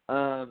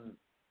 I'll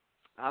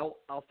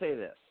say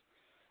this.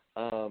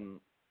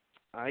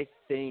 I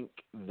think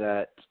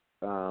that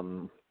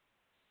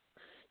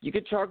you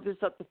could chalk this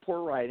up to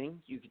poor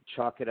writing. You could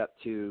chalk it up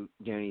to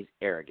Dany's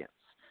arrogance.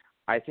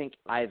 I think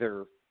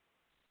either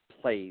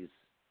plays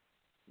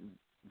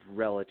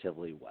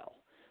relatively well.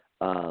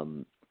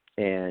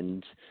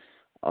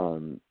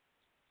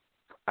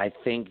 I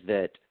think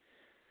that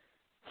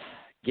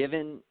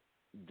given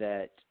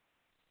that,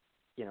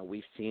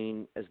 we've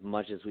seen as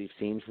much as we've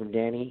seen from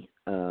Dany,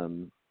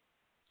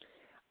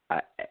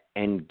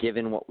 and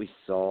given what we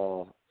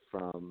saw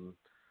from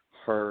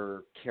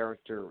her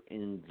character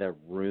in the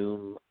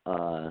room,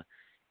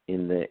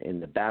 in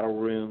the battle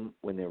room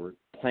when they were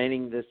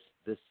planning this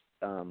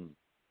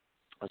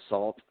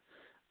assault,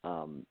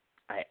 I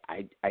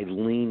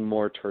lean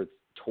more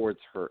towards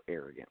her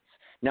arrogance.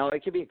 Now,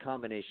 it could be a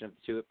combination of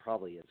the two. It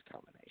probably is a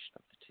combination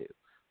of the two,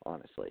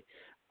 honestly.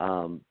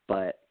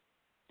 But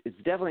it's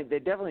definitely they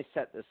definitely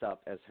set this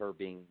up as her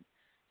being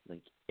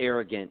like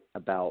arrogant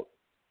about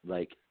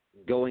like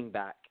going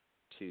back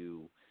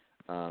to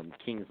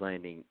King's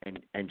Landing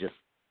and just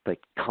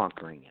like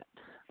conquering it.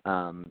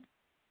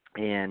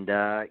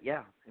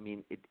 Yeah, I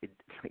mean it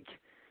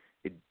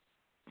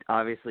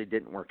obviously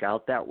didn't work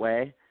out that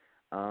way,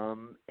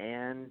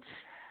 and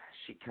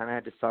she kind of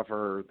had to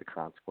suffer the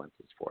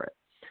consequences for it.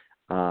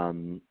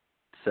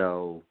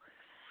 So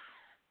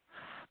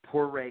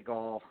poor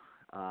Rhaegal,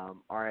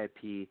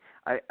 R.I.P.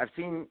 I've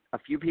seen a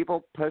few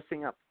people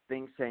posting up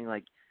things saying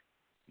like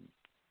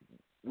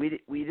we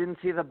didn't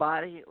see the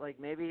body, like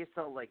maybe he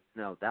felt like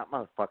no, that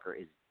motherfucker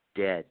is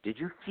dead. Did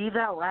you see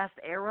that last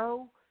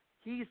arrow?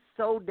 He's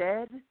so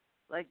dead,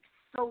 like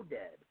so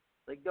dead.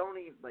 Like don't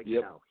even like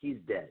Yep. No, he's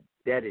dead.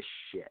 Dead as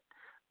shit.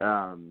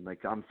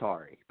 Like I'm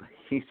sorry, but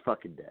he's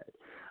fucking dead.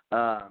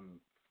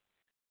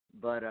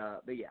 But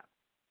yeah.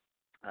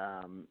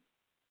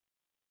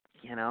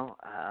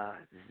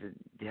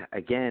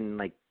 Again,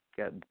 like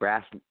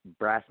brass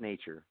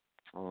nature,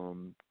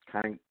 kind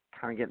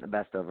of getting the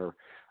best of her,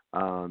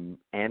 and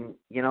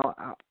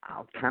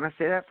I'll kind of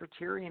say that for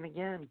Tyrion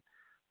again,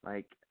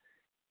 like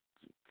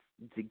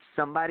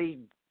somebody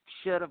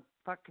should have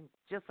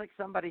just like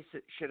somebody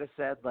should have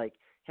said like,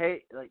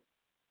 hey, like,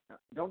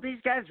 don't these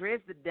guys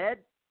raise the dead?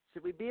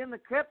 Should we be in the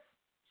crypts?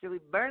 Should we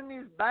burn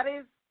these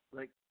bodies?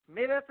 Like,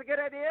 maybe that's a good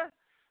idea.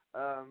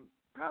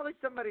 Probably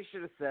somebody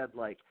should have said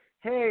like,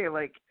 hey,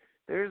 like,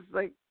 there's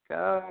like,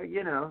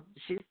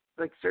 she's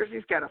like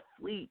Cersei's got a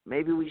fleet.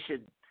 Maybe we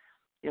should,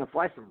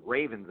 fly some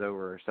ravens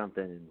over or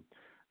something, and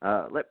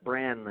let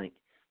Bran like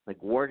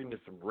warg into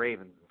some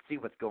ravens and see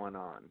what's going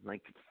on.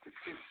 Like, it's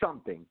just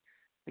something.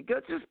 Like, go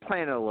just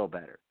plan it a little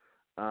better.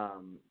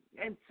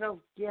 And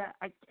so, yeah,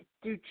 I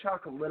do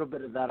chalk a little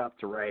bit of that up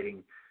to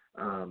writing,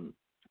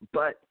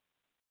 but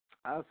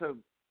I also,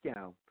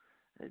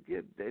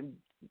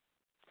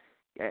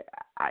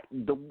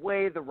 the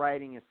way the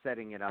writing is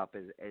setting it up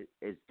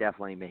is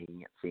definitely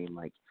making it seem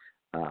like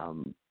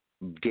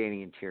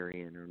Dany and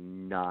Tyrion are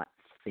not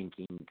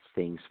thinking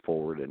things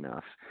forward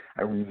enough.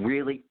 I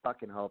really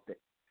fucking hope that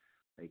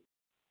like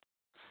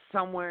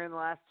somewhere in the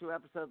last two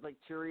episodes, like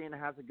Tyrion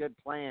has a good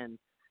plan,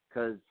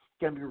 because it's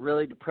gonna be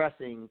really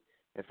depressing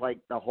if like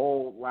the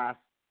whole last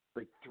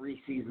like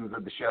 3 seasons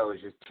of the show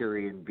is just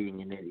Tyrion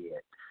being an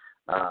idiot,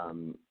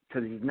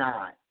 because he's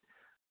not.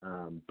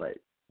 But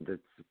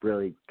that's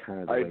really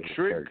kind of the way his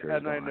drink character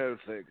and is I going. know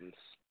things.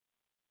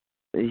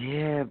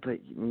 Yeah, but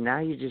now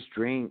you just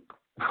drink,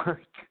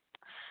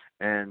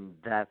 and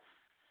that's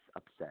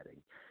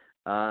upsetting.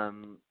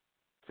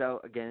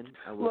 So again,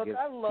 I will give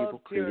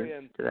people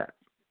credence to that.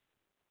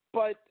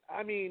 But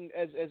I mean,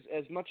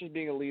 as much as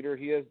being a leader,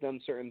 he has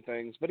done certain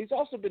things, but he's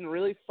also been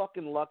really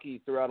fucking lucky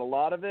throughout a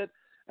lot of it,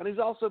 and he's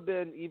also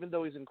been, even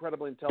though he's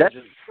incredibly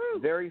intelligent, That's true.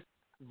 very,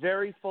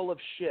 very full of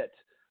shit.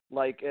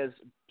 Like, as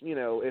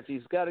if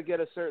he's got to get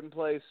a certain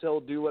place,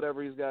 he'll do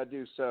whatever he's got to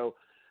do. So,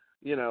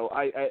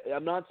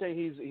 I'm not saying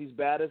he's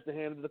bad as the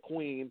hand of the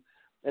queen,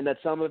 and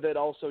that some of it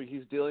also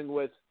he's dealing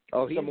with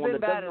someone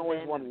that doesn't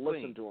always want to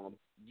listen to him.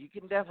 You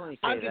can definitely say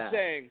that. I'm just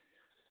saying,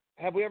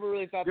 have we ever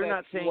really thought You're that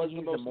not he saying was he's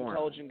the most a moron.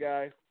 intelligent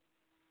guy?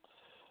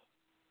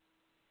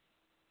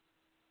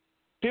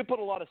 People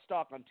put a lot of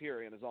stock on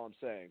Tyrion, is all I'm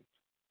saying.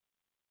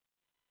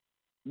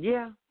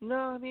 Yeah, no,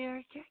 I mean,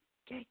 I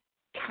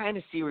kind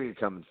of see where you're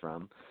coming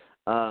from.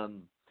 I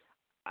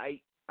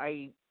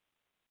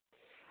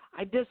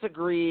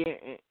disagree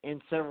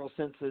in several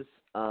senses.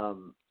 I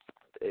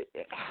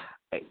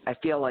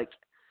feel like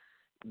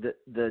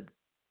the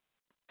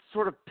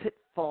sort of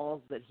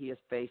pitfalls that he has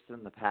faced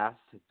in the past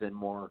have been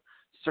more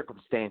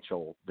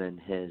circumstantial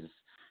than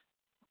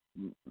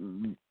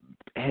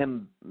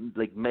him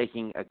like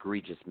making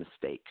egregious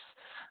mistakes.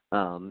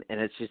 And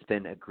it's just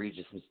been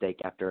egregious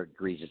mistake after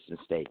egregious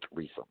mistake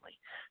recently.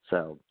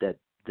 So that's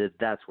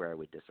where I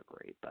would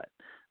disagree. But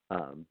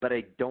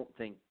I don't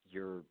think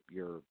your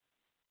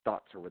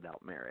thoughts are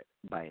without merit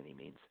by any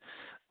means.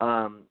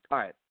 All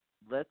right,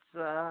 let's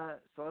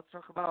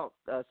talk about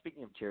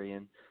speaking of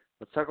Tyrion.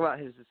 Let's talk about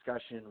his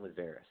discussion with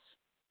Varys.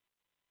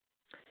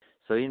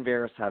 So he and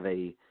Varys have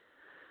a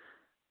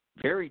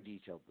very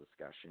detailed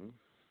discussion,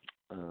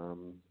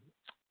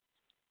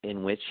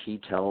 in which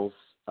Tyrion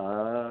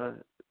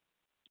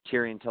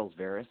tells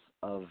Varys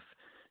of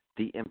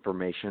the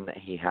information that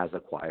he has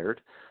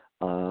acquired,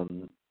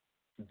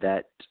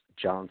 that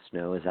Jon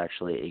Snow is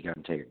actually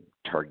Aegon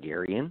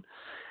Targaryen,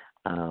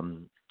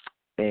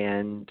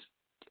 and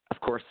of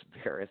course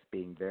Varys,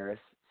 being Varys,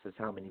 says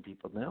how many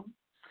people know?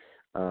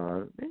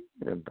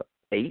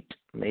 8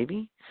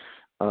 maybe,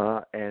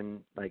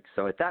 and like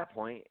so at that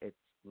point it's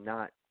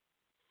not.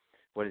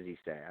 What does he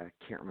say? I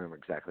can't remember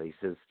exactly. He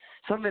says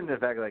something to the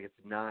fact like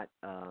it's not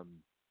a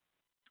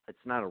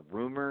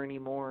rumor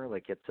anymore.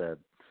 Like it's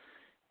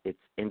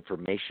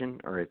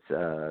information, or it's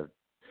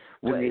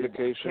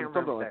communication,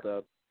 something like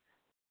that.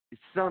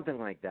 It's something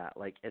like that.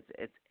 Like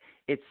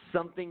it's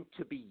something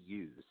to be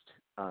used.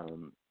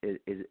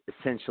 is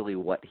essentially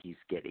what he's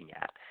getting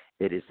at.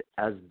 It is,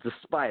 as the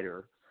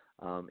spider,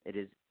 it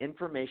is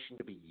information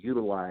to be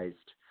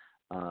utilized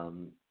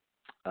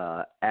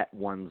at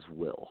one's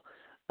will,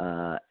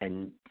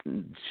 and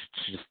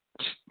just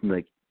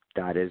like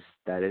that is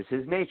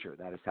his nature.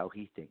 That is how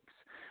he thinks,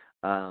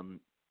 and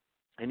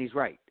he's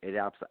right. It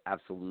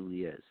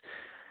absolutely is.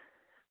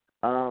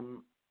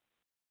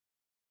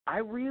 I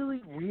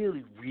really,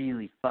 really,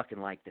 really fucking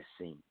like this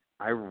scene.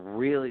 I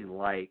really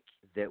like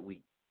that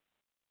we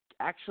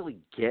actually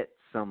get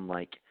some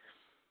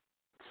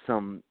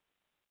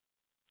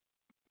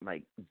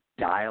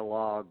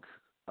dialogue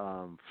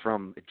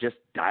from just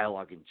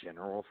dialogue in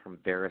general from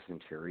Varys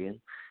and Tyrion,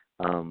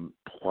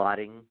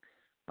 plotting,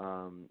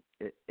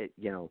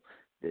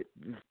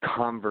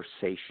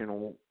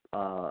 conversational,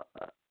 a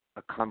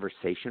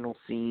conversational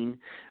scene.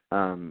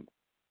 I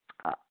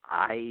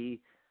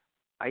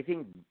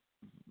think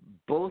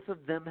both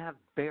of them have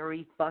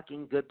very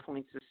fucking good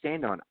points to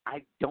stand on.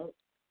 I don't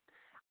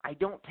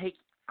take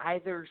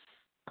either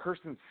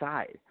person's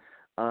side,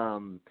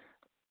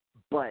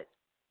 but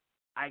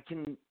I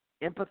can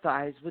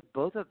empathize with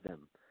both of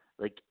them.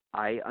 Like,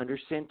 I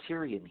understand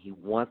Tyrion. He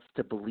wants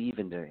to believe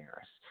in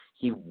Daenerys.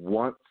 He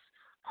wants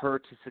her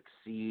to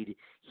succeed.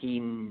 He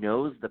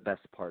knows the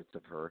best parts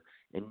of her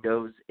and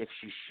knows if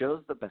she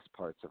shows the best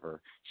parts of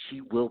her,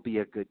 she will be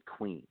a good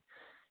queen.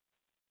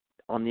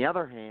 On the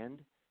other hand,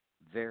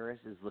 Varys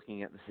is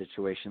looking at the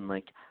situation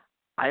like,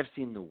 I've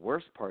seen the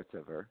worst parts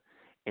of her,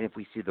 and if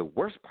we see the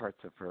worst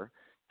parts of her,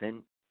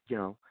 then,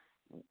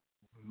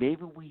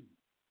 maybe we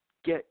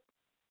get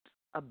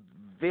a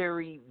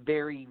very,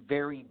 very,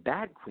 very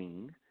bad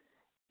queen.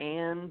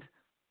 And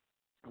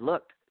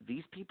look,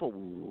 these people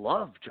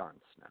love Jon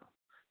Snow.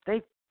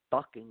 They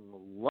fucking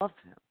love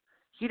him.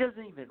 He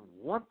doesn't even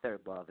want their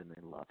love, and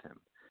they love him.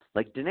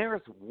 Like,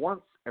 Daenerys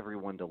wants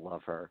everyone to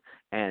love her,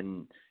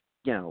 and,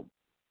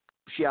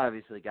 she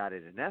obviously got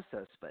it in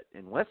Essos, but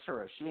in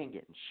Westeros, she ain't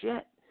getting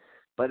shit.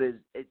 But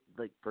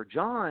for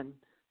Jon,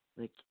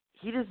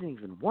 he doesn't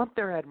even want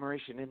their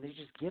admiration, and they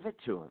just give it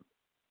to him.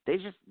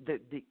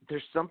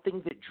 There's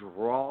something that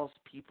draws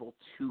people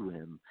to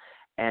him,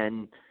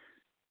 and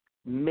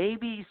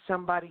maybe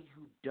somebody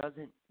who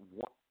doesn't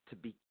want to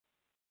be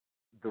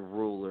the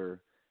ruler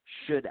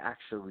should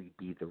actually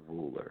be the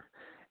ruler.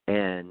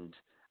 And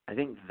I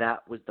think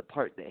that was the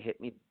part that hit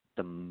me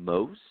the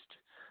most.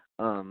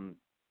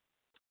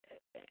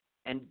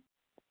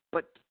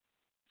 But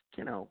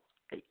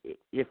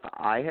if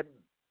I had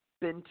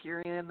been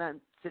Tyrion in that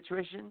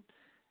situation,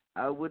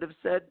 I would have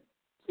said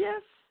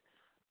yes,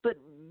 but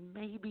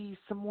maybe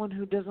someone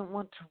who doesn't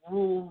want to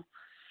rule,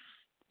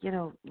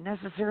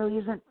 necessarily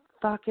isn't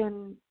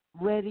fucking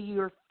ready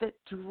or fit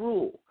to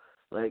rule.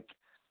 Like,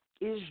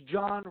 is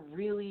Jon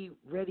really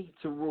ready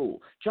to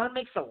rule? Jon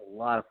makes a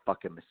lot of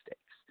fucking mistakes.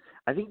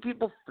 I think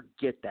people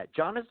forget that.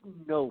 Jon is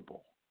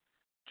noble.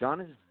 Jon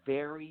is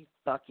very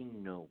fucking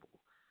noble.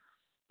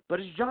 But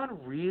is Jon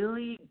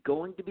really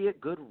going to be a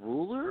good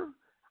ruler?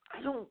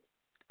 I don't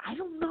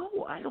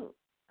know. I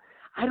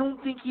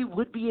don't think he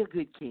would be a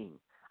good king.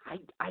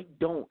 I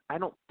don't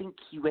think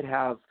he would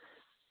have.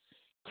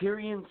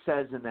 Tyrion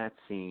says in that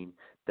scene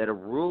that a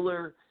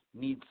ruler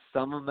needs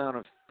some amount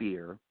of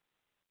fear.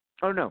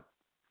 Oh no,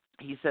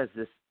 he says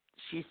this.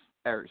 He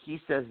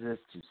says this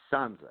to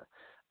Sansa,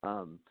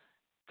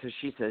 because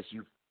she says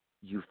you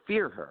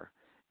fear her,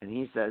 and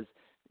he says,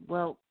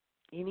 well,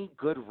 any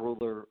good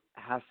ruler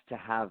has to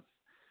have,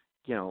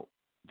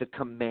 the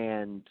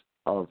command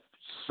of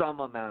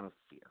some amount of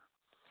fear.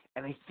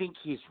 And I think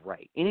he's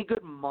right. Any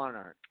good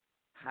monarch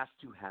has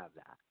to have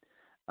that.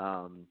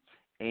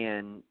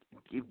 And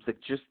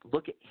just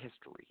look at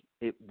history.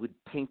 It would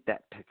paint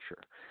that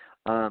picture.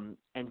 And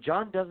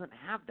Jon doesn't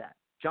have that.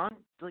 Jon's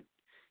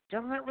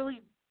not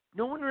really,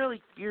 no one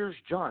really fears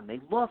Jon. They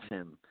love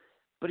him,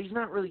 but he's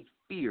not really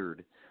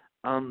feared.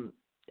 I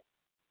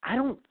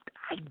don't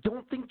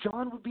think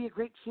Jon would be a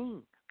great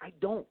king. I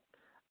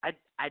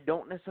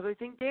don't necessarily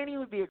think Dany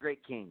would be a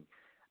great king.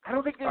 I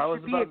don't think there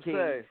should be a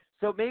king.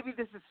 So maybe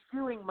this is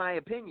skewing my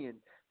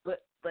opinion,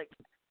 but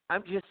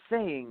I'm just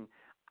saying,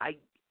 I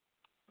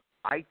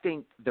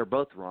think they're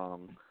both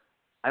wrong.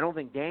 I don't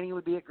think Dany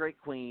would be a great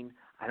queen.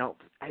 I don't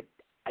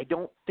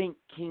think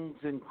kings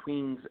and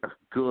queens are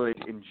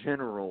good in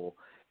general,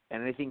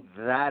 and I think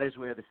that is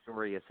where the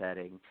story is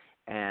heading.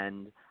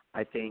 And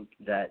I think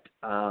that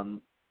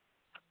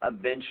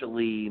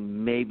eventually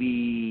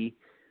maybe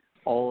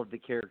all of the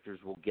characters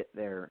will get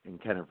there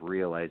and kind of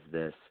realize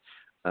this.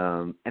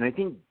 And I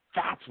think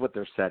that's what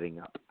they're setting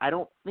up. I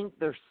don't think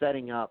they're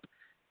setting up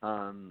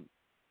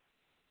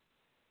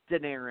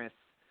Daenerys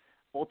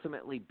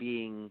ultimately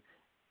being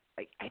 –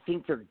 I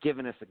think they're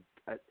giving us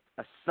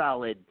a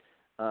solid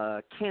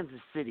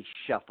Kansas City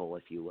shuffle,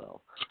 if you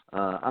will.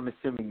 I'm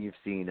assuming you've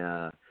seen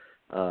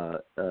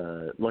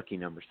Lucky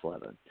Number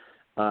 11.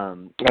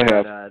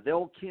 The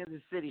old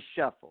Kansas City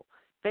shuffle.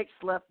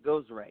 Takes left,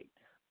 goes right.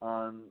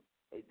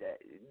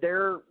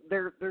 They're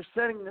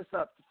setting this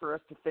up for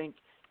us to think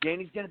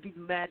Dany's going to be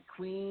the Mad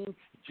Queen,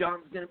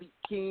 Jon's going to be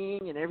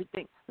king and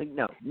everything. Like,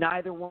 no,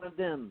 neither one of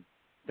them.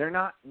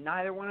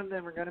 Neither one of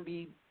them are going to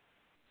be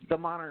the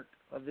monarch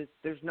of this.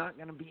 There's not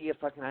going to be a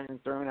fucking Iron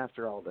Throne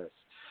after all this.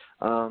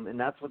 And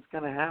that's what's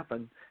going to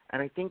happen.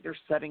 And I think they're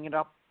setting it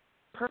up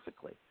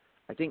perfectly.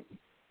 I think,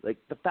 like,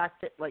 the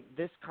fact that, like,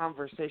 this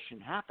conversation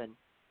happened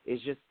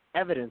is just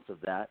evidence of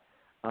that.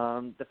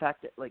 The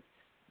fact that, like,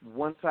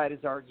 one side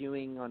is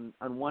arguing on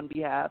one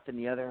behalf and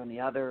the other on the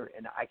other,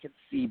 and I could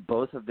see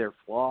both of their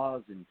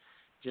flaws and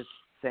just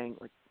saying,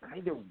 like,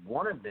 neither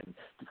one of them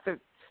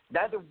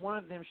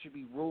should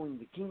be ruling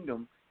the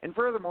kingdom. And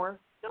furthermore,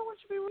 no one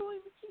should be ruling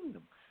the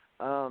kingdom.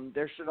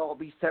 There should all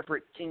be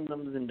separate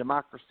kingdoms and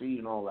democracy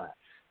and all that.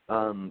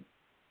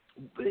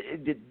 But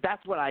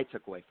that's what I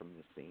took away from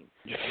this scene.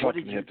 What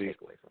did you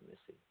take away from this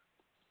scene?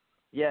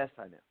 Yes,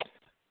 I know.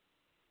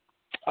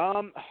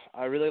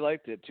 I really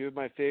liked it. Two of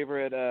my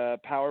favorite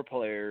power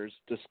players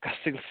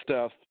discussing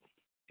stuff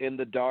in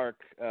the dark,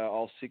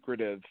 all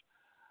secretive.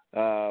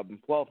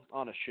 Well,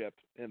 on a ship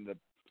in the,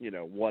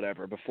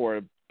 whatever,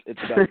 before it's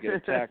about to get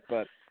attacked.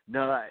 But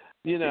no, I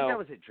think that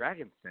was at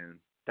Dragonstone.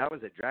 That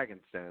was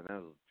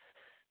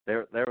they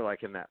were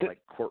like in that like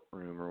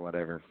courtroom or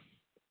whatever.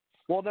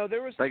 Well, no,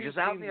 there was like just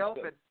out in the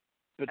open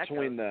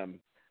between them.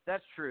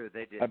 That's true.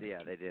 They did.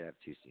 They did have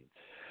two scenes.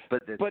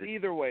 But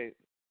either way.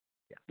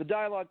 Yeah. The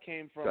dialogue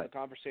came from the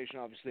conversation,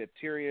 obviously, that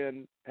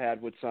Tyrion had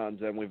with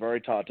Sansa, and we've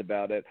already talked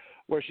about it,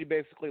 where she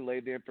basically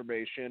laid the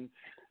information,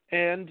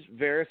 and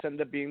Varys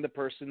ended up being the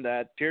person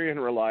that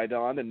Tyrion relied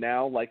on, and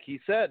now, like he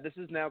said, this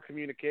is now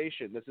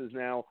communication. This is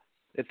now,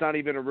 it's not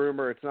even a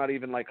rumor. It's not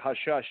even like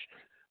hush-hush.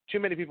 Too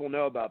many people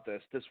know about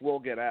this. This will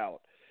get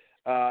out.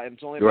 And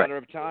it's only a matter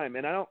of time.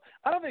 And I don't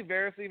think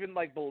Varys even,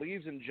 like,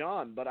 believes in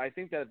Jon, but I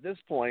think that at this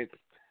point,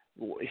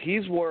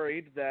 he's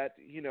worried that,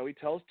 he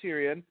tells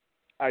Tyrion,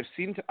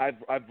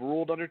 I've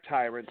ruled under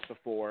tyrants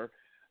before,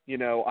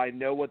 I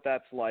know what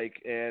that's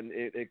like, and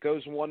it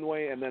goes one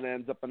way and then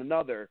ends up in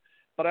another.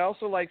 But I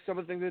also like some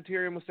of the things that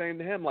Tyrion was saying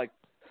to him, like,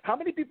 how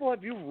many people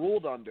have you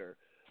ruled under?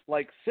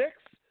 Like 6?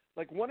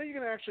 Like, when are you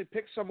going to actually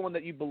pick someone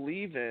that you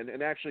believe in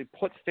and actually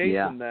put faith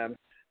in them?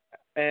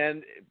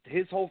 And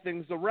his whole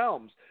thing's the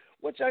realms,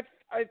 which all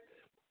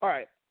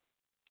right,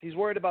 he's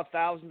worried about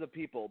thousands of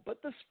people,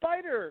 but the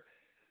spider,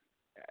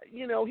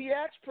 he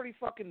acts pretty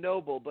fucking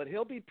noble, but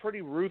he'll be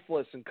pretty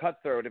ruthless and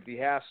cutthroat if he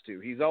has to.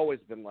 He's always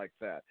been like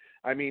that.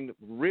 I mean,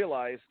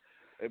 realize,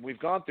 and we've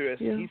gone through this,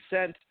 he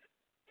sent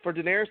for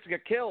Daenerys to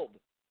get killed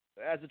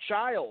as a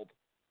child,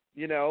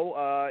 in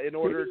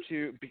order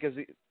to, because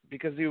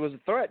he was a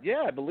threat.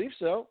 Yeah, I believe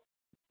so.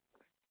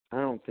 I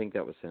don't think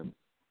that was him.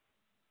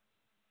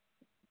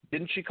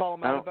 Didn't she call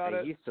him out about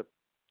it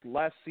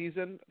last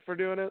season for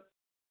doing it?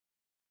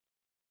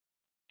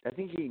 I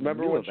think he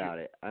knew about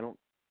it. I don't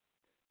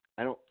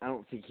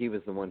think he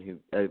was the one who.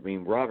 I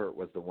mean, Robert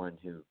was the one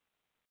who,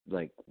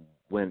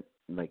 went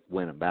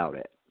about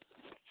it.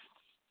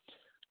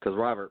 Because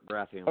Robert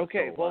Baratheon.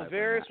 Okay, well,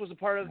 Varys was a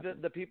part of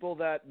the people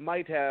that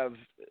might have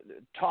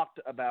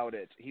talked about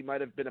it. He might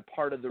have been a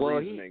part of the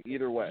reasoning.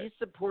 Either way,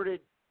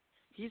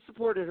 he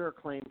supported her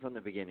claim from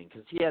the beginning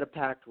because he had a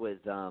pact with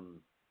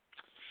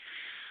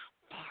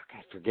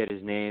I forget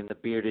his name, the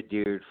bearded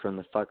dude from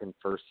the fucking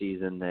first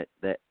season that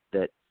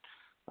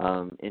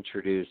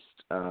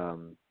introduced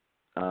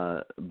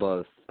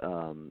both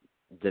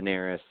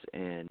Daenerys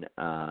and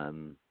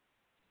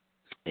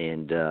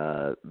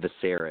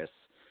Viserys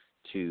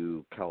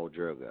to Khal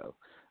Drogo.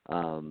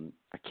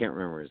 I can't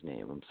remember his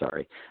name. I'm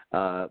sorry,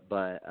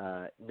 but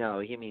no.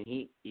 I mean,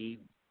 he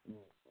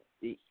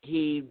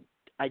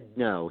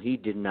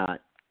did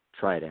not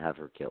try to have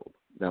her killed.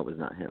 That was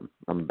not him.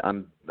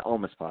 I'm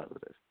almost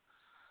positive,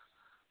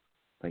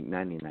 like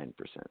 99%.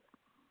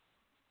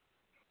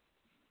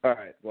 All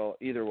right. Well,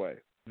 either way,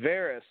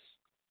 Varys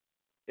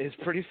is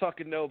pretty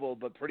fucking noble,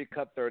 but pretty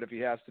cutthroat if he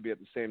has to be at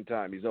the same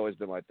time. He's always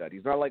been like that.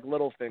 He's not like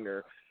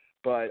Littlefinger,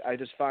 but I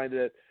just find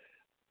that,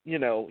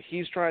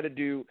 he's trying to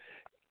do.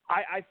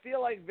 I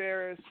feel like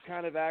Varys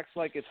kind of acts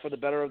like it's for the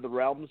better of the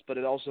realms, but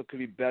it also could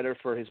be better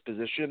for his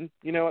position,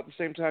 at the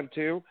same time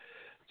too.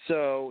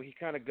 So he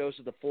kind of goes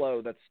to the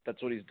flow.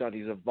 That's what he's done.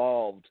 He's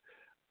evolved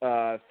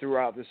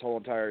throughout this whole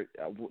entire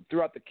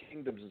throughout the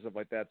kingdoms and stuff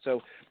like that.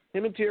 So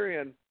him and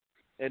Tyrion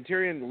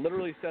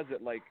literally says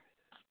it like,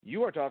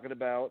 you are talking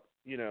about,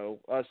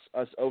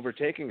 us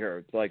overtaking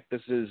her. Like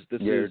this is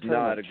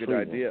not a good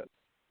idea.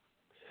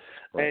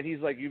 Right. And he's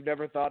like, you've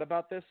never thought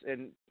about this?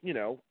 And,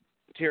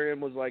 Tyrion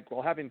was like,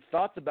 well, having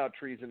thoughts about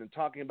treason and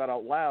talking about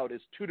out loud is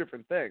two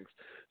different things.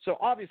 So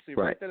obviously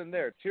right then and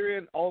there,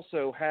 Tyrion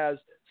also has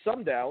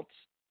some doubts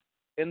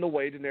in the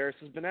way Daenerys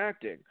has been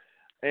acting.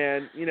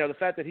 And, the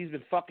fact that he's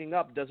been fucking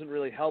up doesn't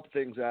really help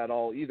things at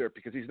all either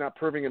because he's not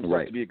proving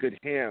himself to be a good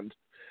hand.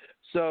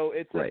 So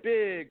it's a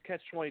big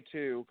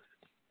catch-22.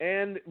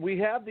 And we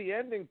have the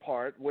ending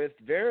part with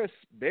Varys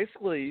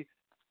basically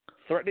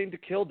threatening to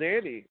kill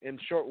Dany in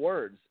short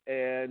words.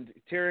 And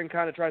Tyrion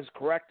kind of tries to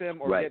correct him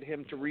or get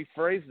him to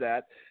rephrase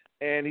that.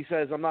 And he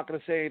says, I'm not going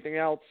to say anything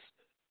else.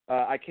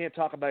 I can't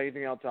talk about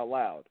anything else out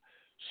loud.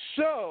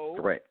 So,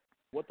 Right.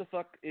 what the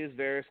fuck is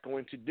Varys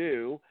going to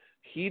do?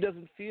 He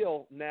doesn't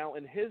feel now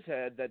in his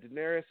head that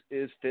Daenerys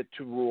is fit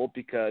to rule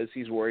because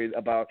he's worried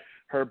about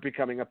her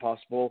becoming a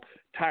possible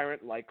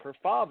tyrant like her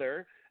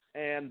father,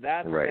 and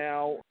that's Right.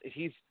 now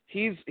he's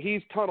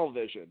tunnel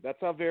vision. That's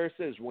how Varys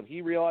is. When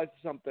he realizes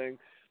something,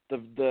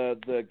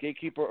 the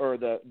gatekeeper or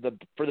the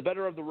for the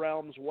better of the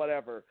realms,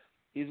 whatever,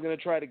 he's going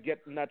to try to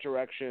get in that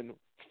direction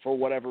for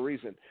whatever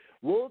reason.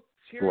 Will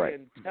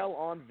Tyrion tell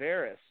on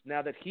Varys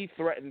now that he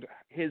threatened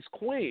his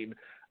queen?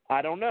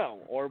 I don't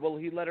know. Or will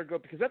he let her go?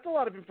 Because that's a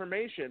lot of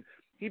information.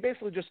 He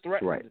basically just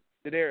threatened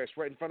Daenerys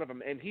right in front of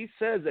him, and he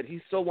says that he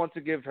still wants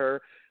to give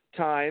her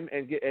time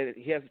and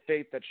he has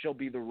faith that she'll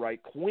be the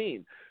right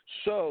queen.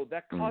 So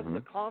that causes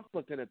a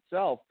conflict in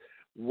itself.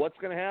 What's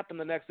going to happen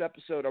the next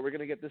episode? Are we going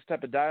to get this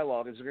type of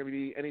dialogue? Is there going to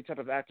be any type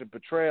of act of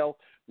betrayal?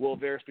 Will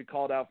Varys be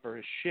called out for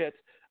his shit?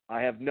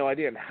 I have no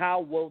idea. And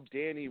how will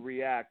Dany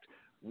react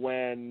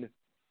when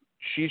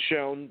she's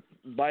shown,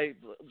 by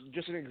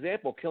just an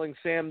example, killing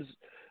Sam's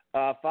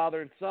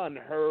father and son,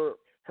 her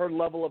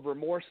level of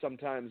remorse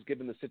sometimes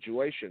given the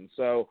situation.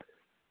 So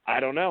I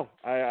don't know.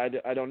 I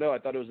don't know. I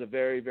thought it was a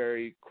very,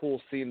 very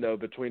cool scene, though,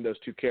 between those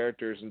two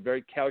characters and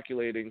very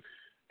calculating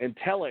and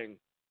telling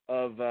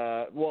of,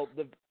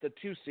 the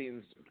two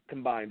scenes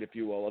combined, if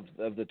you will,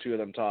 of the two of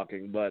them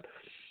talking. But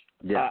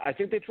I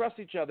think they trust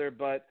each other,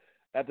 but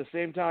at the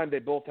same time, they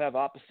both have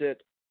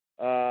opposite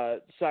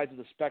sides of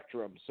the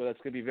spectrum. So that's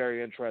going to be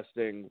very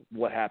interesting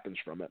what happens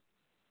from it.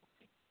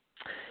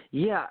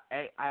 Yeah,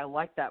 I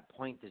like that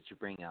point that you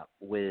bring up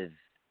with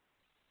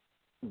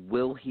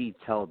will he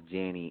tell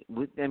Dany?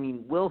 I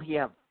mean, will he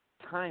have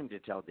time to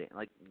tell Dany?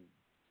 Like,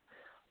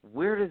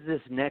 where does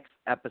this next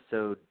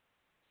episode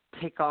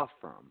take off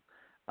from?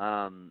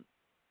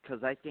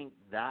 Because I think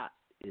that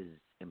is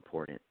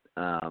important.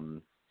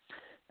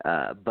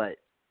 But,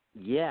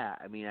 yeah,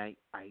 I mean, I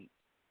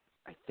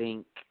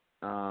think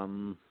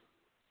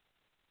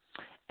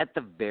at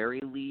the very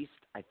least,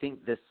 I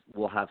think this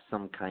will have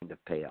some kind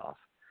of payoff.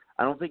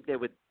 I don't think they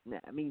would.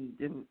 I mean,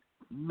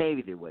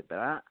 maybe they would, but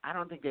I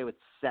don't think they would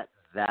set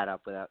that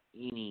up without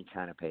any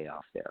kind of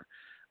payoff there.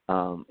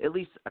 At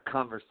least a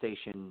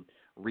conversation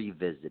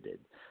revisited.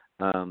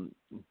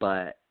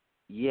 But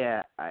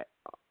yeah, I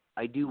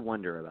do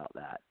wonder about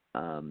that,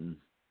 and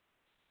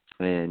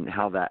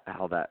how that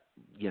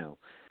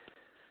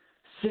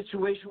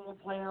situation will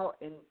play out,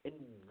 and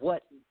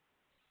what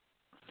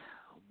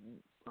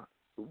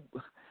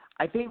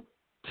I think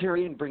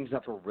Tyrion brings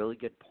up a really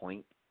good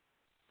point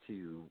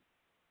to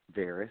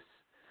Varys,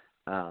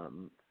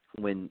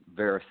 when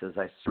Varys says,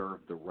 "I serve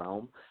the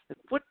realm." Like,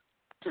 what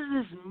does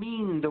this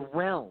mean, the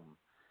realm?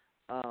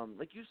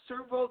 Like, you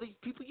serve all these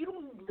people. You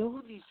don't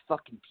know these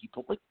fucking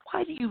people. Like,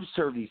 why do you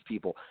serve these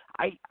people?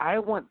 I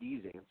want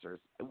these answers.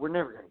 We're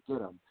never gonna get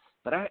them,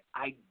 but I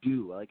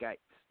do.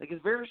 Is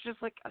Varys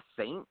just like a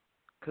saint?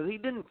 Because he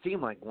didn't seem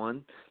like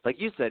one. Like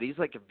you said, he's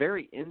like a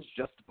very ends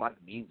justify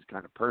the means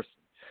kind of person,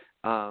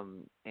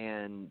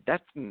 and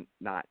that's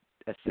not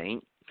a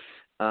saint.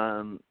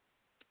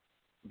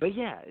 But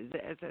yeah,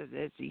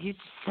 he's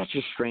such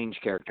a strange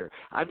character.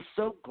 I'm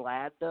so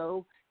glad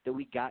though that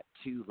we got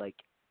to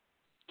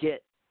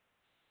get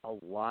a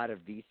lot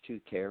of these two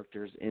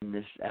characters in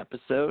this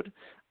episode.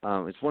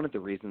 It's one of the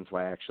reasons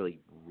why I actually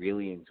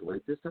really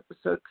enjoyed this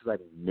episode, because I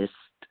missed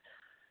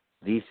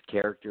these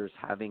characters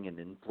having an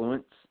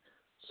influence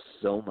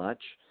so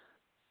much,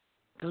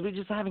 because we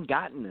just haven't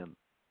gotten them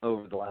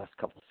over the last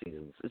couple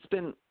seasons. It's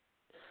been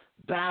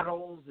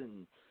battles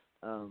and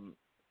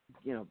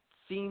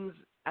scenes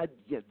that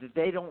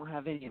they don't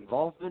have any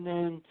involvement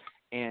in,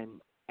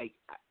 and I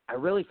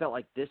really felt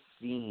like this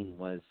scene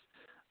was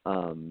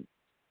kind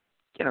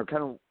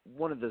of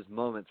one of those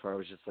moments where I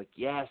was just like,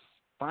 yes,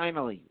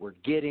 finally we're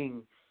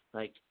getting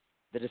the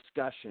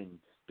discussion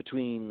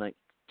between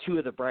two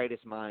of the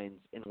brightest minds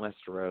in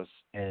Westeros,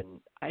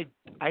 and I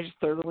just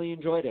thoroughly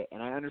enjoyed it,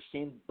 and I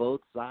understand both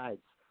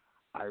sides.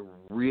 I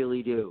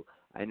really do.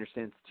 I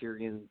understand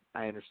Tyrion's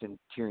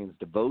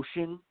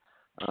devotion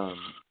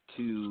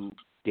to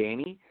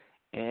Dany,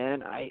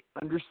 and I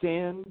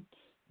understand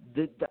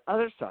the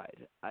other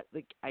side. I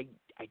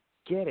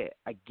get it.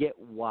 I get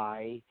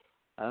why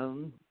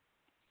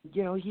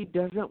he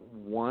doesn't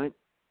want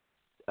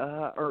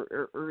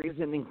or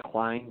isn't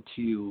inclined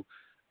to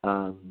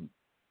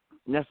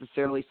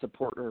necessarily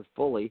support her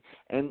fully,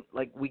 and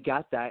we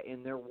got that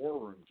in their War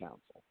Room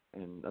Council,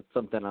 and that's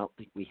something I don't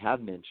think we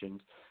have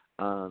mentioned.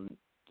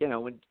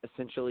 When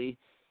essentially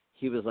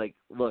he was like,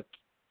 look,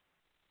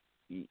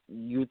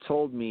 you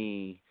told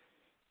me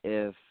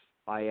if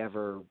I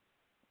ever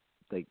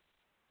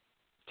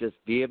just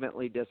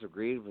vehemently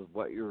disagreed with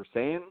what you were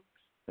saying,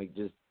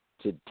 just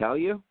to tell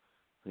you,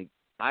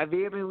 I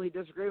vehemently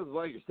disagree with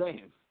what you're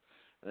saying.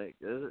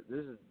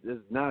 This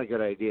is not a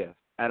good idea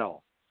at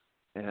all.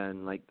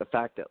 And the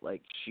fact that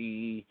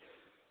she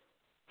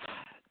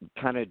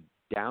kind of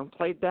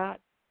downplayed that,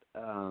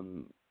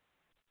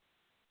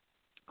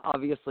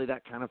 obviously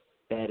that kind of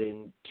fed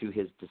into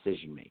his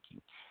decision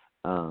making.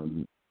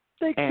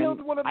 They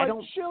killed one of my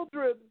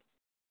children.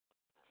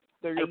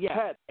 They're your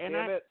pets. And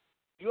damn it.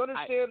 Do you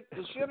understand?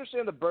 Does she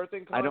understand the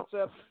birthing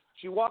concept?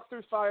 She walked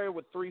through fire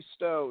with 3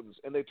 stones,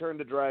 and they turned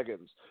to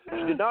dragons.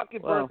 She did not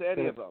give birth to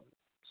any of them.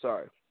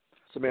 Sorry,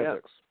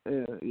 semantics.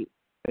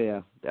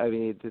 Yeah. I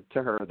mean,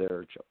 to her,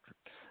 they're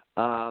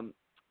children.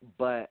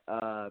 But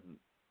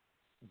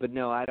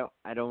no, I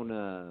don't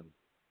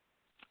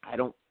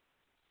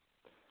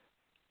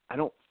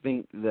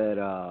think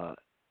that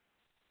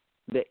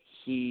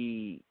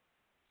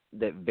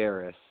that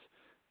Varys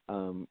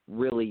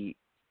really.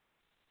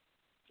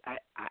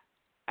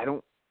 I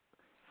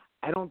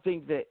don't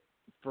think that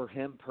for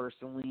him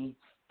personally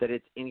that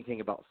it's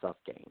anything about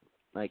self-gain.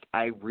 Like,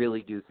 I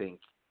really do think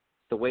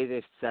the way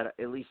they've set up,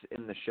 at least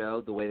in the show,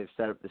 the way they've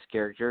set up this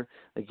character,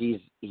 like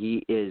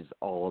he is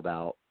all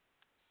about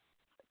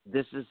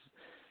this is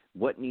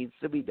what needs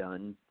to be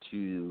done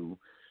to,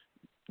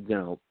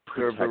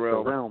 protect the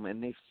realm.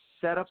 And they've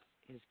set up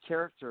his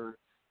character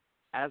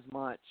as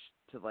much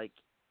to, like,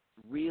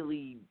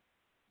 really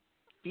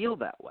feel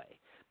that way.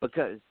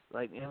 Because,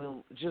 like,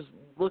 just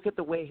look at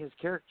the way his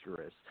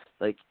character is.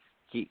 Like,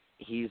 he's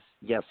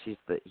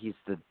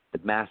the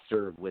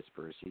master of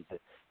whispers. He's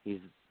the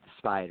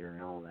spider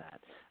and all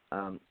that.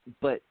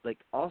 But, like,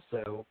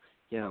 also,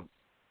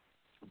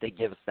 they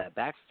give us that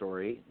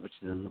backstory, which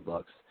is in the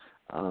books,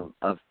 of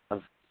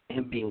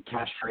him being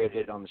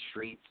castrated on the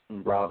streets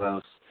in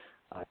Bravos.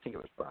 I think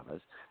it was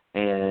Bravos,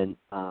 and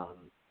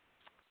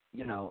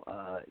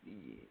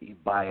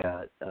by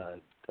a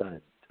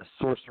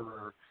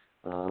sorcerer.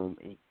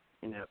 He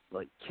ended up,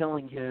 like,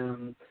 killing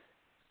him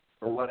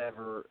or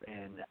whatever,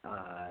 and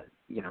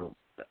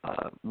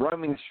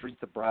roaming the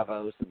streets of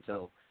Bravos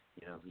until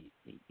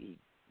he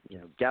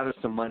gathered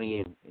some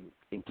money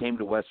and came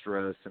to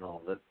Westeros and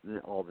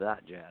all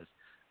that jazz.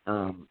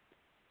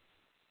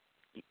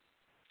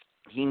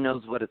 He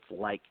knows what it's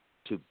like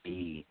to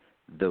be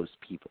those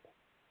people.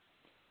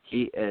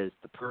 He is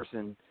the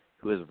person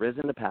who has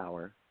risen to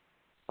power,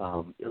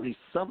 at least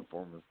some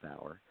form of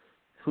power,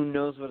 who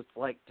knows what it's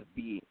like to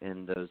be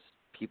in those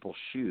people's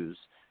shoes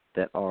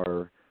that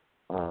are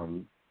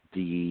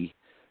the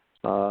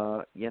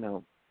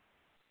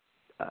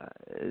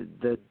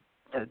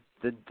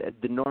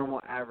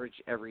normal,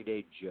 average,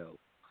 everyday Joe,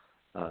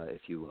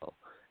 if you will.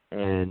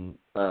 And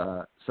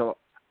so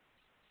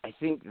I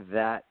think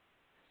that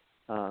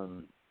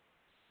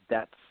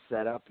that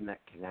setup and that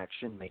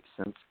connection makes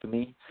sense to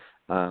me.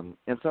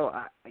 And so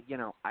I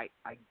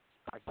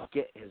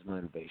get his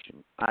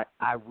motivation.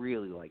 I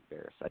really like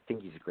Varys. I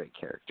think he's a great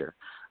character.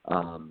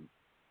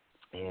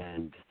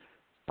 And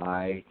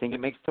I think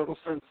it makes total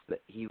sense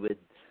that he would,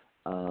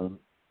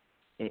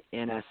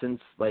 in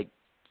essence, like,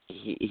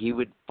 he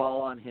would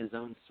fall on his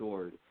own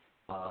sword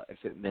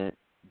if it meant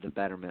the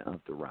betterment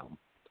of the realm.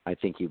 I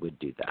think he would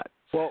do that.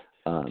 Well,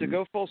 to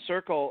go full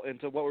circle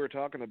into what we were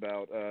talking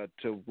about,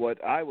 to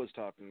what I was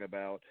talking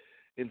about,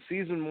 in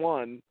season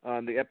 1,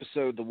 on the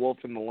episode The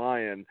Wolf and the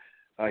Lion,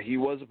 he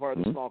was a part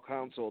of the small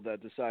council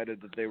that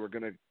decided that they were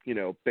going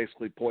to,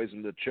 basically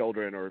poison the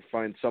children or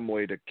find some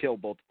way to kill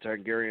both the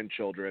Targaryen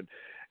children.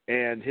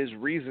 And his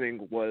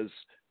reasoning was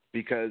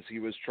because he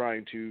was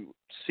trying to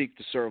seek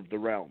to serve the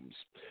realms.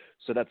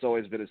 So that's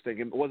always been his thing.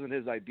 It wasn't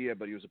his idea,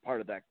 but he was a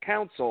part of that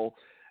council.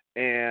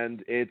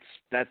 And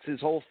that's his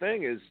whole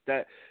thing, is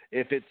that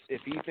if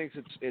he thinks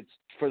it's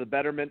for the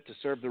betterment to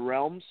serve the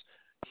realms,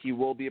 he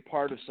will be a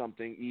part of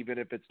something, even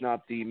if it's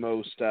not the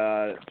most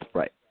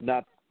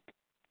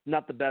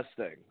not the best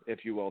thing,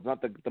 if you will,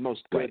 not the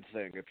most good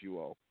thing, if you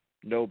will,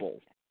 noble.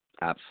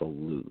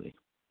 Absolutely,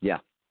 yeah,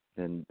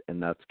 and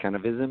that's kind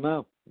of his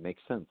MO.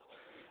 Makes sense.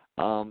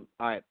 All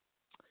right,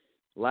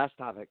 last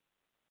topic,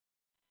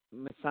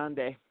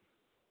 Missandei.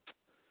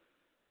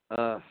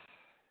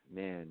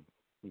 Man,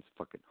 he's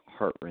fucking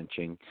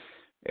heart-wrenching.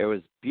 It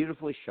was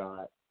beautifully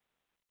shot.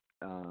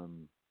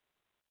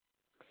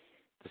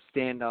 The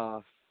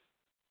standoff,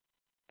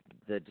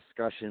 the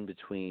discussion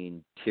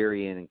between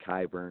Tyrion and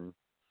Qyburn,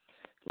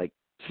 like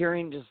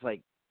Tyrion just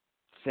like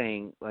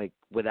saying, like,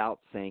 without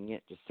saying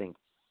it, just saying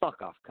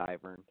 "fuck off,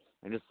 Qyburn,"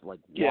 and just like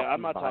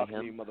I'm not by talking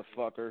him. to you,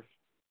 motherfucker.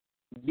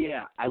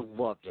 Yeah, I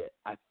loved it.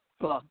 I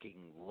fucking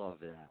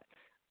loved that.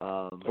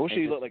 I wish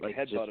he looked like he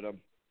headbutted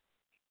him.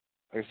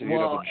 I guess he'd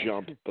have a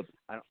jump, but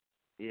I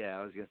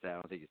was gonna say I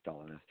don't think he's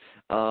tall enough.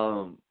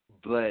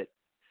 But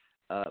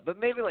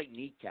maybe like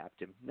kneecapped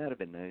him. That'd have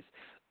been nice.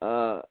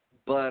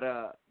 But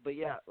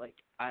yeah, like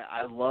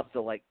I love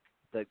the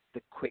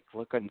quick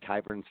look on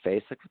Qyburn's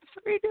face. Like, what the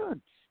fuck are you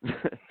doing?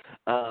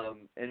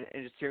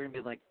 and just hearing him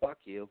be like, "Fuck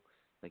you."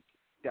 Like,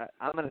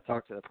 I'm gonna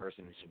talk to the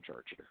person who's in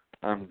charge here.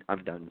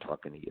 I'm done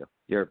talking to you.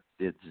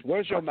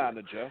 Where's your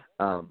manager?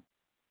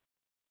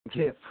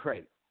 Yeah,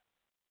 right.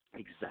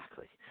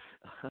 Exactly.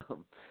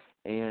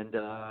 And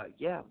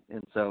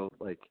so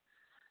like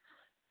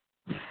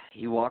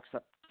he walks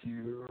up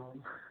to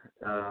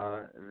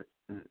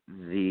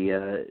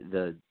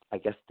the I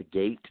guess the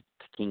gate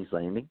to King's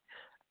Landing,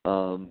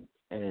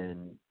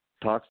 and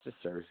talks to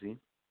Cersei.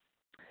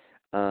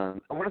 I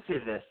want to say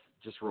this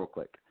just real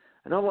quick.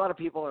 I know a lot of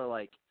people are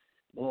like,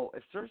 well,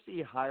 if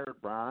Cersei hired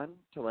Bronn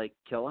to like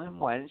kill him,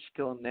 why didn't she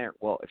kill him there?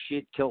 Well, if she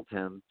had killed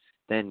him,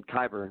 then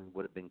Qyburn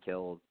would have been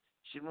killed.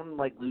 She wouldn't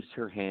like lose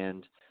her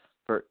hand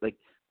for like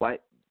why.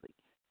 Like,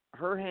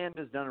 her hand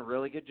has done a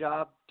really good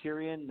job.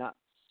 Tyrion, not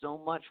so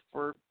much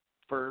for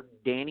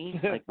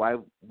Dany. Like why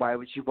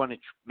would she want to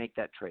make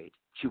that trade?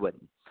 She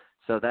wouldn't.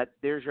 So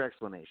there's your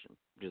explanation.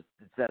 Just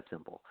it's that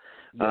simple.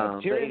 Yeah,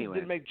 Tyrion anyway.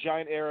 didn't make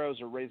giant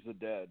arrows or raise the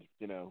dead.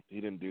 You know,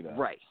 he didn't do that.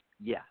 Right.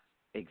 Yeah.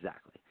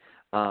 Exactly.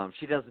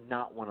 She does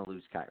not want to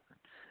lose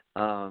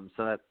Qyburn.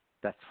 So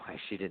that's why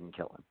she didn't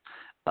kill him.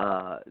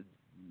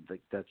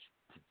 Like that's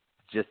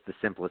just the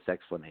simplest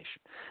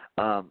explanation.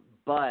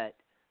 But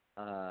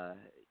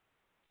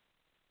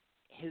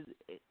his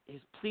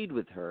plead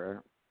with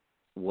her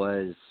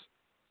was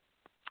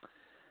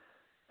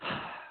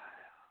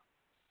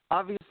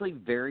obviously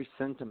very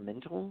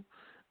sentimental.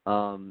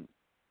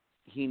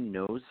 He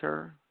knows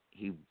her.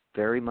 He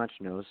very much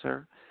knows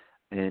her,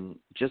 and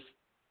just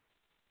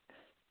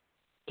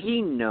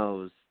he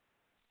knows.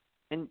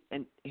 And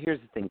here's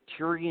the thing: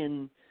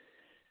 Tyrion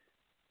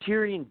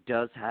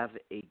does have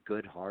a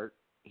good heart.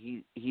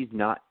 He's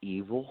not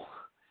evil.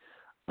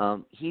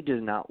 He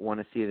does not want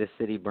to see the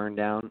city burn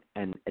down.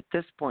 And at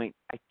this point,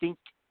 I think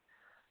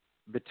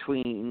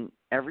between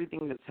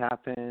everything that's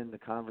happened, the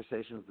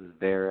conversations with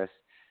Varys,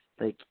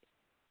 like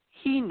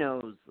he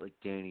knows like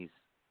Dany's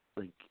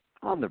like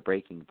on the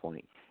breaking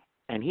point,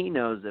 and he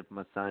knows if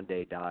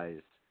Missandei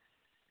dies,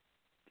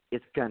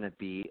 it's gonna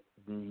be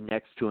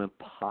next to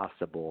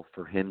impossible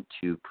for him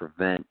to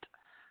prevent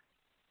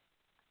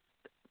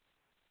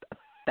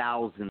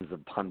thousands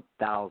upon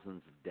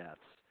thousands of deaths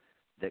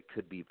that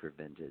could be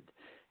prevented.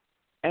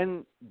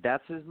 And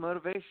that's his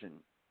motivation.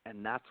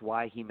 And that's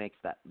why he makes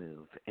that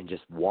move and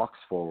just walks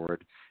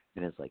forward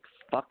and is like,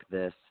 fuck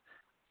this.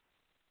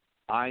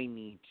 I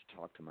need to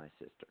talk to my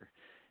sister.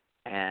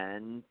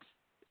 And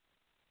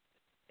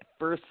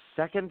for a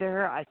second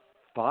there, I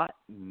thought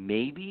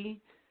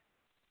maybe,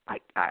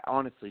 I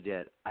honestly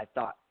did. I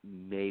thought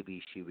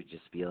maybe she would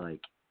just be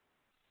like,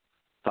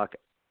 fuck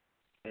it.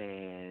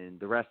 And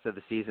the rest of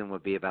the season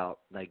would be about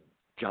like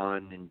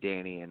Jon and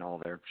Dany and all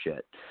their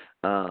shit.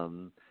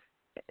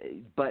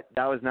 But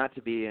that was not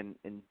to be, and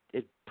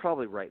it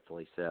probably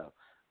rightfully so.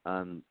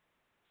 When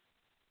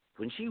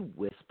she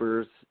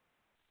whispers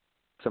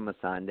to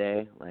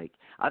Missandei, like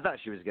I thought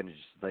she was gonna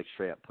just like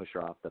straight up push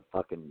her off the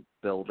fucking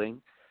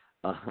building,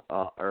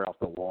 or off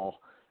the wall.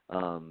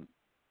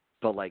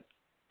 But like,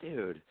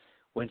 dude,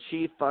 when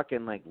she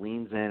fucking like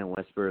leans in and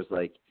whispers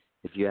like,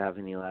 "If you have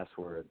any last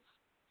words,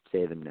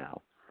 say them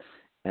now,"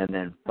 and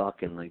then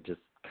fucking like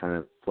just kind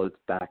of floats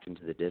back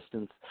into the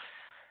distance.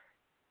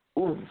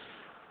 Oof.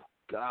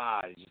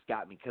 God, it just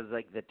got me because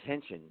like the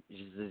tension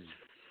is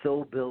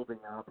so building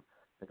up.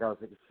 Like I was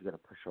like, is she gonna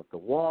push her off the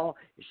wall?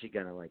 Is she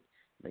gonna like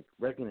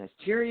recognize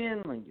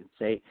Tyrion? Like and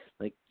say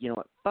like, you know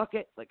what, fuck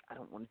it. Like I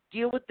don't want to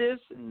deal with this.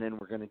 And then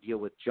we're gonna deal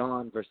with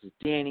Jon versus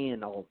Dany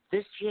and all of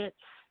this shit.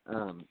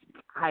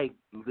 I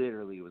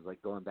literally was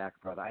like going back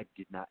and forth. I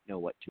did not know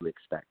what to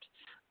expect.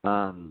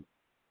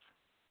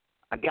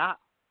 I got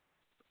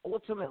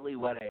ultimately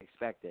what I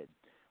expected.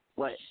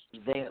 What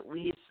they at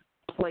least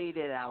played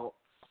it out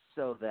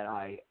so that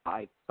I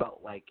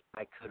felt like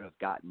I could have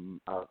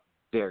gotten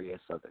various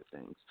other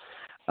things.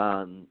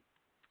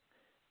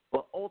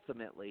 But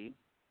ultimately,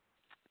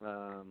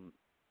 Tyrion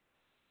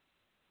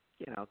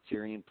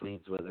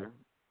pleads with her.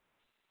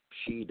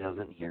 She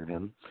doesn't hear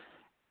him.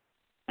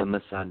 And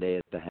Missandei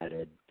is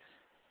beheaded.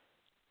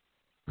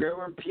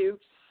 Qyburn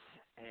pukes,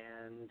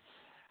 and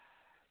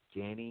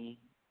Dany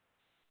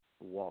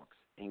walks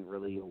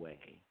angrily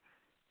away.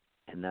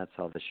 And that's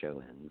how the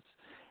show ends.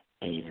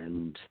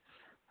 And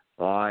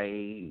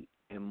I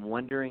am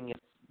wondering if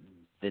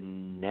the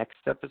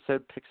next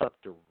episode picks up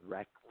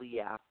directly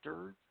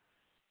after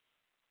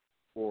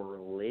or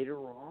later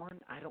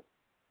on.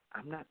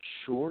 I'm not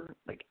sure.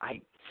 Like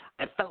I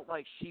felt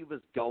like she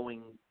was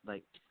going,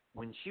 like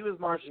when she was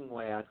marching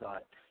away, I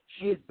thought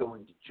she is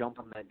going to jump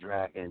on that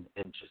dragon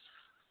and just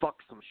fuck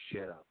some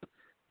shit up.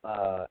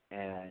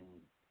 And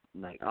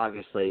like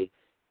obviously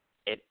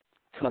it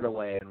cut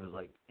away and was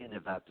like end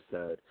of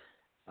episode.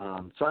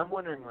 So I'm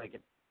wondering like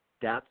if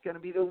that's going to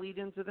be the lead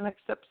into the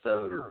next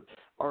episode,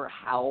 or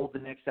how the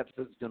next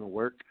episode is going to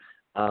work.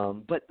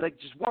 But like,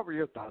 just what were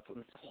your thoughts on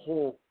this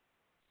whole?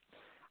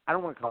 I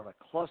don't want to call it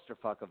a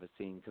clusterfuck of a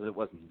scene because it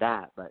wasn't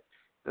that, but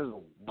there's a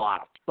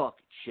lot of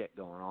fucking shit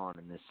going on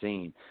in this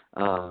scene,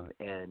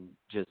 and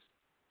just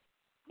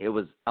it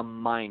was a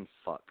mind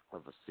fuck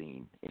of a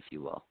scene, if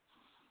you will.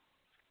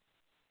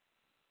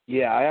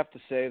 Yeah, I have to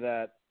say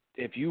that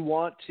if you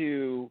want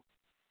to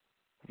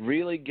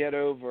really get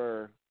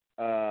over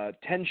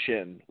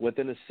tension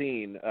within a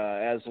scene,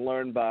 as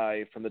learned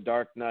from The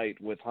Dark Knight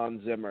with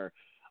Hans Zimmer,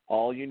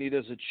 all you need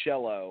is a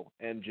cello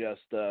and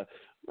just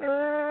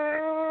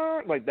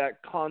like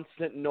that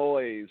constant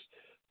noise,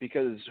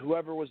 because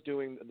whoever does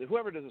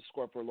a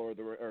score for Lord of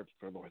the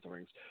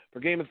Rings, for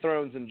Game of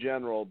Thrones in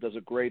general, does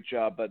a great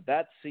job. But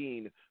that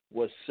scene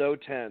was so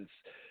tense,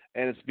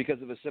 and it's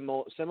because of a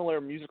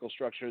similar musical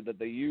structure that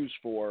they use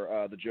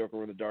for the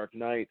Joker in the Dark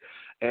Knight,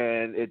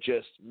 and it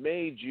just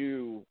made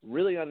you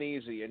really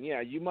uneasy. And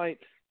yeah, you might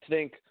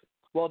think,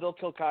 well, they'll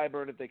kill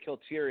Qyburn if they kill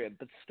Tyrion,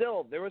 but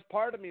still, there was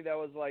part of me that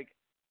was like,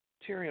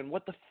 Tyrion,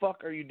 what the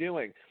fuck are you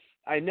doing?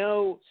 I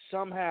know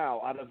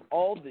somehow, out of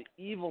all the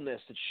evilness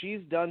that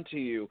she's done to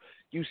you,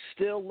 you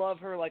still love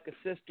her like a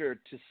sister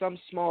to some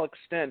small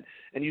extent,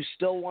 and you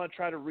still want to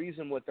try to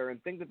reason with her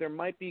and think that there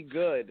might be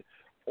good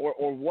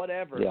or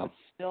whatever. Yeah. But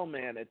still,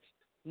 man, it's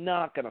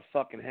not going to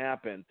fucking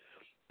happen.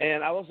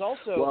 And I was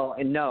also... Well,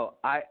 and no,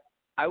 I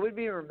would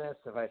be remiss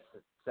if I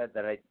said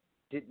that I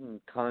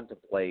didn't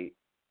contemplate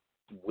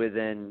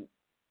within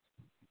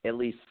at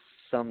least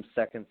some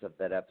seconds of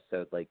that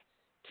episode, like,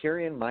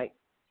 Tyrion might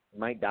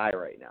die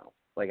right now.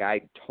 Like,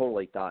 I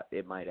totally thought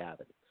it might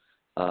happen.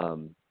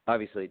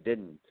 Obviously it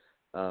didn't.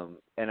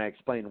 And I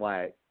explained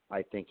why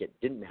I think it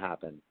didn't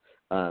happen.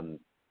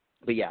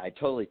 But yeah, I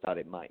totally thought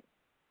it might.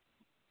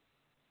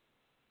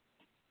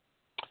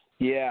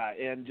 Yeah,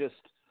 and just,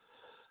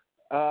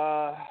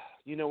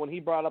 when he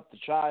brought up the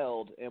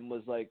child and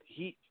was like,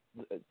 he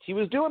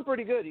was doing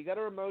pretty good. He got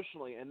her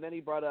emotionally, and then he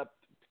brought up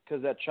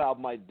because that child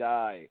might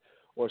die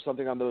or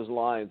something on those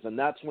lines, and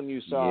that's when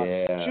you saw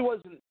she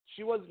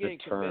wasn't getting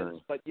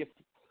convinced, but you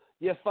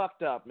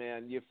fucked up,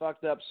 man. You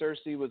fucked up.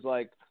 Cersei was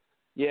like,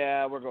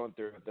 yeah, we're going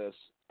through with this,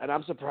 and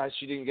I'm surprised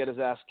she didn't get his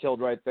ass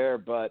killed right there,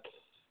 but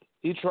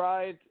he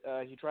tried.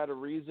 He tried to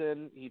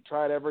reason. He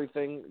tried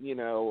everything.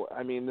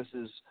 I mean, this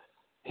is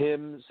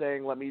him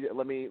saying, let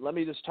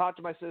me just talk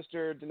to my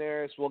sister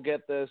Daenerys. We'll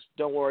get this.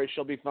 Don't worry,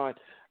 she'll be fine.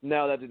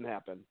 No, that didn't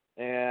happen.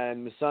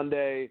 And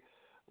Sunday,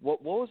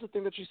 what was the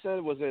thing that she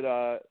said? Was it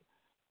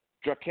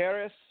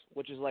Dracarys,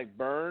 which is like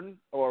burn,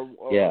 or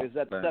is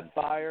that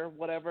fire,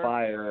 whatever?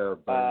 Fire,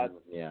 burn,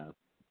 yeah.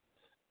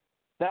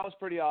 That was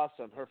pretty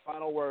awesome. Her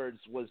final words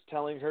was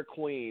telling her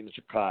queen,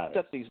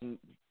 set these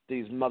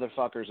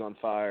motherfuckers on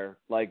fire.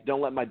 Like,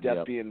 don't let my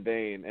death be in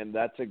vain. And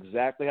that's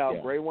exactly how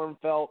Grey Worm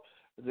felt.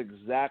 It's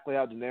exactly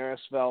how Daenerys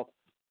felt.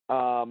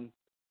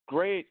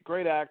 Great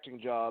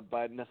acting job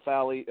by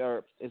Nathalie,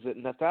 or is it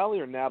Nathalie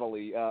or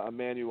Natalie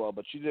Emmanuel?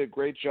 But she did a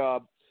great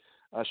job.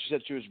 She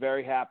said she was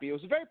very happy. It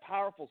was a very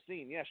powerful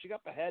scene. Yeah, she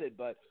got beheaded,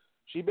 but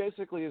she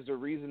basically is the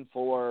reason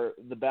for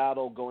the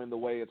battle going the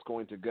way it's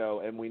going to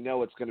go, and we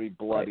know it's going to be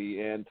bloody,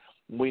 right. And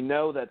we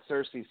know that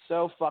Cersei's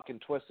so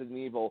fucking twisted and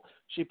evil.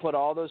 She put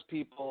all those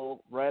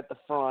people right at the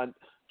front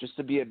just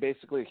to be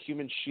basically a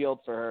human shield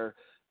for her,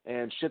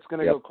 and shit's going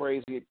to go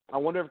crazy. I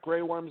wonder if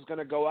Grey Worm's going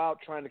to go out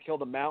trying to kill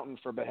the Mountain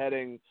for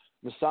beheading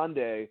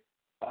Missandei.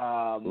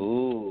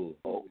 Ooh.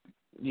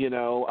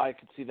 I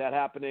could see that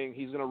happening.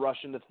 He's going to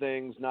rush into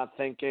things, not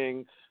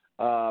thinking,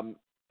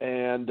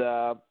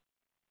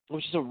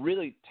 which is a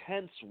really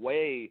tense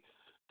way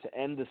to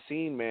end the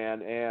scene,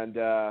 man. And,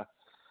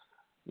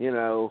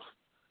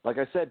 like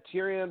I said,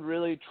 Tyrion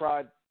really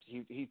tried.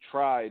 He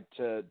tried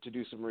to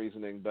do some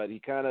reasoning, but he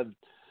kind of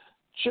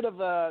should have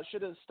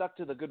stuck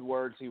to the good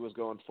words he was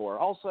going for.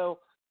 Also,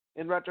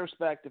 in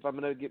retrospect, if I'm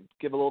going to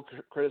give a little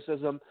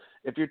criticism,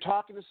 if you're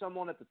talking to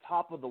someone at the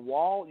top of the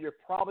wall, you're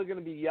probably going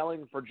to be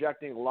yelling and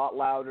projecting a lot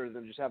louder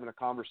than just having a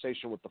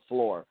conversation with the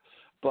floor.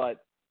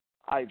 But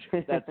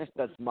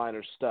that's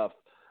minor stuff.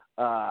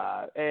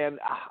 And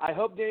I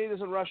hope Danny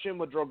doesn't rush in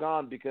with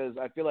Drogon, because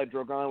I feel like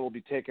Drogon will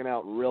be taken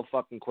out real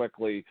fucking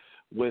quickly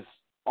with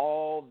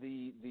all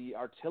the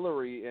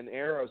artillery and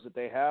arrows that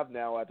they have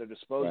now at their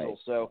disposal. Right.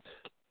 So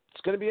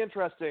it's going to be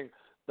interesting.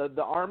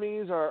 The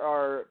armies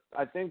are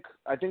I think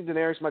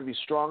Daenerys might be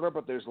stronger,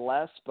 but there's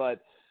less.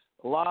 But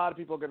a lot of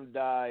people are going to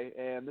die,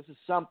 and this is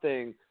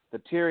something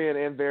that Tyrion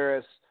and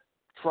Varys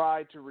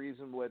tried to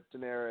reason with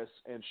Daenerys,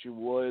 and she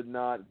would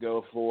not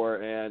go for,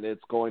 and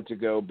it's going to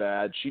go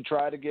bad. She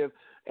tried to give,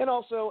 and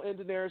also in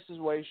Daenerys'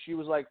 way, she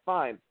was like,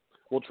 fine,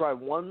 we'll try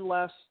one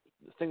less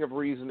thing of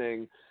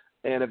reasoning,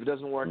 and if it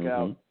doesn't work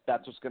out,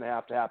 that's what's going to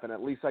have to happen.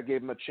 At least I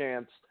gave him a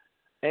chance.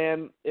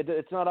 And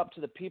it's not up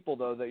to the people,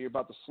 though, that you're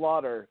about to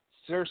slaughter.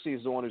 Cersei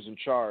is the one who's in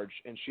charge,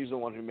 and she's the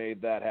one who made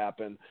that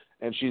happen,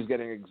 and she's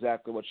getting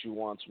exactly what she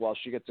wants, while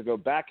she gets to go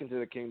back into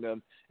the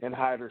kingdom and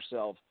hide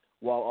herself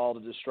while all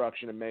the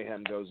destruction and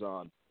mayhem goes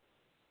on.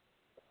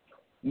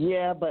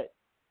 Yeah, but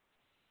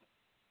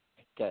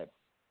okay,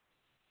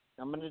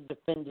 I'm going to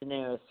defend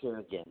Daenerys here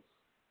again.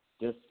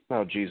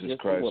 Jesus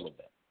Christ! A little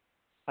bit.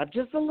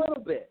 Just a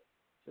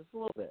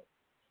little bit.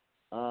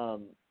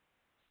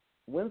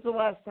 When's the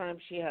last time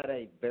she had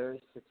a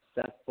very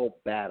successful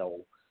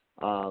battle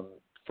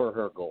for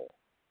her goal?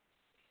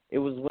 It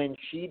was when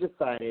she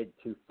decided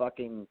to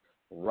fucking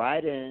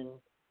ride in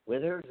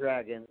with her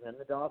dragons and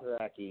the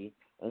Dothraki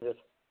and just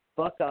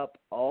fuck up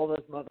all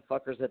those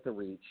motherfuckers at the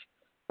Reach.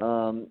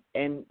 Her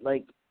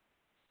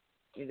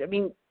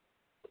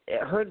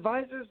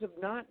advisors have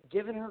not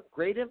given her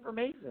great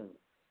information.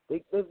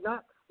 They've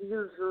not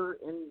steered her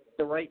in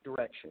the right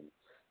direction.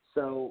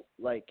 So,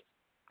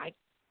 I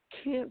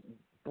can't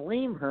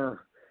blame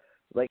her,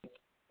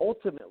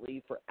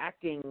 ultimately for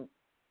acting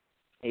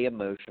A,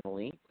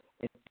 emotionally,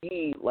 and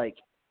B,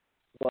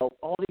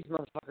 all these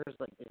motherfuckers,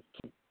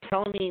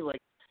 telling me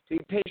like to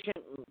be patient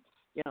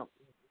and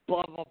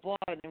blah blah blah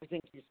and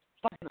everything. She's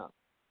fucking up.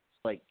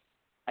 Like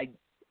I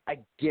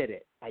get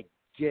it. I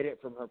get it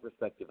from her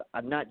perspective.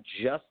 I'm not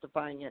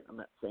justifying it. I'm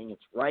not saying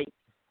it's right.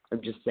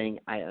 I'm just saying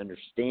I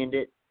understand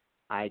it.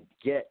 I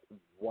get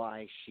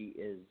why she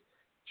is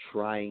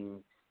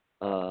trying,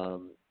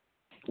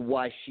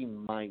 why she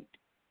might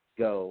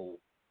go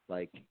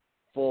like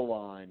full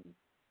on.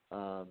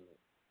 I'm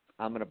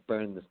going to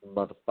burn this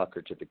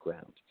motherfucker to the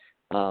ground.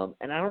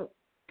 And I don't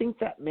think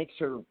that makes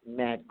her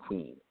Mad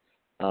Queen,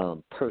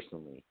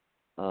 personally.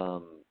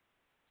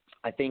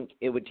 I think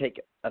it would take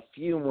a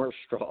few more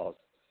straws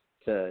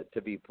to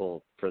be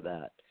pulled for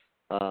that.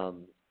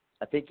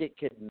 I think it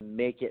could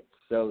make it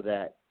so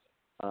that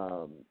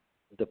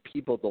the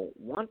people don't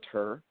want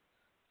her.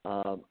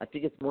 I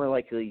think it's more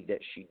likely that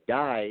she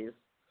dies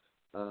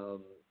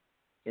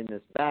in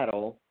this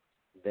battle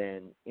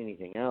than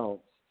anything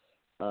else.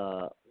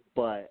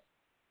 But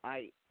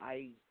I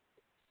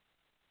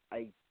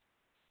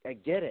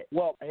get it.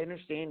 Well, I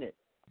understand it.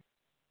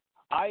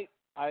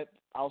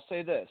 I'll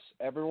say this.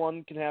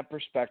 Everyone can have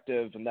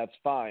perspective, and that's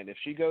fine. If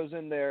she goes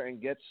in there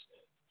and gets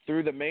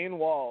through the main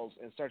walls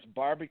and starts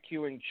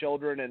barbecuing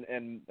children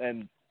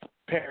and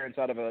parents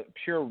out of a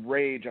pure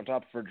rage on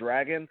top of her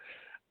dragon,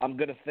 I'm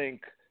going to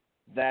think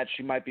that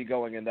she might be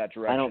going in that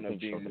direction of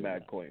being the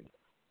Mad Queen.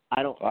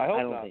 I don't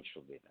not. think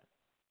she'll be that.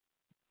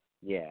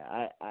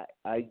 Yeah,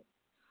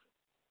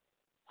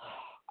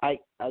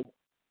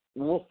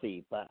 we'll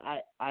see, but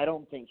I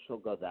don't think she'll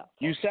go that far.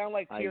 You sound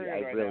like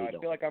Tyrion right really now. don't. I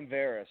feel like I'm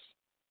Varys.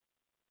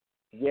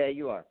 Yeah,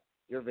 you are.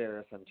 You're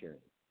Varys. I'm Tyrion.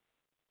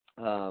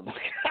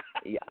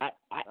 Yeah,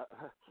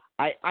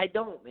 I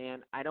don't,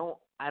 man. I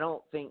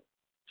don't think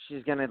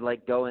she's gonna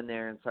like go in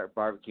there and start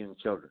barbecuing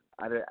children.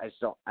 I just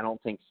don't. I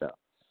don't think so.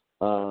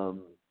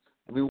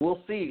 I mean,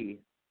 we'll see,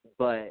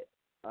 but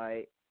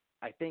I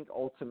think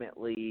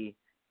ultimately,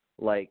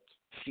 like,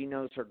 she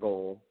knows her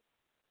goal,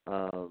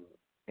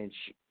 and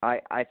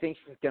I think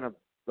she's gonna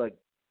like.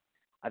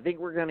 I think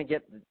we're gonna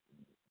get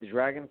the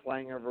dragon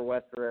flying over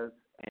Westeros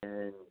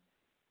and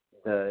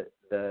the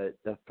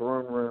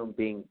throne room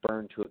being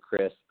burned to a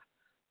crisp.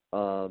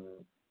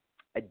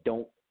 I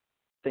don't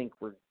think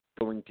we're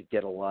going to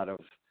get a lot of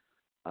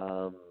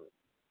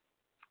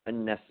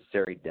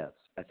unnecessary deaths.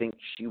 I think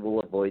she will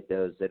avoid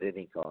those at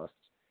any cost,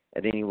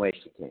 at any way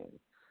she can.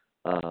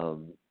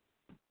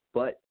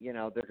 But,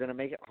 they're going to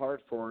make it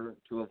hard for her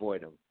to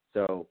avoid them.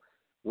 So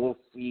we'll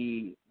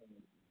see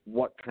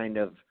what kind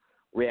of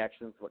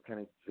reactions, what kind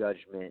of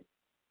judgment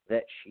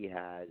that she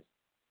has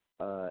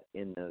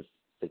in those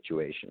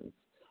situations.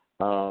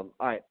 All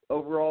right,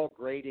 overall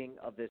grading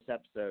of this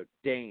episode.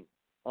 Dane,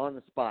 on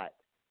the spot,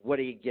 what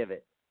do you give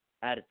it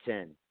out of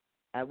 10?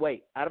 Out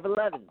of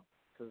 11,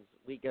 because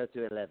we go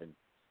to 11.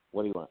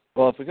 What do you want?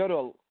 Well, if we go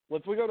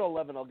to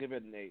 11, I'll give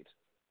it an 8.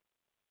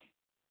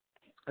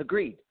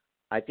 Agreed.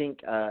 I think,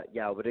 I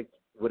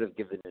would have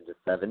given it a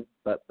 7,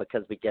 but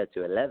because we get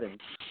to 11,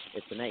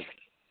 it's an 8.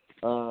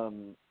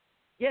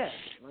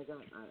 My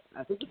God,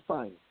 I think it's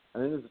fine. I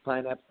think it's a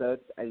fine episode.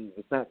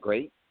 It's not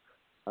great,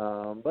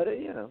 but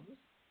it's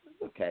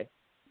okay.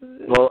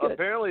 Well,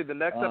 apparently the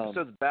next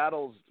episode's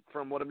battles,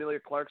 from what Emilia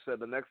Clarke said,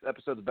 the next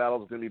episode's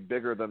battle is going to be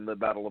bigger than the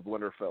Battle of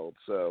Winterfell.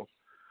 So,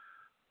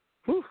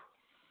 whew,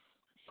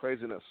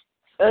 craziness.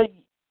 We'll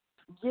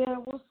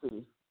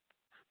see.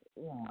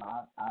 Yeah,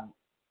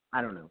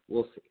 I don't know.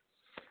 We'll see.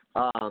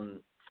 All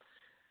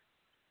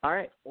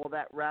right. Well,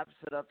 that wraps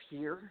it up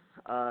here.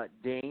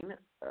 Dane,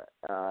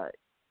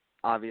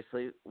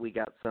 obviously, we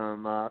got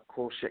some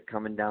cool shit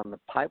coming down the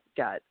pipe.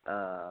 We got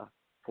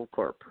Full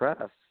Court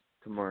Press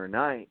tomorrow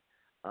night.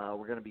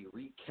 We're going to be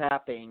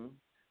recapping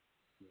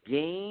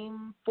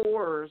Game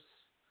 4s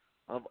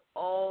of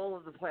all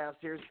of the playoff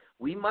series.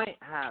 We might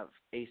have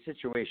a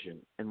situation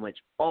in which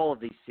all of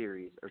these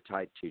series are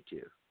tied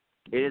 2-2.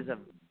 It is a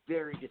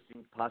very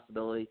distinct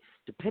possibility,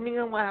 depending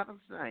on what happens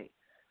tonight.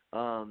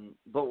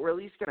 But we're at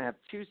least going to have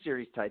 2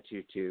 series tied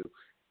 2-2.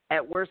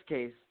 At worst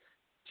case,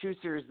 2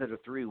 series that are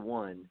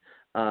 3-1.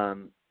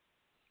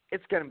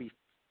 It's going to be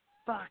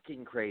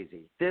fucking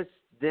crazy. This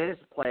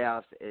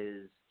playoffs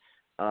is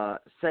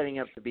setting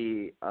up to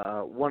be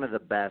one of the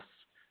best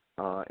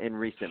in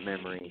recent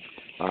memory.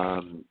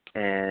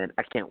 And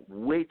I can't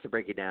wait to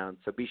break it down.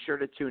 So be sure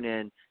to tune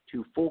in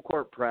to Full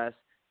Court Press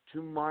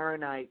tomorrow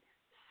night,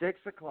 6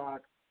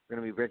 o'clock. We're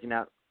going to be breaking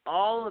out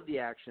all of the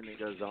action that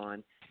goes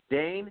on.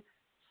 Dane,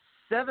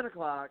 7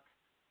 o'clock,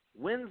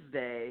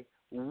 Wednesday.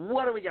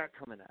 What do we got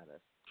coming at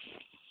us?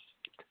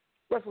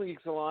 Wrestling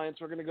Geeks Alliance,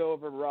 we're going to go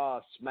over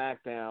Raw,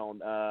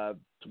 SmackDown.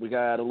 We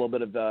got a little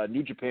bit of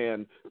New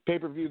Japan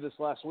pay-per-view this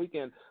last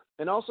weekend.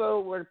 And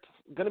also, we're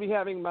going to be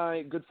having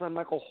my good friend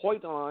Michael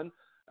Hoyt on.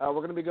 We're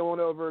going to be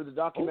going over the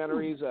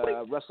documentaries,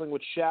 Wrestling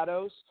with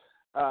Shadows.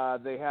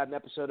 They had an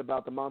episode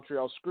about the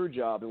Montreal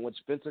Screwjob in which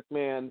Vince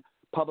McMahon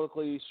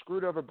publicly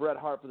screwed over Bret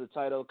Hart for the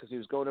title because he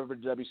was going over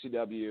to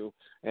WCW,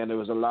 and there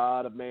was a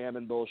lot of mayhem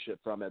and bullshit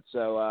from it.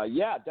 So,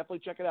 definitely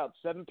check it out,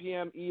 7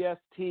 p.m.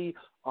 EST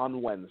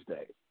on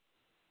Wednesday.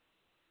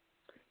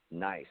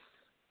 Nice.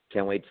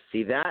 Can't wait to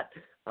see that.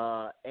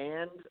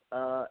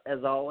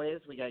 As always,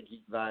 we got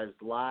Geek Vibes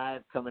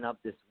Live coming up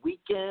this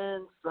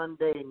weekend,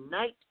 Sunday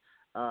night.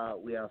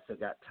 We also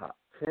got Top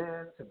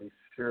 10, so be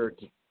sure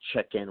to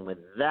check in with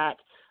that.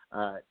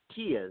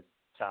 Tia's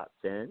Top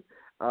 10.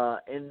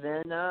 And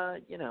then,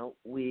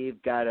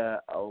 we've got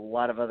a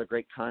lot of other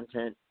great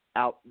content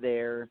out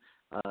there,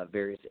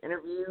 various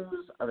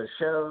interviews, other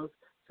shows,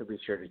 so be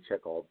sure to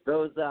check all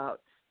those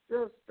out.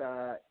 Just,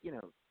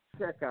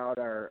 check out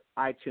our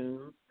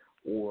iTunes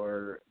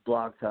or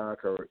Blog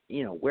Talk or,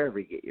 wherever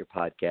you get your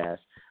podcasts,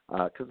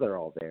 because they're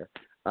all there.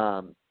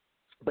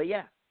 But,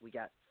 yeah, we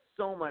got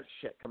so much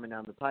shit coming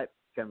down the pipe.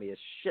 It's going to be a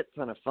shit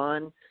ton of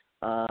fun.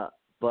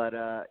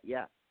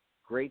 Yeah,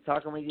 great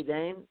talking with you,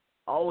 Dane.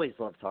 Always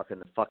love talking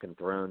the fucking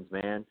Thrones,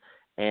 man.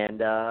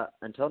 And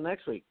until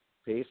next week,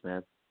 peace,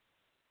 man.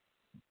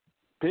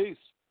 Peace.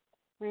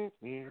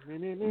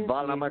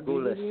 Vala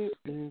Margulis.